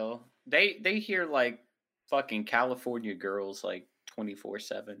retail. They hear like fucking California girls like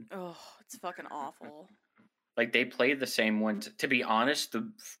 24/7. Oh, it's fucking awful. Like they play the same ones. To be honest,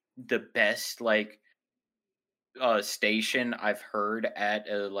 the best like station I've heard at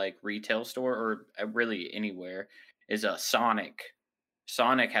a like retail store or really anywhere is a Sonic.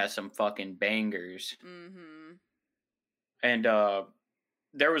 Sonic has some fucking bangers. Mm-hmm. And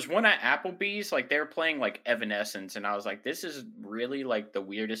there was one at Applebee's, like they were playing like Evanescence, and I was like, this is really like the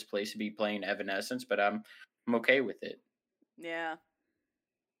weirdest place to be playing Evanescence, but I'm okay with it. Yeah.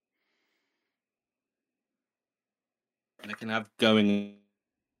 They can have going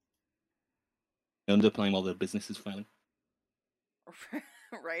under playing while their business is failing.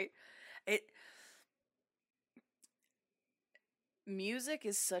 Right. It music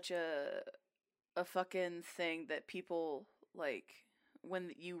is such a fucking thing that people like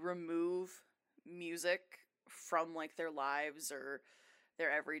when you remove music from like their lives or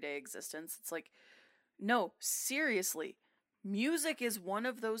their everyday existence. It's like, no, seriously. Music is one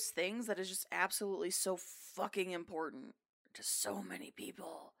of those things that is just absolutely so fucking important to so many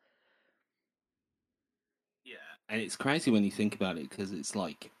people. Yeah, and it's crazy when you think about it because it's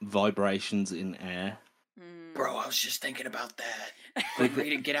like vibrations in air. Bro, I was just thinking about that. Like, Ready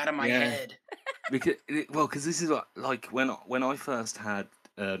to get out of my yeah. head. Because this is like when I first had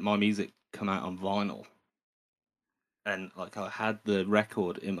my music come out on vinyl, and like I had the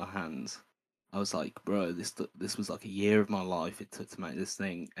record in my hands. I was like, bro, this was like a year of my life it took to make this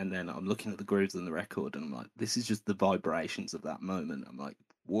thing, and then I'm looking at the grooves on the record, and I'm like, this is just the vibrations of that moment. I'm like,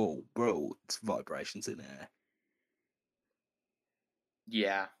 whoa, bro, it's vibrations in air.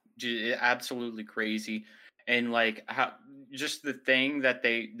 Yeah, absolutely crazy. And like how just the thing that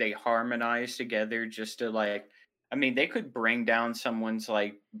they harmonize together just to like I mean they could bring down someone's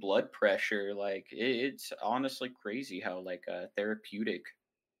like blood pressure like it's honestly crazy how like therapeutic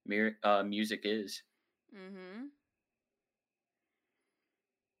music is. Mm-hmm.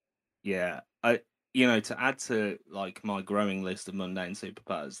 Yeah, to add to like my growing list of mundane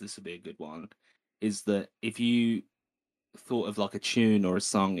superpowers, this would be a good one. Is that if you thought of like a tune or a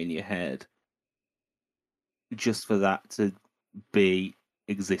song in your head, just for that to be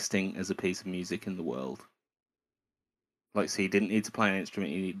existing as a piece of music in the world. Like, so you didn't need to play an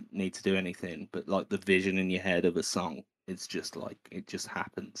instrument, you didn't need to do anything, but like the vision in your head of a song, it's just like it just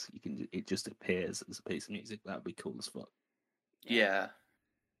happens. It just appears as a piece of music. That'd be cool as fuck. Yeah.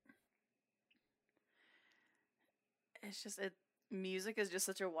 It's just music is just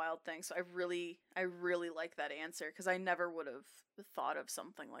such a wild thing. So I really like that answer because I never would have thought of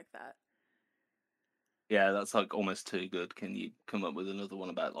something like that. Yeah, that's like almost too good. Can you come up with another one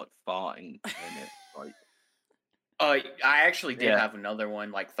about like farting in it? Like, I actually did Yeah. have another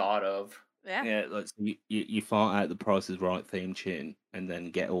one like thought of. Yeah. yeah, like so you fart out the Price is Right theme tune and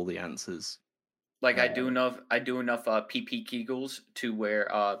then get all the answers. Like I do enough PP Kegels to where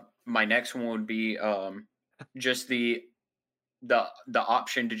my next one would be just the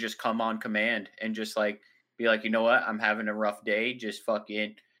option to just come on command and just like be like, you know what, I'm having a rough day, just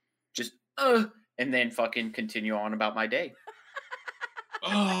fucking just and then fucking continue on about my day.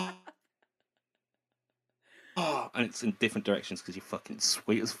 Oh, and it's in different directions because you're fucking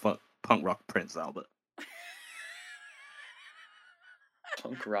sweet as fuck punk rock Prince Albert.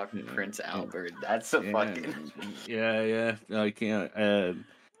 Punk rock Yeah, Prince yeah. Albert. That's a fucking yeah. Like and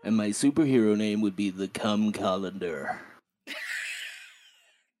my superhero name would be the Cum Colander.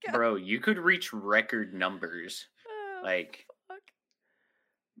 bro, you could reach record numbers. Oh, Like fuck.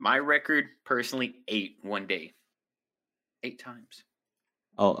 my record personally 8 one day. 8 times.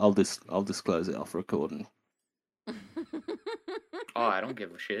 I'll disclose it off recording. Oh, I don't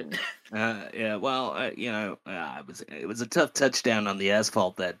give a shit. Yeah, well, it was a tough touchdown on the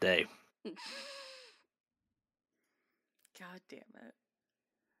asphalt that day. God damn it.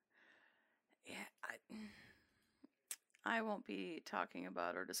 Yeah, I won't be talking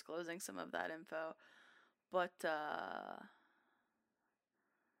about or disclosing some of that info, but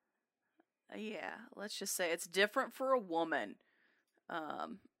yeah, let's just say it's different for a woman. But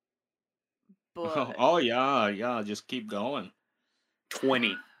Oh yeah, just keep going.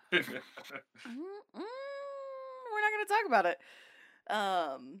 20. we're not going to talk about it.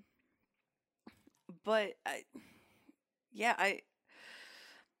 But I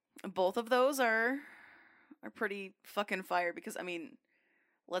both of those are pretty fucking fire because I mean,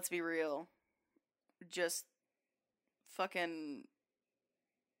 let's be real. Just fucking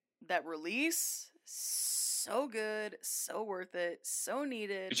that release, so good, so worth it, so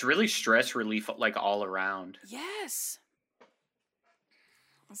needed. It's really stress relief like all around. Yes.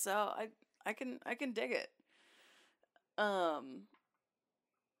 So I can dig it.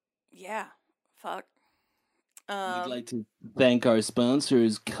 Yeah. Fuck. We'd like to thank our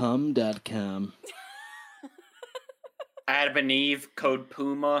sponsors, cum.com. Adam and Eve, code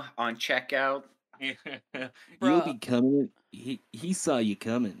Puma on checkout. You'll be coming. He saw you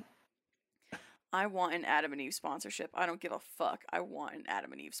coming. I want an Adam and Eve sponsorship. I don't give a fuck. I want an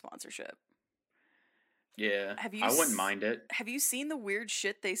Adam and Eve sponsorship. Yeah, I wouldn't mind it. Have you seen the weird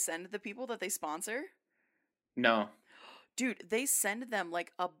shit they send the people that they sponsor? No. Dude, they send them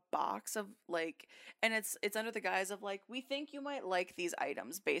like a box of like, and it's under the guise of like, we think you might like these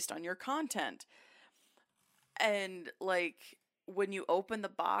items based on your content. And like when you open the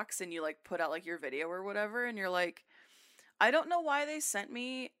box and you like put out like your video or whatever, and you're like, I don't know why they sent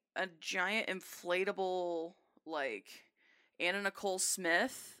me a giant inflatable like Anna Nicole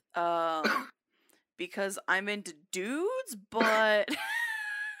Smith because I'm into dudes, but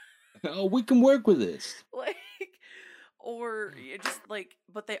Oh, we can work with this. like or just like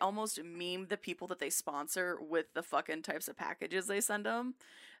but they almost meme the people that they sponsor with the fucking types of packages they send them.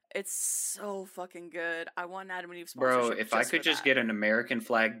 It's so fucking good. I want an Adam and Eve Bro, sponsorship. if I could just get an American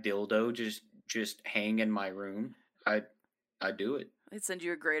flag dildo just hang in my room, I'd do it. I'd send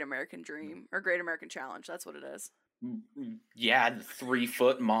you a Great American Dream or Great American Challenge. That's what it is. Yeah, the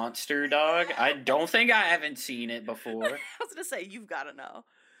 3-foot monster dog. I don't think I haven't seen it before. I was gonna say you've got to know.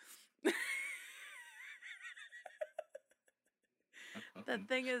 That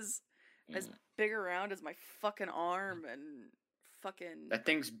thing is as big around as my fucking arm and fucking. That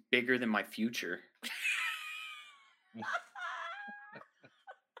thing's bigger than my future.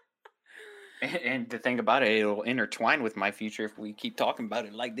 And the thing about it, it'll intertwine with my future if we keep talking about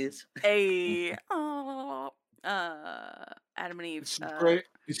it like this. Hey, Adam and Eve. It's great.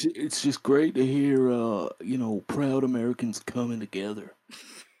 It's just great to hear, proud Americans coming together.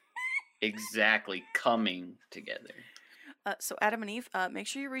 Exactly, coming together. So Adam and Eve, make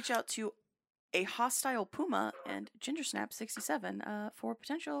sure you reach out to a hostile Puma and Gingersnap67 for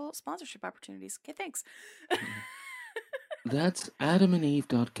potential sponsorship opportunities. Okay, thanks. That's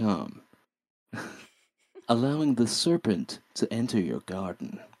adamandeve.com. Allowing the serpent to enter your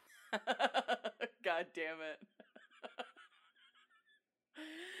garden. God damn it.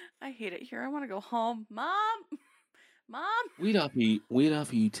 I hate it here. I want to go home. Mom! We'd offer you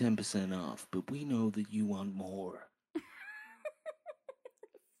 10% off, but we know that you want more.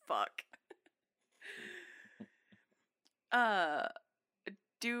 Fuck.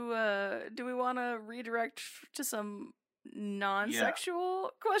 Do we want to redirect to some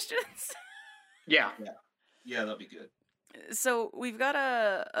non-sexual questions? Yeah, that'd be good. So we've got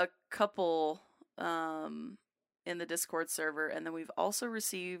a couple in the Discord server, and then we've also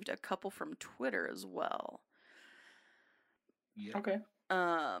received a couple from Twitter as well. Yeah. Okay.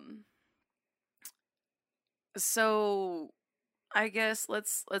 So I guess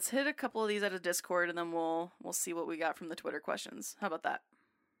let's hit a couple of these out of Discord, and then we'll see what we got from the Twitter questions. How about that?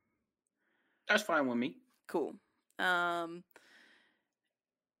 That's fine with me. Cool.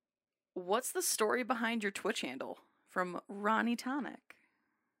 What's the story behind your Twitch handle? From Ronnie Tonic.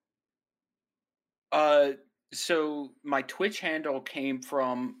 So my Twitch handle came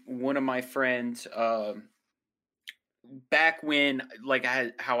from one of my friends, back when, like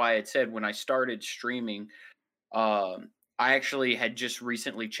how I had said, when I started streaming, I actually had just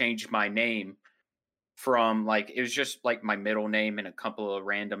recently changed my name from, like, it was just like my middle name and a couple of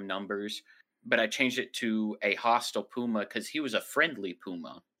random numbers, but I changed it to a hostile Puma because he was a friendly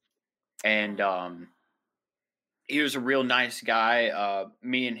Puma. And he was a real nice guy.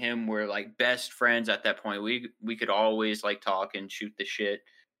 Me and him were like best friends at that point. We could always like talk and shoot the shit.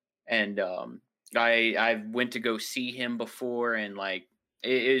 And I went to go see him before, and like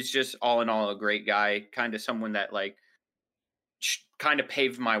it is just all in all a great guy. Kind of someone that like kind of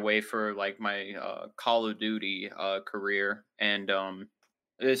paved my way for like my Call of Duty career, and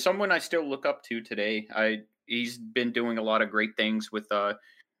is someone I still look up to today. He's been doing a lot of great things with the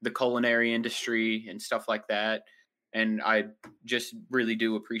culinary industry and stuff like that. And I just really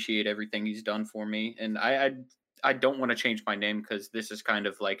do appreciate everything he's done for me. And I don't want to change my name because this is kind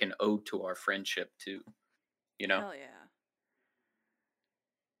of like an ode to our friendship too. You know? Hell yeah.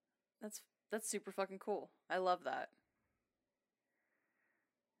 That's super fucking cool. I love that.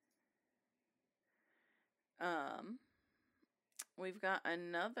 We've got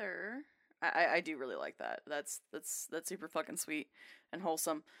another. I do really like that. That's super fucking sweet and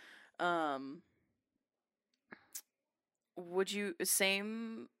wholesome. Would you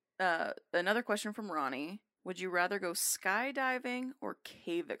another question from Ronnie? Would you rather go skydiving or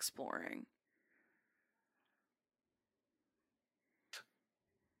cave exploring?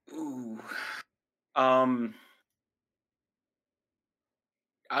 Ooh. I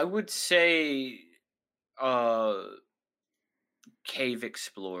would say cave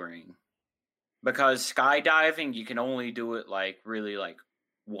exploring, because skydiving you can only do it like really like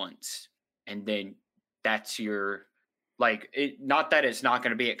once, and then that's your like it, not that it's not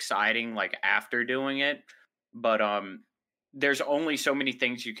going to be exciting like after doing it, but there's only so many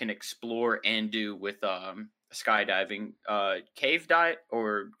things you can explore and do with skydiving. Cave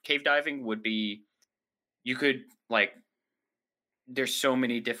diving would be, you could like, there's so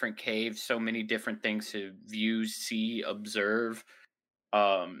many different caves, so many different things to view, see, observe.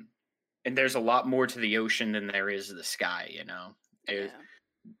 And there's a lot more to the ocean than there is the sky, you know.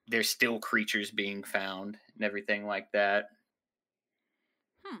 There's still creatures being found and everything like that.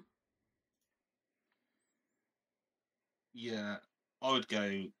 Yeah, I would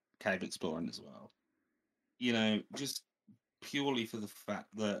go cave exploring as well. You know, just purely for the fact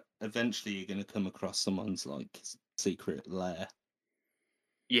that eventually you're going to come across someone's like secret lair.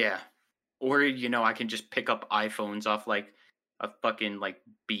 Yeah. Or, I can just pick up iPhones off like a fucking like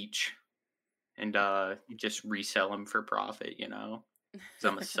beach and just resell them for profit, because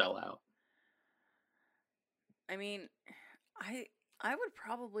I'm a sellout. I mean, I would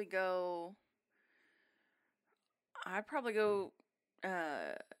probably go. I'd probably go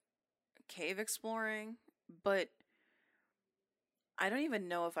cave exploring, but I don't even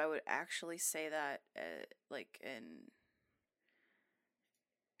know if I would actually say that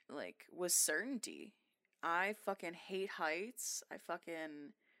with certainty. I fucking hate heights. I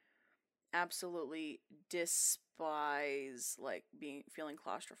fucking absolutely despise like feeling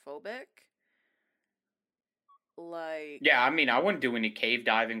claustrophobic. Like Yeah, I mean, I wouldn't do any cave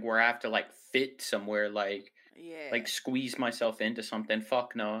diving where I have to like fit somewhere, like yeah. squeeze myself into something.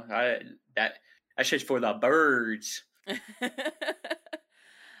 Fuck no. That's just for the birds.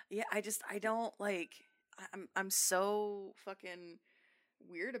 Yeah, I don't like I'm so fucking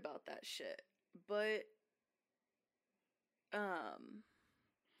weird about that shit. But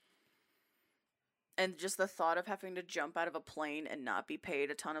and just the thought of having to jump out of a plane and not be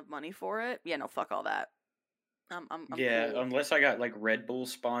paid a ton of money for it. Yeah, no, fuck all that. I'm Yeah, cool. unless I got like Red Bull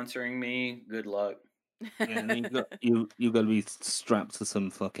sponsoring me, good luck. Yeah, and then you got to be strapped to some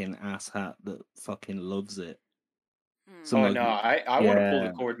fucking ass hat that fucking loves it. Some Oh like no, I want to pull the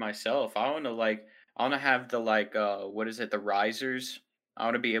yeah, cord myself. I want to have the like what is it, the risers. I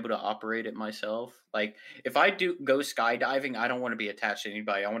want to be able to operate it myself. Like if I do go skydiving, I don't want to be attached to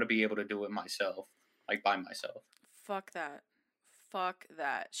anybody. I want to be able to do it myself, like by myself. Fuck that. Fuck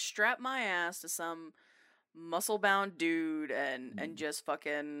that. Strap my ass to some muscle bound dude and just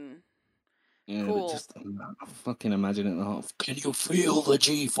fucking yeah, but cool. just fucking imagine it. Half. Can you feel the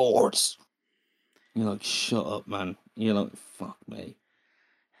G-force? You're like, shut up, man. You're like, fuck me.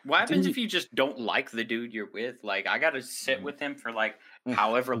 What happens Didn't if you just don't like the dude you're with? Like I got to sit with him for like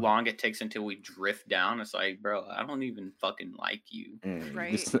however long it takes until we drift down. It's like, bro, I don't even fucking like you.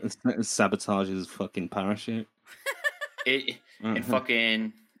 Right. Just sabotage his fucking parachute. And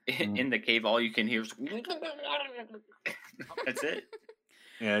fucking in the cave, all you can hear is that's it.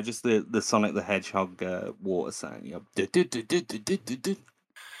 Yeah, just the Sonic the Hedgehog water sound. Yeah.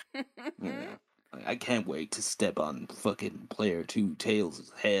 I can't wait to step on fucking player 2 Tails'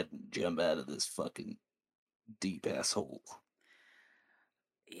 head and jump out of this fucking deep asshole.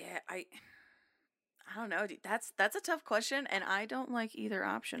 Yeah, I don't know, dude. That's a tough question, and I don't like either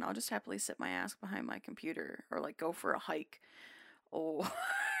option. I'll just happily sit my ass behind my computer or like go for a hike. Oh.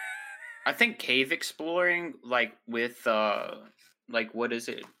 I think cave exploring, like with like what is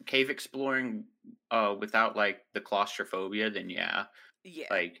it? Cave exploring without like the claustrophobia, then yeah. Yeah.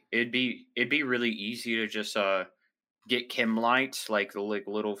 Like it'd be really easy to just get chem lights, like the like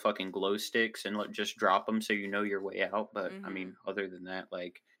little fucking glow sticks, and just drop them so you know your way out. But I mean, other than that,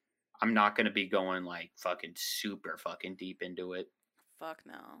 like I'm not gonna be going like fucking super fucking deep into it. Fuck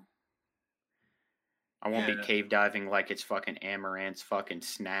no. I won't be cave diving like it's fucking Amaranth's fucking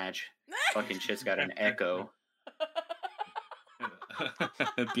Snatch. Fucking shit's got an echo.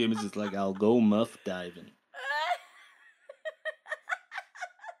 Puma is just like, I'll go muff diving.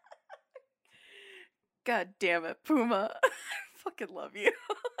 God damn it, Puma. I fucking love you.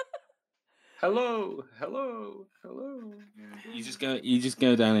 Hello, hello, hello. You just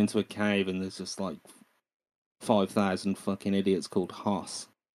go down into a cave and there's just like 5,000 fucking idiots called Hoss.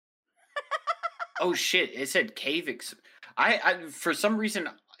 Oh shit! It said cave. I for some reason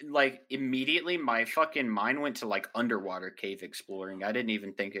like immediately my fucking mind went to like underwater cave exploring. I didn't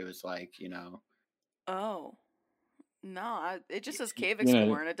even think it was like Oh. No, it just says cave You know,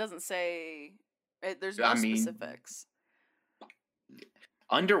 exploring. It doesn't say. There's no I mean, specifics.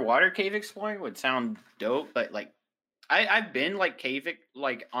 underwater cave exploring would sound dope, but like I've been like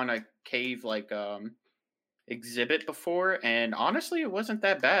like on a cave like exhibit before, and honestly it wasn't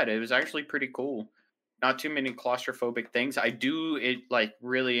that bad. It was actually pretty cool. Not too many claustrophobic things. I do like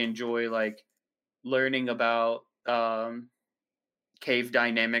really enjoy like learning about cave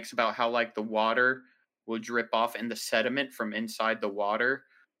dynamics, about how like the water will drip off and the sediment from inside the water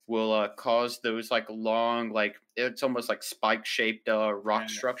will cause those like long, like it's almost like spike shaped rock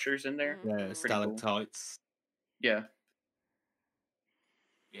structures in there. yeah, stalactites. Cool. Yeah.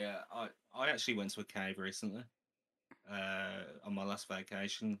 Yeah, I actually went to a cave recently. On my last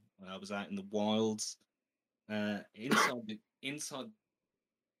vacation, I was out in the wilds. Inside the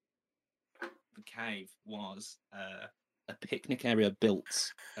cave was a picnic area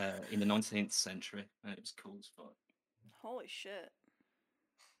built in the 19th century, and it was cool as fuck. Holy shit.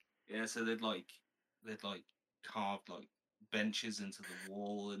 Yeah, so they'd carved like benches into the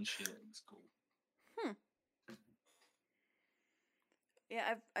wall and shit. It's cool.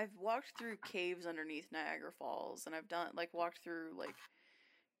 Yeah, I've walked through caves underneath Niagara Falls, and I've walked through like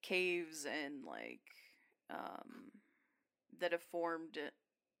caves and that have formed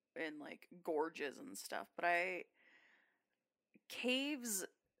in like gorges and stuff. But caves,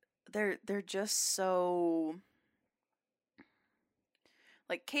 they're just so,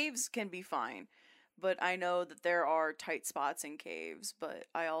 like, caves can be fine, but I know that there are tight spots in caves, but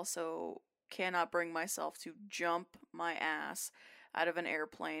I also cannot bring myself to jump my ass out of an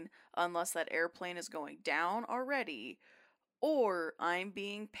airplane unless that airplane is going down already or I'm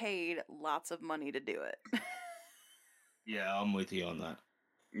being paid lots of money to do it. Yeah, I'm with you on that.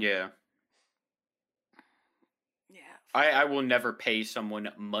 Yeah. Yeah. I will never pay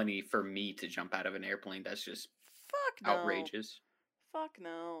someone money for me to jump out of an airplane. That's just Fuck no. outrageous. Fuck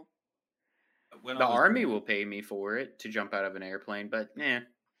no. The army will pay me for it to jump out of an airplane, but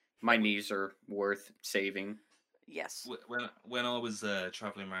my knees are worth saving. Yes. When I was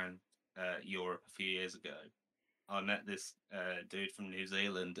traveling around Europe a few years ago, I met this dude from New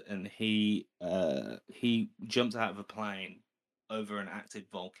Zealand, and he jumped out of a plane over an active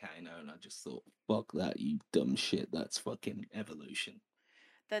volcano, and I just thought, fuck that, you dumb shit. That's fucking evolution.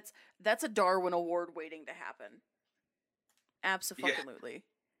 That's a Darwin Award waiting to happen. Absolutely.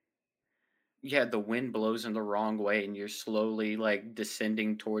 Yeah, the wind blows in the wrong way, and you're slowly like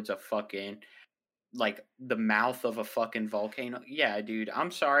descending towards a fucking like the mouth of a fucking volcano. Yeah, dude,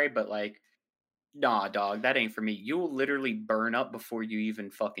 I'm sorry, but like, nah, dog, that ain't for me. You will literally burn up before you even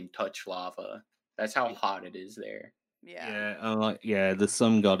fucking touch lava. That's how hot it is there. Yeah. Yeah, the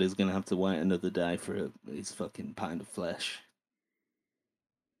sun god is gonna have to wait another day for his fucking pound of flesh.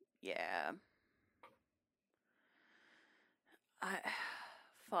 Yeah.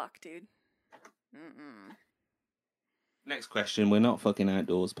 Fuck, dude. Mm-mm. Next question. We're not fucking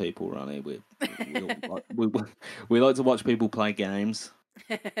outdoors people, Ronnie. We like to watch people play games.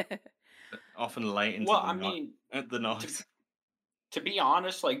 Often late into the night. To be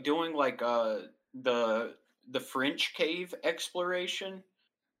honest, like doing like the French cave exploration,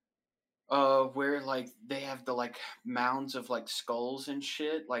 where like they have the like mounds of like skulls and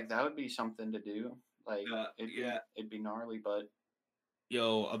shit, like that would be something to do. Like it'd be gnarly, but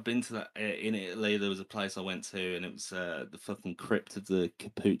yo, I've been to that in Italy. There was a place I went to, and it was the fucking crypt of the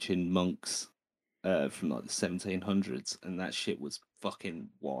Capuchin monks from like the 1700s, and that shit was fucking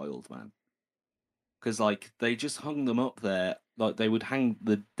wild, man. Because like they just hung them up there, like they would hang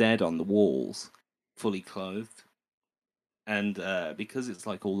the dead on the walls, fully clothed, and because it's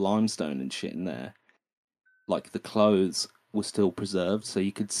like all limestone and shit in there, like the clothes were still preserved, so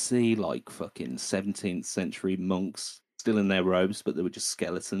you could see like fucking 17th century monks still in their robes, but they were just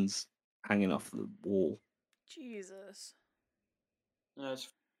skeletons hanging off the wall. Jesus. that's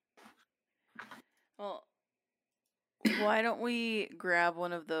Well, why don't we grab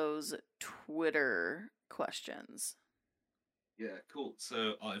one of those Twitter questions? Yeah, cool.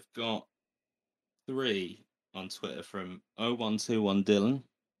 So I've got 3 on Twitter from 0121 Dylan.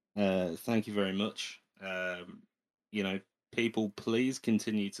 Thank you very much. You know, people, please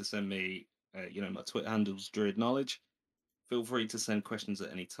continue to send me, my Twitter handle's Druid Knowledge. Feel free to send questions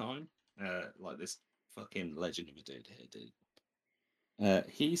at any time, like this fucking legend of a dude here, dude.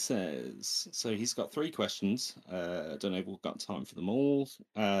 He says, so he's got 3 questions. I don't know if we've got time for them all. So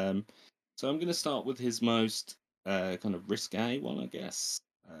I'm going to start with his most kind of risque one, I guess.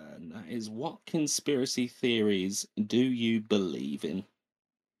 And that is, what conspiracy theories do you believe in?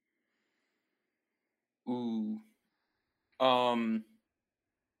 ooh.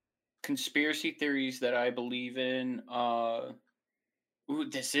 Conspiracy theories that I believe in. Ooh,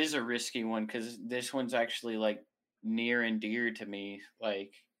 this is a risky one because this one's actually like near and dear to me.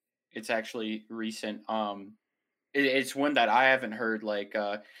 Like, it's actually recent. It's one that I haven't heard. Like,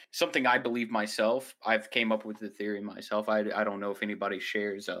 something I believe myself. I've came up with the theory myself. I don't know if anybody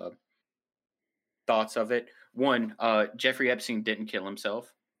shares thoughts of it. One, Jeffrey Epstein didn't kill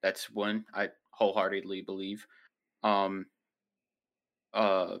himself. That's one I wholeheartedly believe. Um,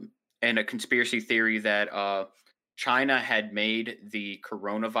 uh, and a conspiracy theory that China had made the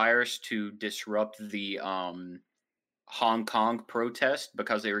coronavirus to disrupt the Hong Kong protest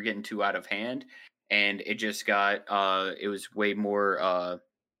because they were getting too out of hand, and it just got it was way more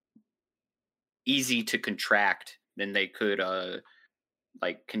easy to contract than they could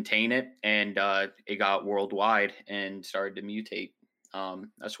like contain it, and it got worldwide and started to mutate.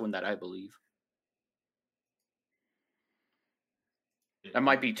 That's one that I believe. That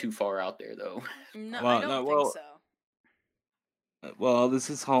might be too far out there, though. No, I don't think so. Well, there's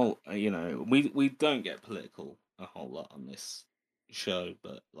this whole, we don't get political a whole lot on this show,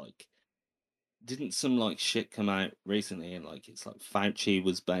 but like, didn't some like shit come out recently, and like it's like Fauci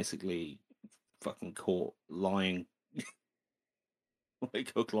was basically fucking caught lying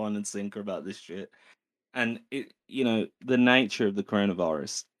like hook, line, and sinker about this shit, and the nature of the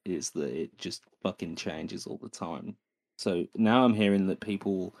coronavirus is that it just fucking changes all the time. So now I'm hearing that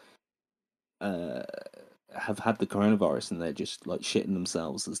people uh have had the coronavirus and they're just like shitting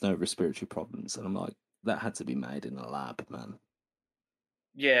themselves. There's no respiratory problems, and I'm like, that had to be made in a lab, man.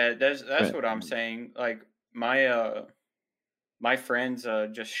 Yeah, that's Right. what I'm saying. Like my friend's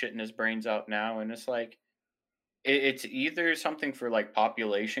just shitting his brains out now, and it's like it's either something for like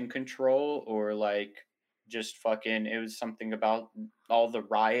population control or like just fucking. It was something about all the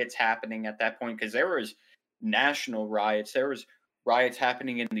riots happening at that point because there was national riots. There was riots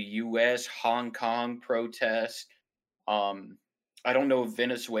happening in the U.S., Hong Kong protests. Um, I don't know if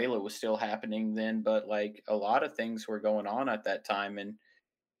Venezuela was still happening then, but like a lot of things were going on at that time, and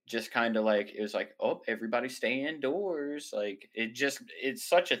just kind of like it was like, oh, everybody stay indoors. Like it's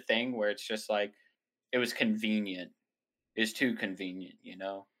such a thing where it's just like it was convenient. It's too convenient, you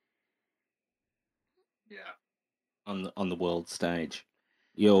know. Yeah. On the world stage.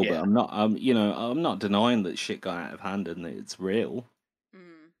 Yo, but Yeah, I'm not denying that shit got out of hand and that it's real.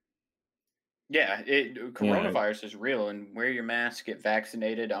 Mm. yeah. It You know, coronavirus is real, and wear your mask, get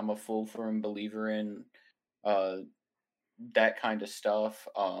vaccinated. I'm a full firm believer in uh that kind of stuff.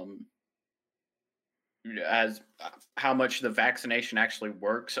 As how much the vaccination actually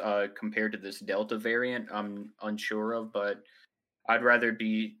works compared to this Delta variant, I'm unsure of, but I'd rather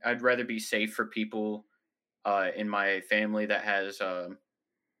be safe for people in my family that has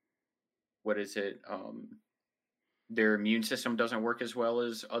what is it their immune system doesn't work as well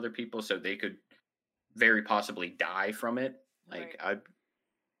as other people, so they could very possibly die from it. Like Right. I'm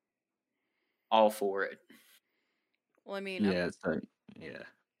all for it. Well, I mean, yeah, so yeah.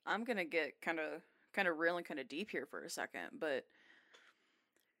 I'm gonna get kind of real and kind of deep here for a second, but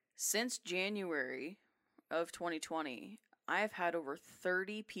since January of 2020, I've had over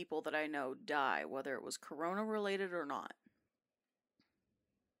 30 people that I know die, whether it was corona related or not.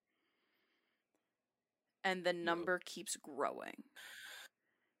 And the Yo. number keeps growing.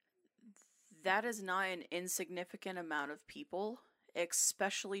 That is not an insignificant amount of people,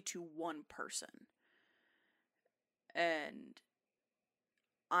 especially to one person. And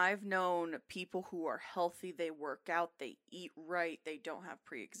I've known people who are healthy, they work out, they eat right, they don't have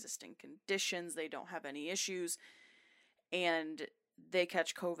pre existing conditions, they don't have any issues, and they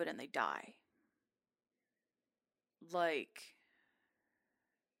catch COVID and they die. Like,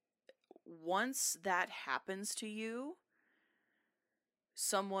 once that happens to you,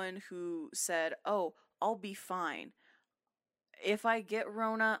 someone who said, oh, I'll be fine. If I get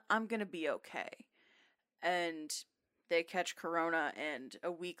Rona, I'm gonna be okay. And they catch Corona, and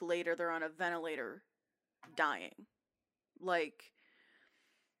a week later, they're on a ventilator dying. Like,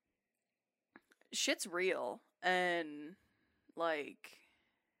 shit's real. And, like,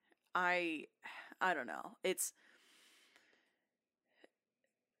 I don't know. It's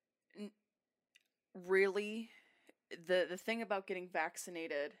really the thing about getting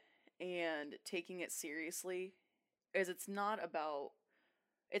vaccinated and taking it seriously is it's not about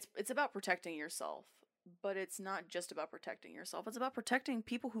it's about protecting yourself, but it's not just about protecting yourself. It's about protecting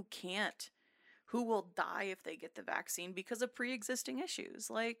people who can't, who will die if they get the vaccine because of pre-existing issues.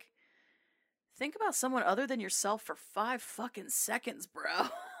 Like, think about someone other than yourself for 5 fucking seconds, bro.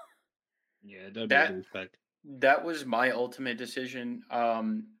 Yeah, don't be a That douchebag. that was my ultimate decision.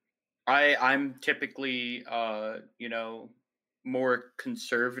 I'm typically more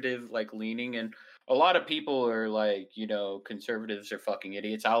conservative like leaning, and a lot of people are like, conservatives are fucking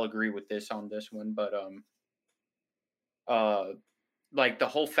idiots. I'll agree with this on this one, but uh like the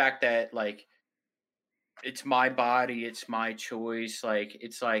whole fact that like it's my body, it's my choice. Like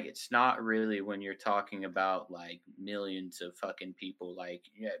it's not really when you're talking about like millions of fucking people. Like,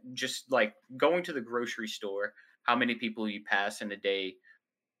 yeah, just like going to the grocery store, how many people you pass in a day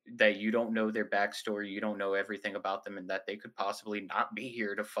that you don't know their backstory, you don't know everything about them, and that they could possibly not be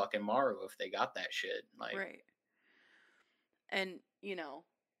here to fucking tomorrow if they got that shit. Like, Right. And, you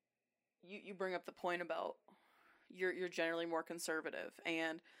bring up the point about you're generally more conservative,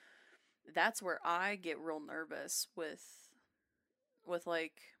 and that's where I get real nervous with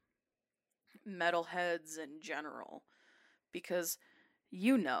like metalheads in general, because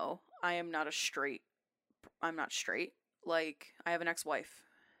I am not I'm not straight. Like, I have an ex-wife,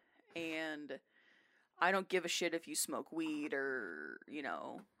 and I don't give a shit if you smoke weed or,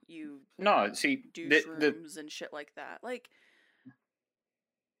 you no, see, do the shrooms and shit like that. Like,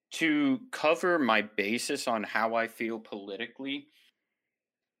 to cover my basis on how I feel politically,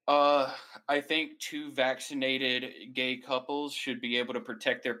 I think 2 vaccinated gay couples should be able to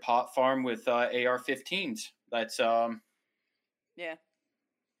protect their pot farm with AR-15s. That's Yeah.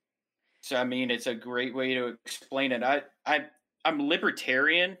 So I mean, it's a great way to explain it. I'm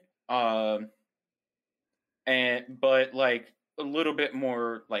libertarian, and but like a little bit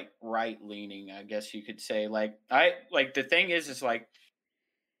more like right leaning, I guess you could say. Like I like the thing is like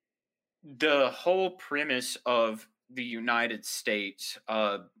the whole premise of the United States,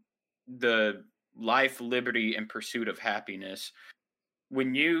 the life, liberty, and pursuit of happiness.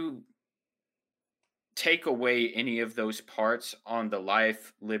 When you take away any of those parts on the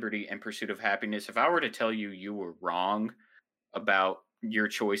life, liberty, and pursuit of happiness, if I were to tell you you were wrong about your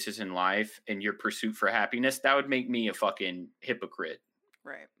choices in life and your pursuit for happiness, that would make me a fucking hypocrite.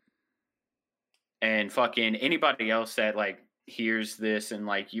 Right. And fucking anybody else that like hears this and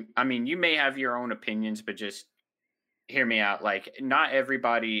like you may have your own opinions, but just hear me out. Like, not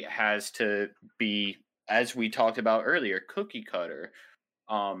everybody has to be, as we talked about earlier, cookie cutter.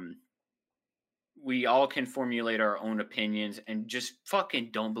 We all can formulate our own opinions and just fucking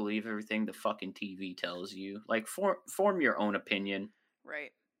don't believe everything the fucking TV tells you. Like, form your own opinion.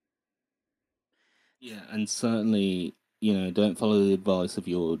 Right. Yeah, and certainly, don't follow the advice of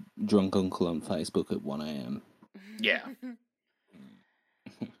your drunk uncle on Facebook at 1 a.m. Yeah.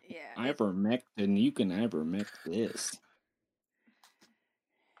 Yeah. Ivermectin, you can ivermect this.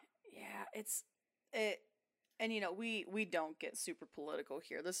 Yeah, and we don't get super political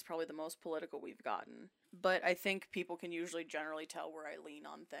here. This is probably the most political we've gotten. But I think people can usually generally tell where I lean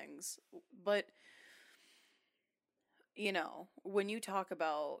on things. But when you talk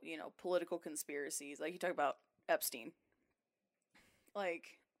about, political conspiracies, like you talk about Epstein,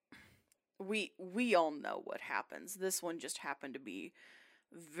 like we all know what happens. This one just happened to be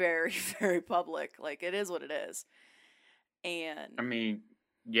very, very public. Like, it is what it is. And I mean,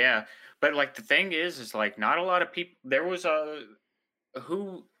 yeah. But like the thing is like not a lot of people, there was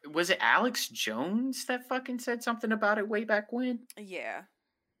who was it, Alex Jones that fucking said something about it way back when? yeah,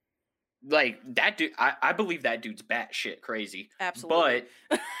 Like that dude, I believe that dude's batshit crazy. absolutely.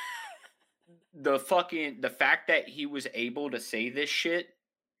 But the fact that he was able to say this shit,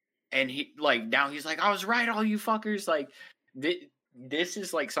 and he like now he's like, I was right, all you fuckers. Like this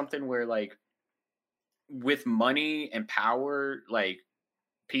is like something where like with money and power, like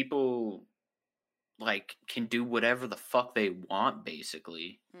people like can do whatever the fuck they want.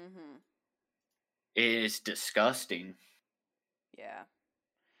 Basically, Mm-hmm. it is disgusting. Yeah.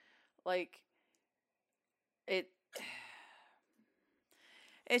 Like, it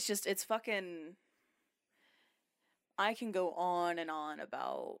it's fucking, I can go on and on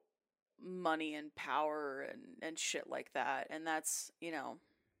about money and power and shit like that, and that's,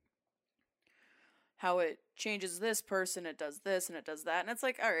 how it changes this person, it does this and it does that, and it's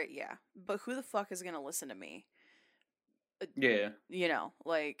like, all right, yeah, but who the fuck is gonna listen to me? Yeah.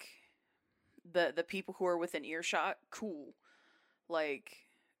 Like, the people who are within earshot, cool. Like,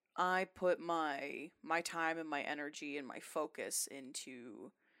 I put my time and my energy and my focus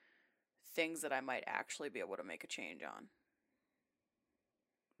into things that I might actually be able to make a change on.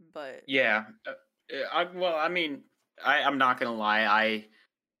 But Yeah. I mean, I'm not gonna lie.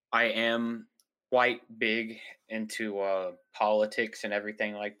 I am quite big into politics and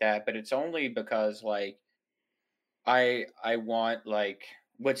everything like that, but it's only because like I want like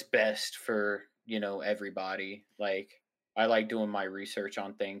what's best for, everybody. Like I like doing my research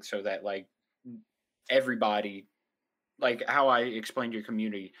on things so that like everybody, like how I explained your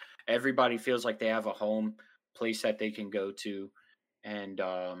community, everybody feels like they have a home, place that they can go to and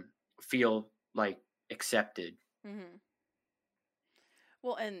feel like accepted. mm-hmm.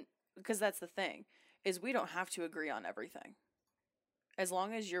 Well, and because that's the thing, is we don't have to agree on everything. As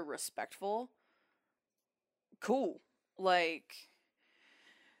long as you're respectful, cool. Like,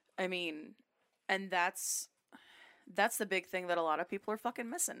 I mean, and that's the big thing that a lot of people are fucking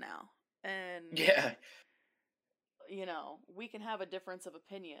missing now. And Yeah. We can have a difference of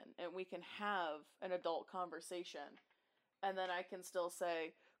opinion and we can have an adult conversation, and then I can still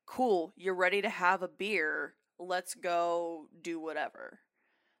say, cool, you're ready to have a beer, let's go do whatever.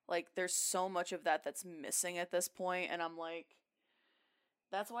 Like, there's so much of that that's missing at this point, and I'm like,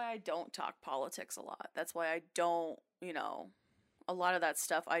 that's why I don't talk politics a lot. That's why I don't, a lot of that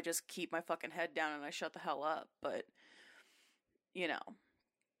stuff, I just keep my fucking head down and I shut the hell up. But,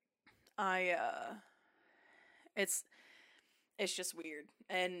 I, it's just weird.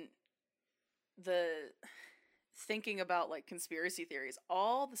 And the thinking about, like, conspiracy theories,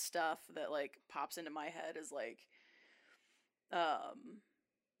 all the stuff that, like, pops into my head is, like,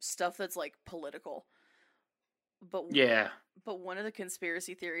 stuff that's like political. But Yeah. but one of the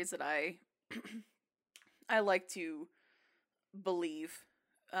conspiracy theories that I I like to believe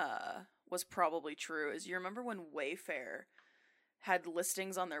was probably true is, you remember when Wayfair had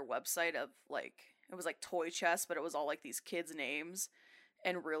listings on their website of like, it was like toy chests, but it was all like these kids' names,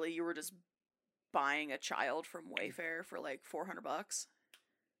 and really you were just buying a child from Wayfair for like $400.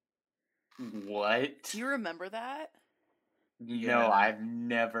 What? Do you remember that? No, Yeah. I've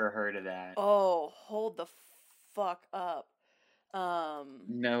never heard of that. Oh, hold the fuck up.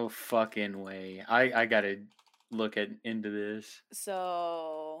 No fucking way. I gotta look into this.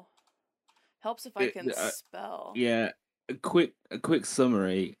 So helps if I can spell. Yeah, a quick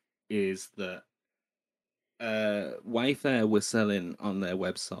summary is that Wayfair were selling on their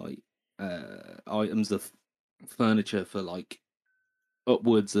website items of furniture for like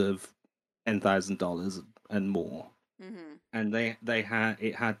upwards of $10,000 and more, Mm-hmm. and they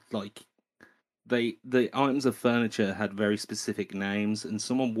had like the items of furniture had very specific names, and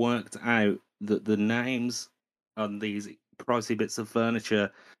someone worked out that the names on these pricey bits of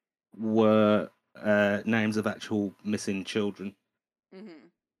furniture were names of actual missing children. Mm-hmm.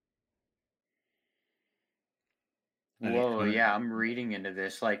 And it Whoa, kind of, yeah, I'm reading into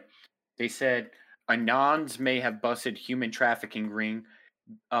this. Like, they said Anons may have busted human trafficking ring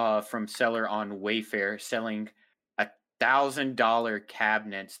from seller on Wayfair selling $1,000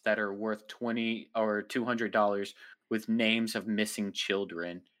 cabinets that are worth $20 or $200 with names of missing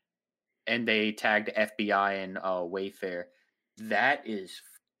children, and they tagged FBI and Wayfair. That is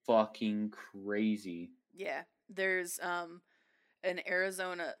fucking crazy. Yeah. There's an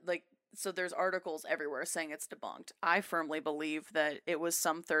Arizona, like, so there's articles everywhere saying it's debunked. I firmly believe that it was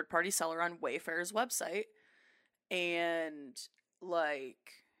some third party seller on Wayfair's website, and like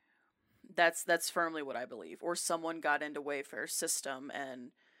that's firmly what I believe. Or someone got into Wayfair's system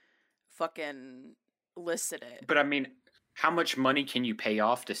and fucking listed it. But I mean, how much money can you pay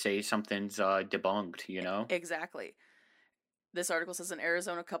off to say something's debunked, you know? Exactly. This article says an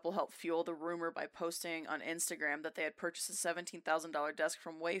Arizona couple helped fuel the rumor by posting on Instagram that they had purchased a $17,000 desk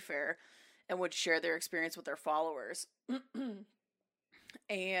from Wayfair and would share their experience with their followers.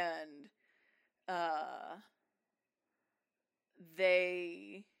 And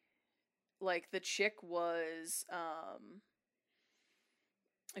they, like, the chick was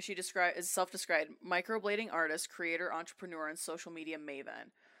she described is self-described microblading artist, creator, entrepreneur, and social media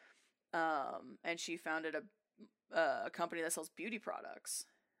maven. And she founded a company that sells beauty products.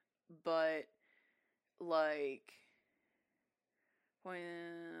 But like,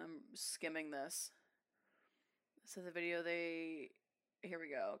 I'm skimming this. So the video here we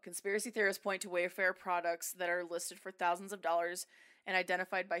go. Conspiracy theorists point to Wayfair products that are listed for thousands of dollars and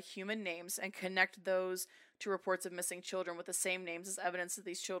identified by human names and connect those to reports of missing children with the same names as evidence that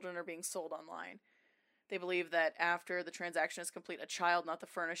these children are being sold online. They believe that after the transaction is complete, a child, not the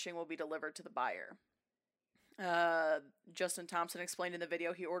furnishing, will be delivered to the buyer. Justin Thompson explained in the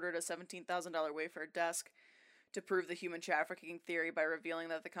video he ordered a $17,000 Wayfair desk to prove the human trafficking theory by revealing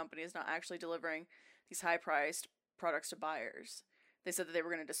that the company is not actually delivering these high-priced products to buyers. They said that they were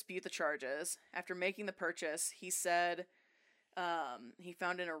going to dispute the charges. After making the purchase, he said he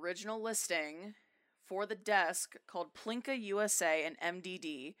found an original listing for the desk called Plinka USA and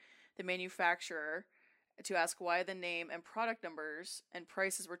MDD, the manufacturer, to ask why the name and product numbers and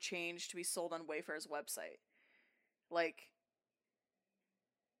prices were changed to be sold on Wayfair's website. Like,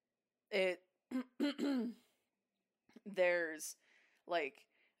 it there's like,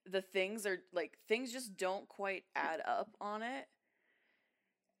 the things are like, things just don't quite add up on it.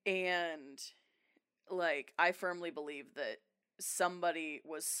 And like, I firmly believe that somebody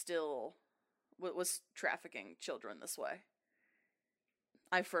was trafficking children this way.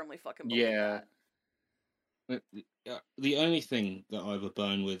 I firmly fucking believe Yeah. that. the only thing that I have a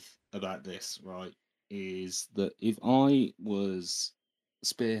bone with about this, right, is that if I was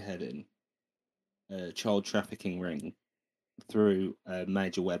spearheading a child trafficking ring through a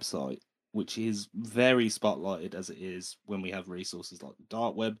major website, which is very spotlighted as it is when we have resources like the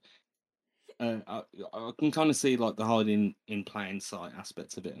dark web, I can kind of see like the hiding in plain sight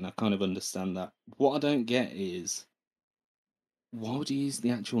aspects of it, and I kind of understand that. What I don't get is, why would you use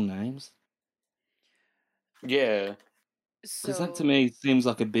the actual names? Yeah. Because that to So, me seems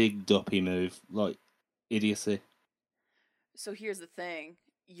like a big duppy move, like idiocy. so here's the thing.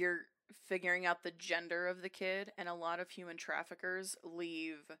 You're figuring out the gender of the kid, and a lot of human traffickers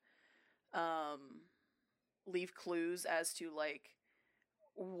leave clues as to like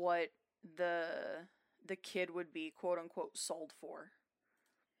what the kid would be quote unquote sold for,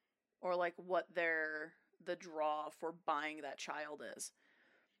 or like what the draw for buying that child is.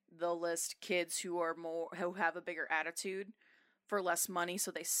 they'll list kids who have a bigger attitude for less money,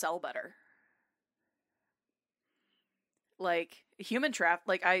 so they sell better. Like human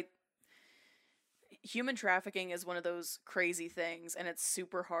trafficking is one of those crazy things, and it's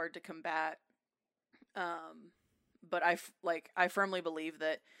super hard to combat. But I firmly believe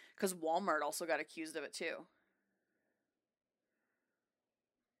that, because Walmart also got accused of it too.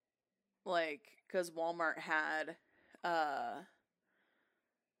 Like, because Walmart had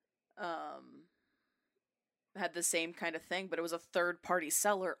the same kind of thing, but it was a third-party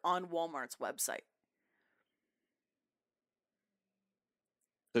seller on Walmart's website.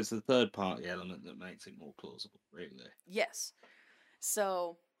 So it's the third party element that makes it more plausible, really. Yes.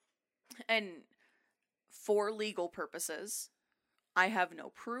 So, and for legal purposes, I have no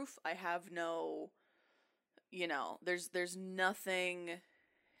proof. I have no, there's nothing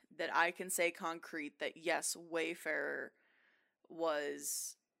that I can say concrete that yes, Wayfarer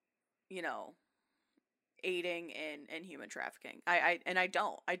was, aiding in human trafficking. I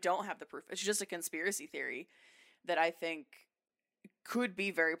don't have the proof. It's just a conspiracy theory that I think could be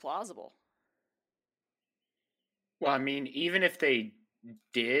very plausible. Well, I mean, even if they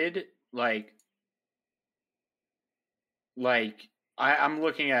did, I'm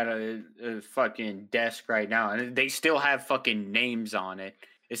looking at a fucking desk right now, and they still have fucking names on it.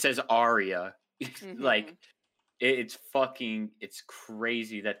 It says Aria. Mhm. It's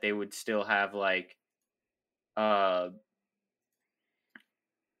crazy that they would still have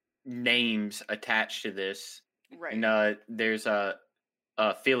names attached to this. Right. And there's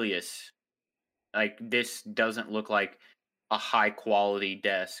Phileas. Like, this doesn't look like a high quality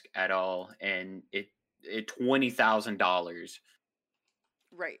desk at all, and it $20,000.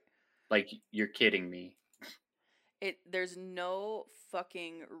 Right. Like, you're kidding me. There's no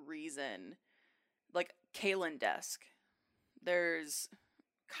fucking reason. Like Kalen desk. There's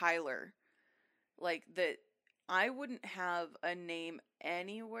Kyler. Like, that I wouldn't have a name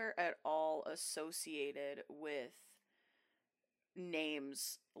anywhere at all associated with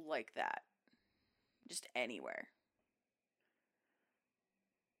names like that. Just anywhere.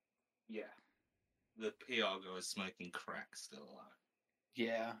 Yeah. The PR guy is smoking crack still alive.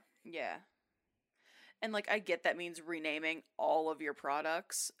 Yeah. Yeah. And I get that means renaming all of your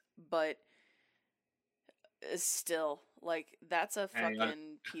products, but still, that's a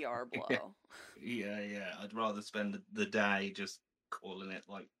fucking PR blow. Yeah. I'd rather spend the day just calling it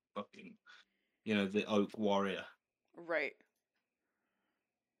fucking, the Oak Warrior. Right.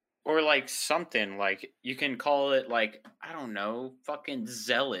 Or something, you can call it I don't know, fucking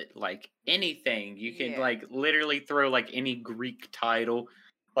Zealot, anything. You can literally throw any Greek title,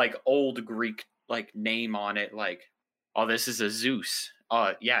 old Greek name on it, oh, this is a Zeus.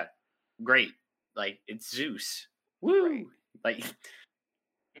 Yeah, great. It's Zeus. Woo! Right.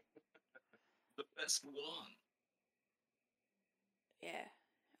 The best one. Yeah.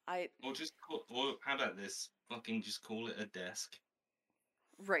 Or how about this? Fucking just call it a desk.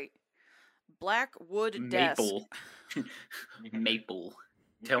 Right. Black wood desk. Maple. Maple.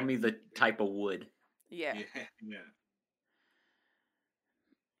 Tell me the type of wood. Yeah. Yeah.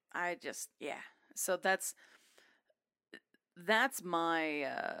 So that's my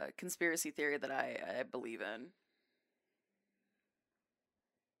conspiracy theory that I believe in.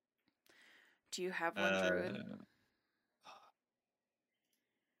 Do you have one, Druid?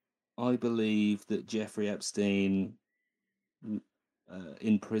 I believe that Jeffrey Epstein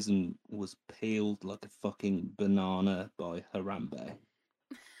in prison was peeled like a fucking banana by Harambe.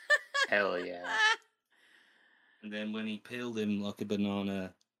 Hell yeah. And then when he peeled him like a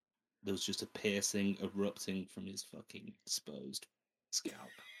banana, there was just a piercing erupting from his fucking exposed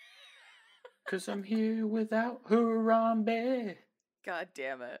scalp. 'Cause I'm here without Harambe. God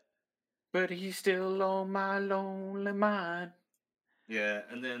damn it. But he's still on my lonely mind. Yeah,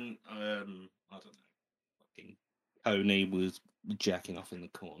 and then, I don't know, fucking Tony was jacking off in the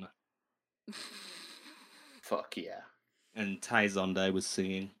corner. Fuck yeah. And Tay Zonde was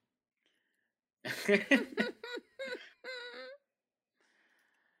singing.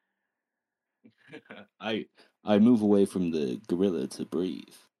 I move away from the gorilla to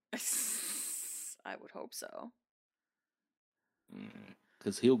breathe. I would hope so.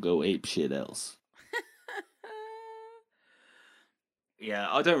 Because he'll go ape shit else.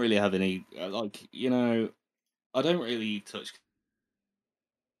 Yeah, I don't really have any, I don't really touch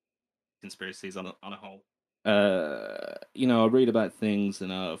conspiracies on a whole. I read about things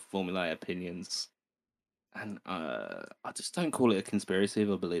and I formulate opinions. And I just don't call it a conspiracy if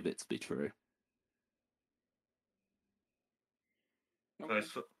I believe it to be true. Okay.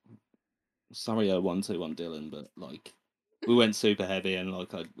 Sorry, 121 Dylan, but we went super heavy, and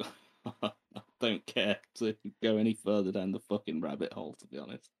like I don't care to go any further down the fucking rabbit hole, to be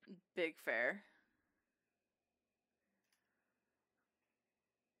honest. Big fair.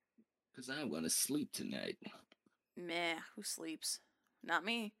 Because I want to sleep tonight. Meh, who sleeps? Not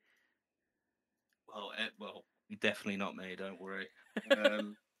me. Well, definitely not me. Don't worry.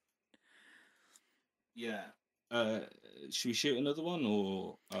 Yeah. Should we shoot another one,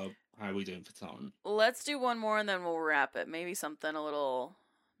 or how are we doing for time? Let's do one more and then we'll wrap it. Maybe something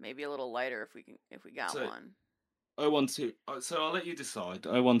maybe a little lighter if we got So- one. So I'll let you decide.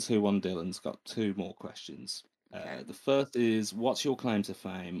 0121 Dylan's got two more questions. Okay. The first is, what's your claim to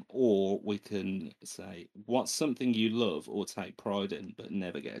fame? Or we can say, what's something you love or take pride in but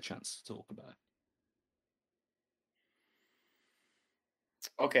never get a chance to talk about?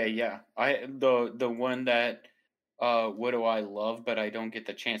 Okay, yeah. The one that what do I love but I don't get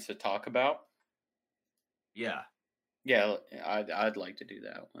the chance to talk about? Yeah. Yeah, I'd like to do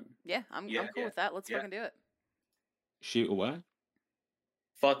that one. Yeah, I'm Yeah, cool with that. Let's yeah. fucking do it. Shoot away.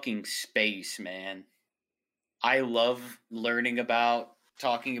 Fucking space, man. I love learning about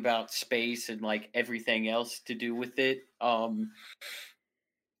talking about space and like everything else to do with it.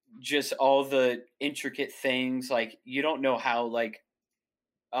 Just all the intricate things, like you don't know how like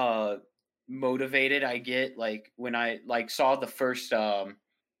uh motivated I get like when I like saw the first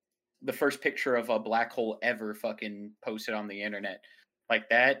picture of a black hole ever fucking posted on the internet. Like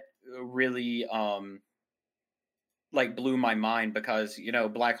that really like blew my mind because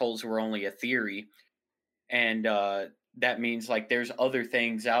black holes were only a theory, and that means like there's other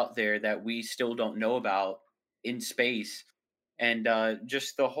things out there that we still don't know about in space. And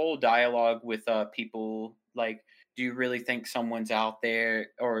just the whole dialogue with people, like, do you really think someone's out there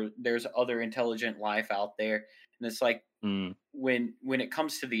or there's other intelligent life out there? And it's like Mm. when it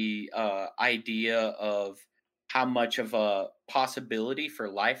comes to the idea of how much of a possibility for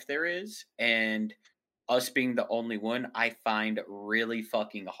life there is, and us being the only one, I find really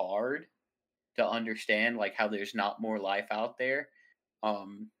fucking hard to understand, like how there's not more life out there.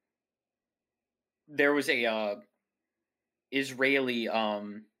 Um, there was a Israeli,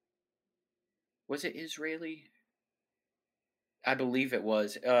 was it Israeli? I believe it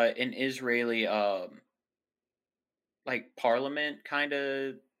was an Israeli like parliament kind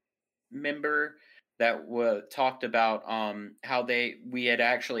of member that talked about how we had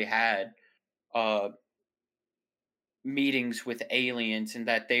actually had uh meetings with aliens, and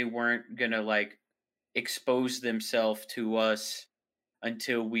that they weren't gonna like expose themselves to us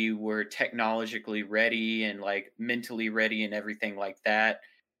until we were technologically ready and like mentally ready and everything like that.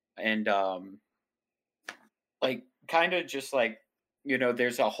 And like kind of just like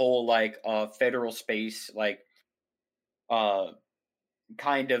there's a whole like federal space like uh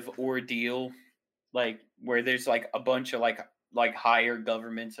kind of ordeal, like where there's like a bunch of like higher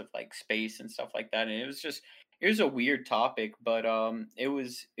governments of like space and stuff like that. And it was a weird topic, but it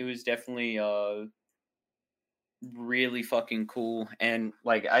was definitely really fucking cool. And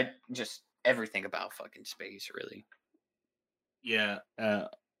like I just everything about fucking space, really. Yeah. I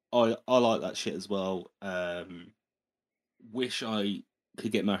like that shit as well. Wish I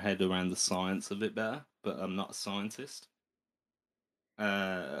could get my head around the science of it better, but I'm not a scientist.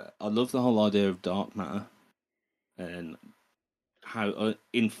 I love the whole idea of dark matter and how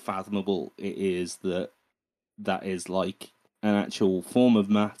unfathomable it is that is like an actual form of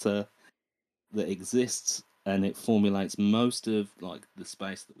matter that exists, and it formulates most of like the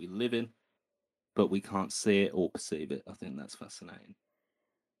space that we live in, but we can't see it or perceive it. I think that's fascinating.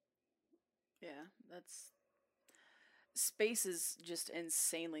 Yeah, that's space is just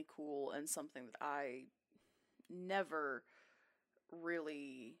insanely cool and something that I never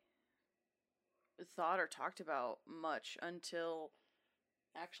really thought or talked about much until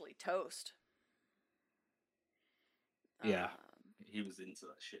actually Toast. Yeah, he was into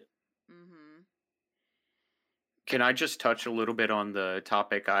that shit. Mm-hmm. Can I just touch a little bit on the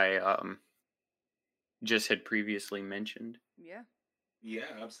topic I just had previously mentioned? Yeah. Yeah,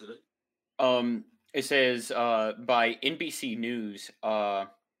 absolutely. It says by NBC News, a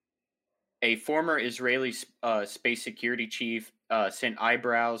former Israeli space security chief sent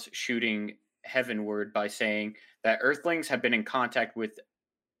eyebrows shooting heavenward by saying that Earthlings have been in contact with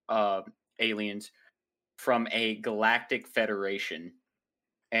aliens from a galactic federation.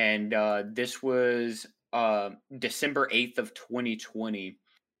 And this was December 8th of 2020.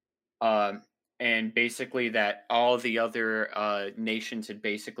 And basically that all the other nations had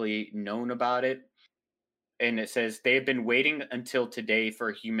basically known about it. And it says they have been waiting until today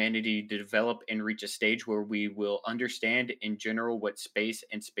for humanity to develop and reach a stage where we will understand in general what space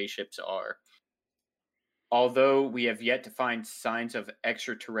and spaceships are. Although we have yet to find signs of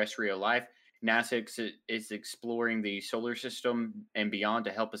extraterrestrial life, NASA is exploring the solar system and beyond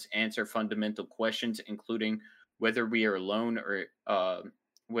to help us answer fundamental questions, including whether we are alone or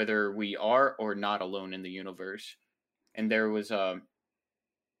whether we are or not alone in the universe. And there was it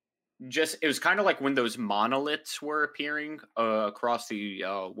was kind of like when those monoliths were appearing across the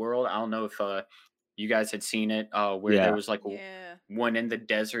world. I don't know if you guys had seen it, where there Yeah. was like Yeah. one in the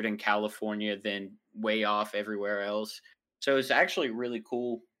desert in California, then way off everywhere else. So it's actually really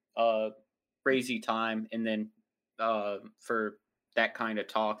cool, crazy time. And then for that kind of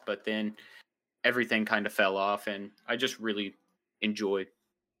talk, but then everything kind of fell off, and I just really enjoyed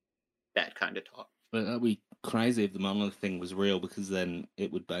that kind of talk. But that'd be crazy if the monolith thing was real, because then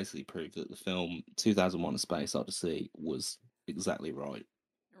it would basically prove that the film 2001: A Space Odyssey was exactly right.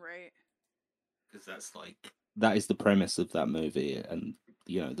 Right. Because that is the premise of that movie, and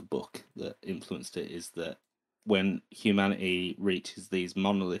the book that influenced it is that when humanity reaches these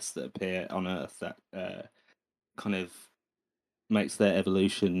monoliths that appear on Earth, that kind of makes the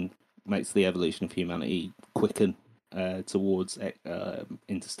evolution of humanity quicken towards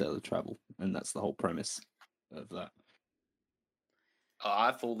interstellar travel, and that's the whole premise of that.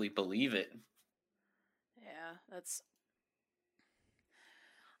 I fully believe it. Yeah, that's.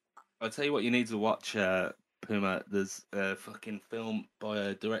 I'll tell you what you need to watch, Puma. There's a fucking film by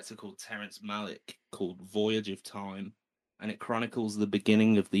a director called Terrence Malick called Voyage of Time, and it chronicles the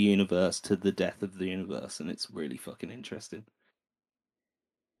beginning of the universe to the death of the universe, and it's really fucking interesting.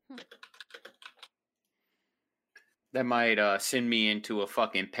 That might send me into a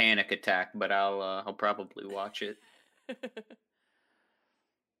fucking panic attack, but I'll probably watch it.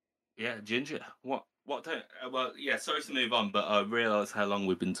 Yeah, Ginger. What don't? Well, yeah. Sorry to move on, but I realise how long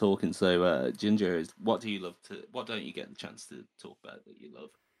we've been talking. So, Ginger, what do you love to? What don't you get the chance to talk about that you love?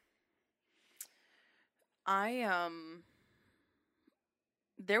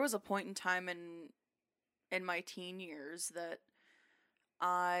 There was a point in time in my teen years that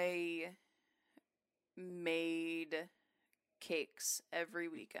I made cakes every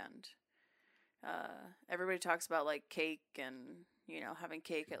weekend. Everybody talks about like cake and having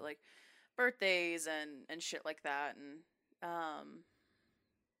cake at like birthdays and shit like that, and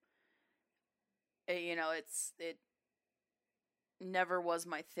it never was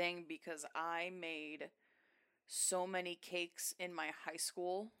my thing because I made so many cakes in my high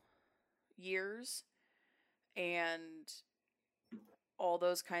school years and all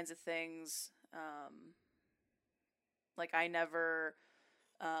those kinds of things. Like I never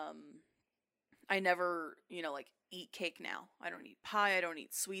like eat cake now. I don't eat pie, I don't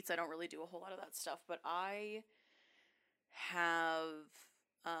eat sweets, I don't really do a whole lot of that stuff, but I have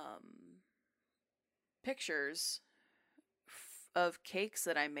pictures of cakes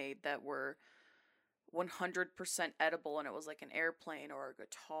that I made that were 100% edible, and it was like an airplane or a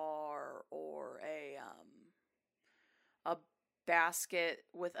guitar or a basket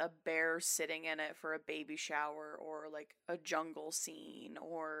with a bear sitting in it for a baby shower, or like a jungle scene,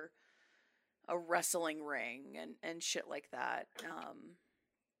 or a wrestling ring and shit like that.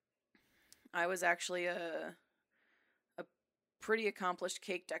 I was actually a pretty accomplished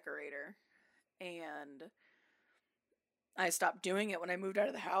cake decorator, and I stopped doing it when I moved out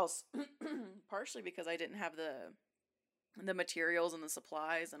of the house, partially because I didn't have the materials and the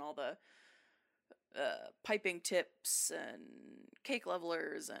supplies and all the piping tips and cake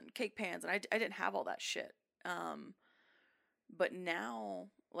levelers and cake pans, and I didn't have all that shit. But now,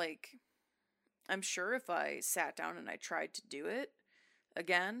 like, I'm sure if I sat down and I tried to do it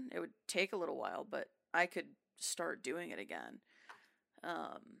again, it would take a little while, but I could start doing it again.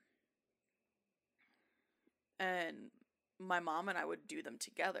 And my mom and I would do them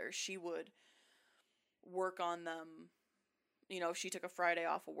together. She would work on them. If she took a Friday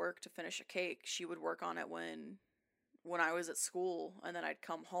off of work to finish a cake, she would work on it when I was at school, and then I'd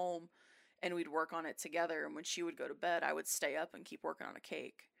come home and we'd work on it together. And when she would go to bed, I would stay up and keep working on a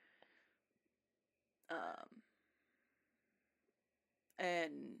cake.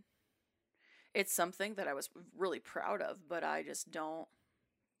 And it's something that I was really proud of, but I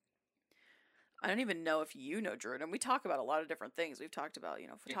don't even know if you know, Jordan. We talk about a lot of different things. We've talked about,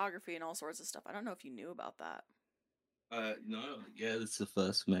 photography and all sorts of stuff. I don't know if you knew about that. No, yeah, that's the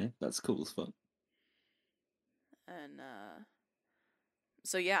first for me. That's cool as fuck. And,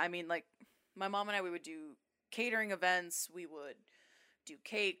 so yeah, I mean, like, my mom and I, we would do catering events, we would do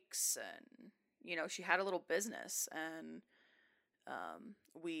cakes, and, she had a little business, and,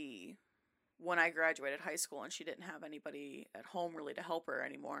 when I graduated high school and she didn't have anybody at home really to help her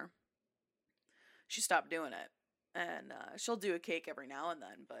anymore, she stopped doing it. And she'll do a cake every now and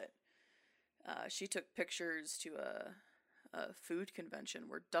then, but She took pictures to a food convention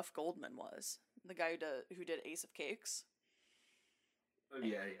where Duff Goldman was, the guy who did Ace of Cakes. Oh,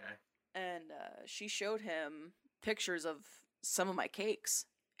 yeah, yeah. And she showed him pictures of some of my cakes,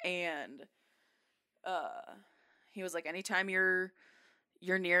 and he was like, anytime you're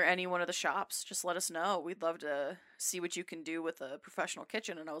near any one of the shops, just let us know. We'd love to see what you can do with a professional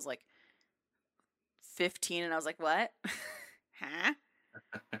kitchen. And I was like 15, and I was like, what? Huh?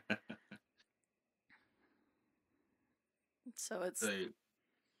 So it's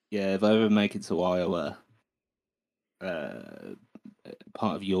yeah, if I ever make it to Iowa,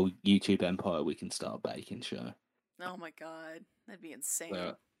 part of your YouTube empire, we can start a baking show. Oh my god, that'd be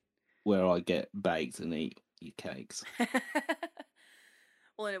insane. Where I get baked and eat your cakes.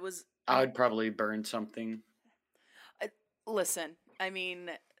 Well, and it was. I would probably burn something. Listen, I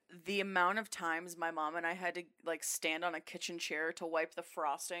mean, the amount of times my mom and I had to like stand on a kitchen chair to wipe the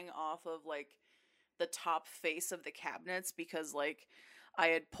frosting off of like the top face of the cabinets because like I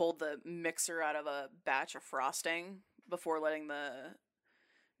had pulled the mixer out of a batch of frosting before letting the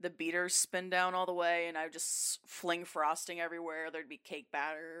beaters spin down all the way, and I would just fling frosting everywhere. There'd be cake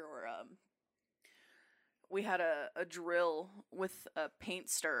batter, or we had a drill with a paint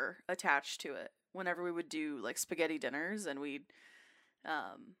stir attached to it whenever we would do like spaghetti dinners, and we'd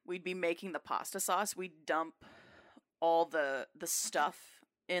be making the pasta sauce. We'd dump all the stuff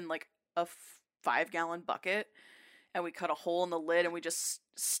in like a 5-gallon bucket, and we cut a hole in the lid, and we just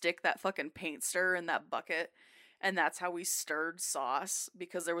stick that fucking paint stir in that bucket, and that's how we stirred sauce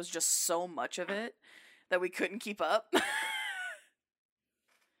because there was just so much of it that we couldn't keep up.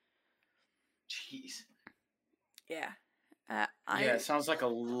 Jeez. Yeah. Yeah, it sounds like a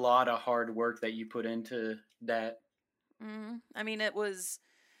lot of hard work that you put into that. I mean, it was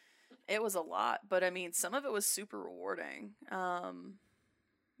a lot, but I mean, some of it was super rewarding.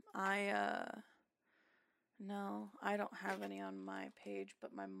 No, I don't have any on my page,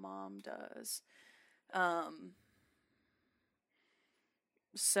 but my mom does.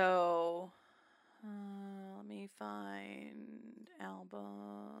 So, let me find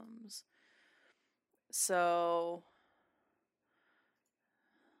albums. So,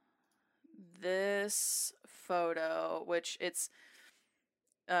 this photo, which it's,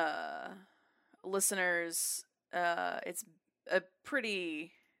 listeners, it's a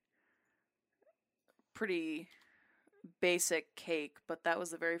pretty basic cake, but that was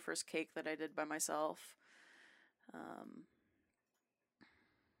the very first cake that I did by myself.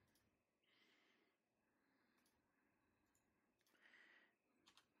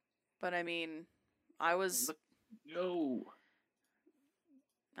 But I mean, I was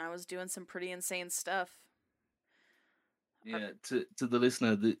doing some pretty insane stuff. Yeah, to the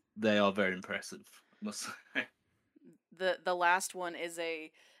listener, they are very impressive, I must say. The last one is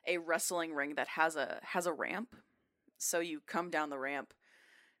a wrestling ring that has a ramp. So you come down the ramp,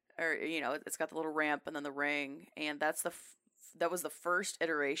 or it's got the little ramp and then the ring, and that was the first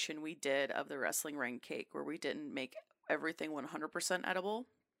iteration we did of the wrestling ring cake, where we didn't make everything 100% edible.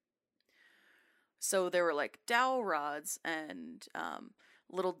 So there were like dowel rods and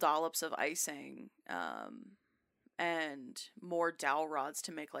little dollops of icing, and more dowel rods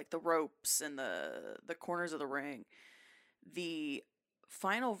to make like the ropes and the corners of the ring. The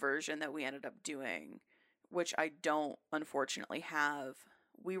final version that we ended up doing, which I don't unfortunately have,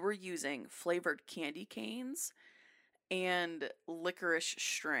 we were using flavored candy canes and licorice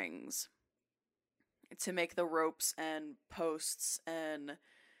strings to make the ropes and posts, and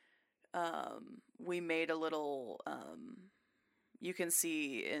we made a little, you can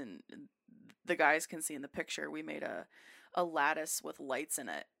see the guys can see in the picture, we made a lattice with lights in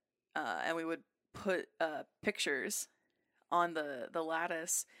it, and we would put pictures on the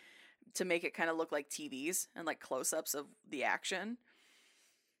lattice to make it kind of look like TVs and like close-ups of the action.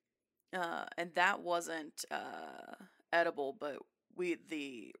 And that wasn't edible, but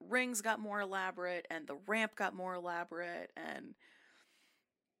the rings got more elaborate and the ramp got more elaborate, and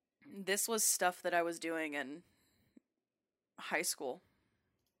this was stuff that I was doing in high school.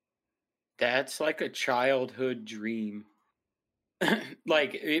 That's like a childhood dream.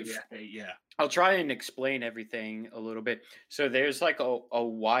 Like yeah. I'll try and explain everything a little bit. So there's like a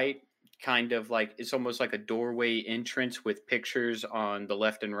white kind of like, it's almost like a doorway entrance with pictures on the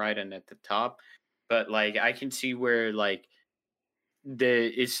left and right and at the top. But like I can see where like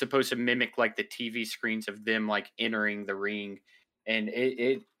it's supposed to mimic like the TV screens of them like entering the ring, and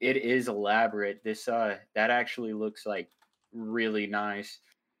it is elaborate. This that actually looks like really nice.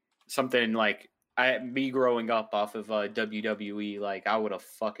 Something like me growing up off of WWE, like I would have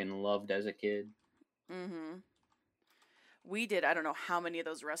fucking loved as a kid. we did, I don't know how many of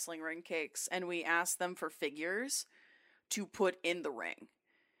those wrestling ring cakes, and we asked them for figures to put in the ring.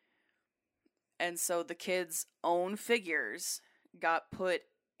 And so the kids' own figures got put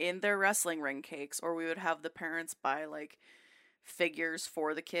in their wrestling ring cakes, or we would have the parents buy like figures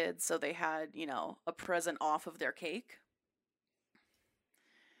for the kids so they had, you know, a present off of their cake.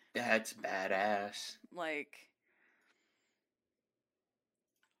 That's badass. Like,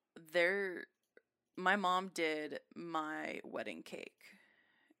 my mom did my wedding cake,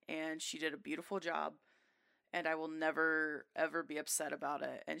 and she did a beautiful job, and I will never ever be upset about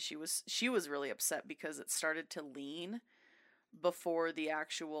it. And she was really upset because it started to lean before the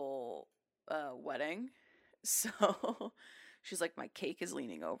actual wedding. So she's like, my cake is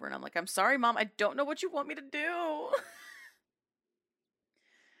leaning over, and I'm like, I'm sorry, Mom, I don't know what you want me to do.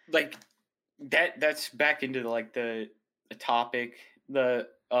 Like that's back into like the topic, the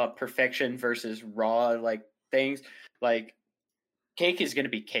perfection versus raw like things. Like cake is gonna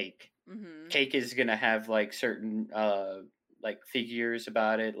be cake. Mm-hmm. Cake is gonna have like certain like figures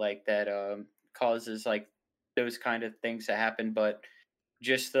about it, like that causes like those kind of things to happen. But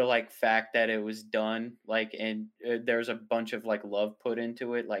just the like fact that it was done, like, and there's a bunch of like love put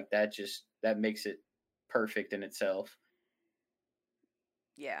into it, like that makes it perfect in itself.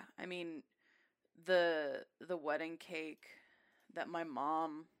 Yeah, I mean, the wedding cake that my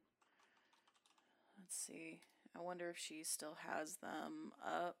mom, let's see, I wonder if she still has them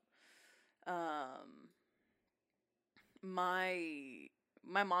up. My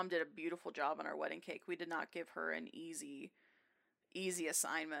mom did a beautiful job on our wedding cake. We did not give her an easy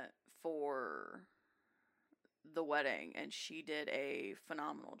assignment for the wedding, and she did a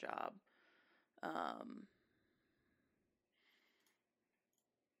phenomenal job.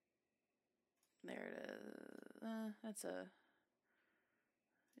 There it is. That's a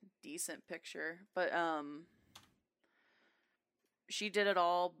decent picture, but she did it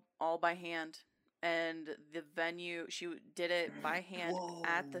all by hand, and the venue, she did it by hand. Whoa.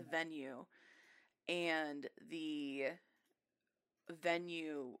 At the venue, and the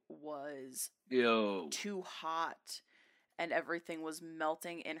venue was too hot, and everything was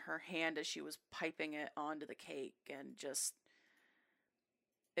melting in her hand as she was piping it onto the cake, and just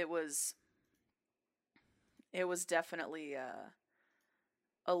it was definitely a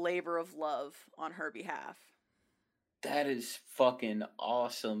labor of love on her behalf. That is fucking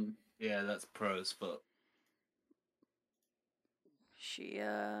awesome. Yeah, that's pros, but She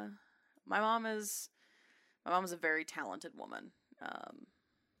my mom is a very talented woman.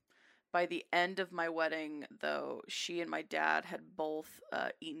 By the end of my wedding, though, she and my dad had both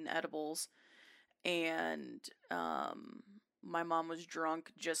eaten edibles, and my mom was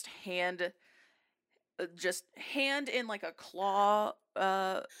drunk, just hand in like a claw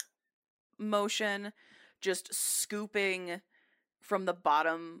motion, just scooping from the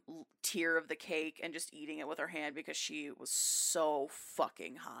bottom tier of the cake and just eating it with her hand because she was so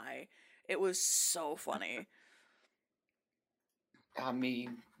fucking high. It was so funny. I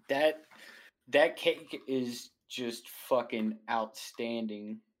mean, that cake is just fucking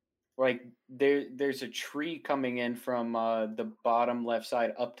outstanding. Like there's a tree coming in from the bottom left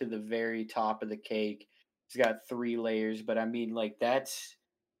side up to the very top of the cake. It's got 3 layers, but I mean, like that's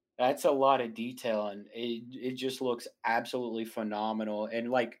a lot of detail, and it just looks absolutely phenomenal, and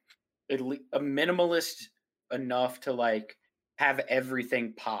like a minimalist enough to like have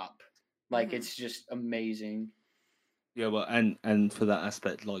everything pop. Like Mhm. it's just amazing. yeah, well, and for that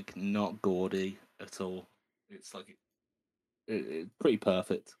aspect, like not gaudy at all. It's like it's pretty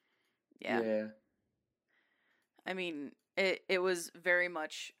perfect. Yeah. I mean, it was very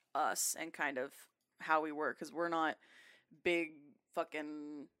much us and kind of how we were, because we're not big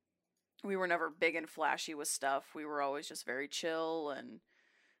fucking. We were never big and flashy with stuff. We were always just very chill, and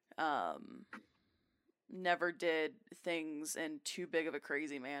never did things in too big of a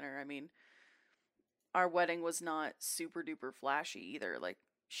crazy manner. I mean, our wedding was not super duper flashy either. Like,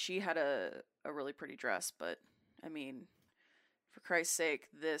 she had a really pretty dress, but I mean, for Christ's sake,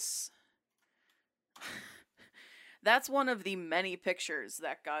 this. That's one of the many pictures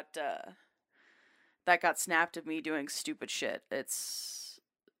that got snapped of me doing stupid shit. It's,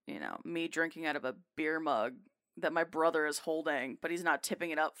 you know, me drinking out of a beer mug that my brother is holding, but he's not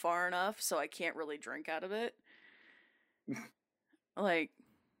tipping it up far enough, so I can't really drink out of it. Like,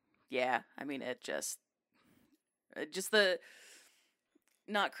 yeah, I mean, it just the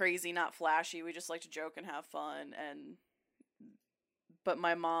not crazy, not flashy. We just like to joke and have fun, but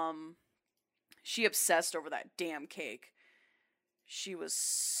my mom, she obsessed over that damn cake. She was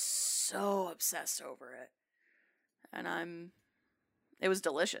so obsessed over it. And it was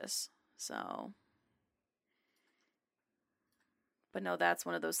delicious. So But no, that's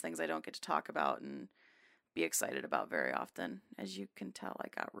one of those things I don't get to talk about and be excited about very often. As you can tell, I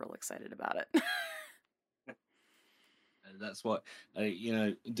got real excited about it. That's what,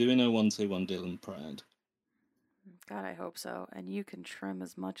 doing a 1-2-1 Dylan proud. God, I hope so. And you can trim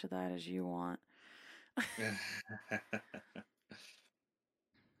as much of that as you want.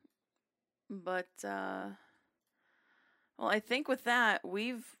 But well, I think with that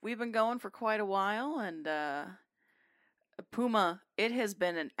we've been going for quite a while, and Puma, it has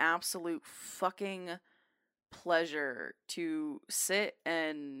been an absolute fucking pleasure to sit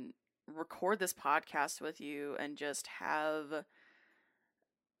and record this podcast with you and just have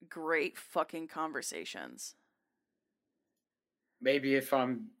great fucking conversations. Maybe if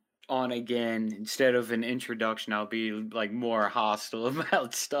I'm on again, instead of an introduction, I'll be like more hostile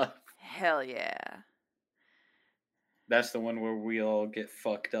about stuff. Hell yeah. That's the one where we all get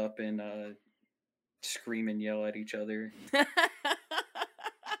fucked up and scream and yell at each other.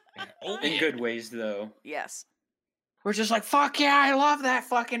 In good ways, though. Yes. We're just like, fuck yeah, I love that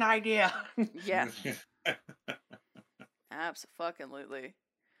fucking idea. Yeah. Absolutely.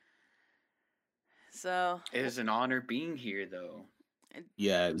 So It is an honor being here, though.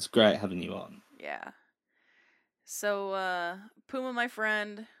 Yeah, it was great having you on. Yeah. So, Puma, my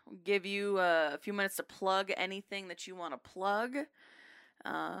friend, will give you a few minutes to plug anything that you want to plug.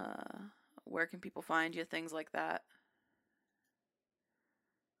 Where can people find you? Things like that.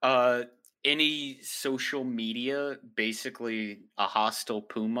 Any social media, basically a hostile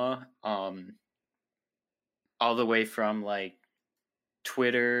Puma. All the way from like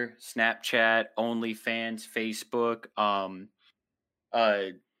Twitter, Snapchat, OnlyFans, Facebook,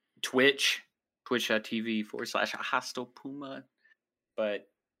 Twitch, twitch.tv/hostile Puma. But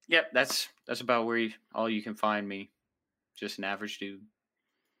yep, that's about where all you can find me. Just an average dude.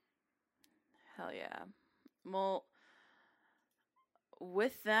 Hell yeah. Well,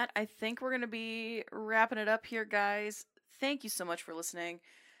 with that, I think we're going to be wrapping it up here, guys. Thank you so much for listening.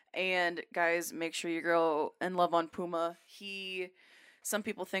 And guys, make sure you go and love on Puma. Some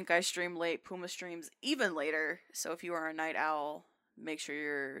people think I stream late. Puma streams even later. So if you are a night owl, make sure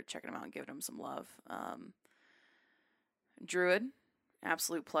you're checking him out and giving him some love. Druid,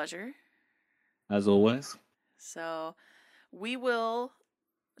 absolute pleasure. As always. So we will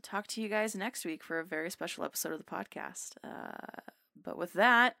talk to you guys next week for a very special episode of the podcast. But with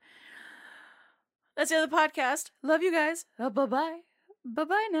that, that's the end of the podcast. Love you guys. Bye-bye.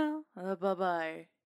 Bye-bye now. Bye-bye.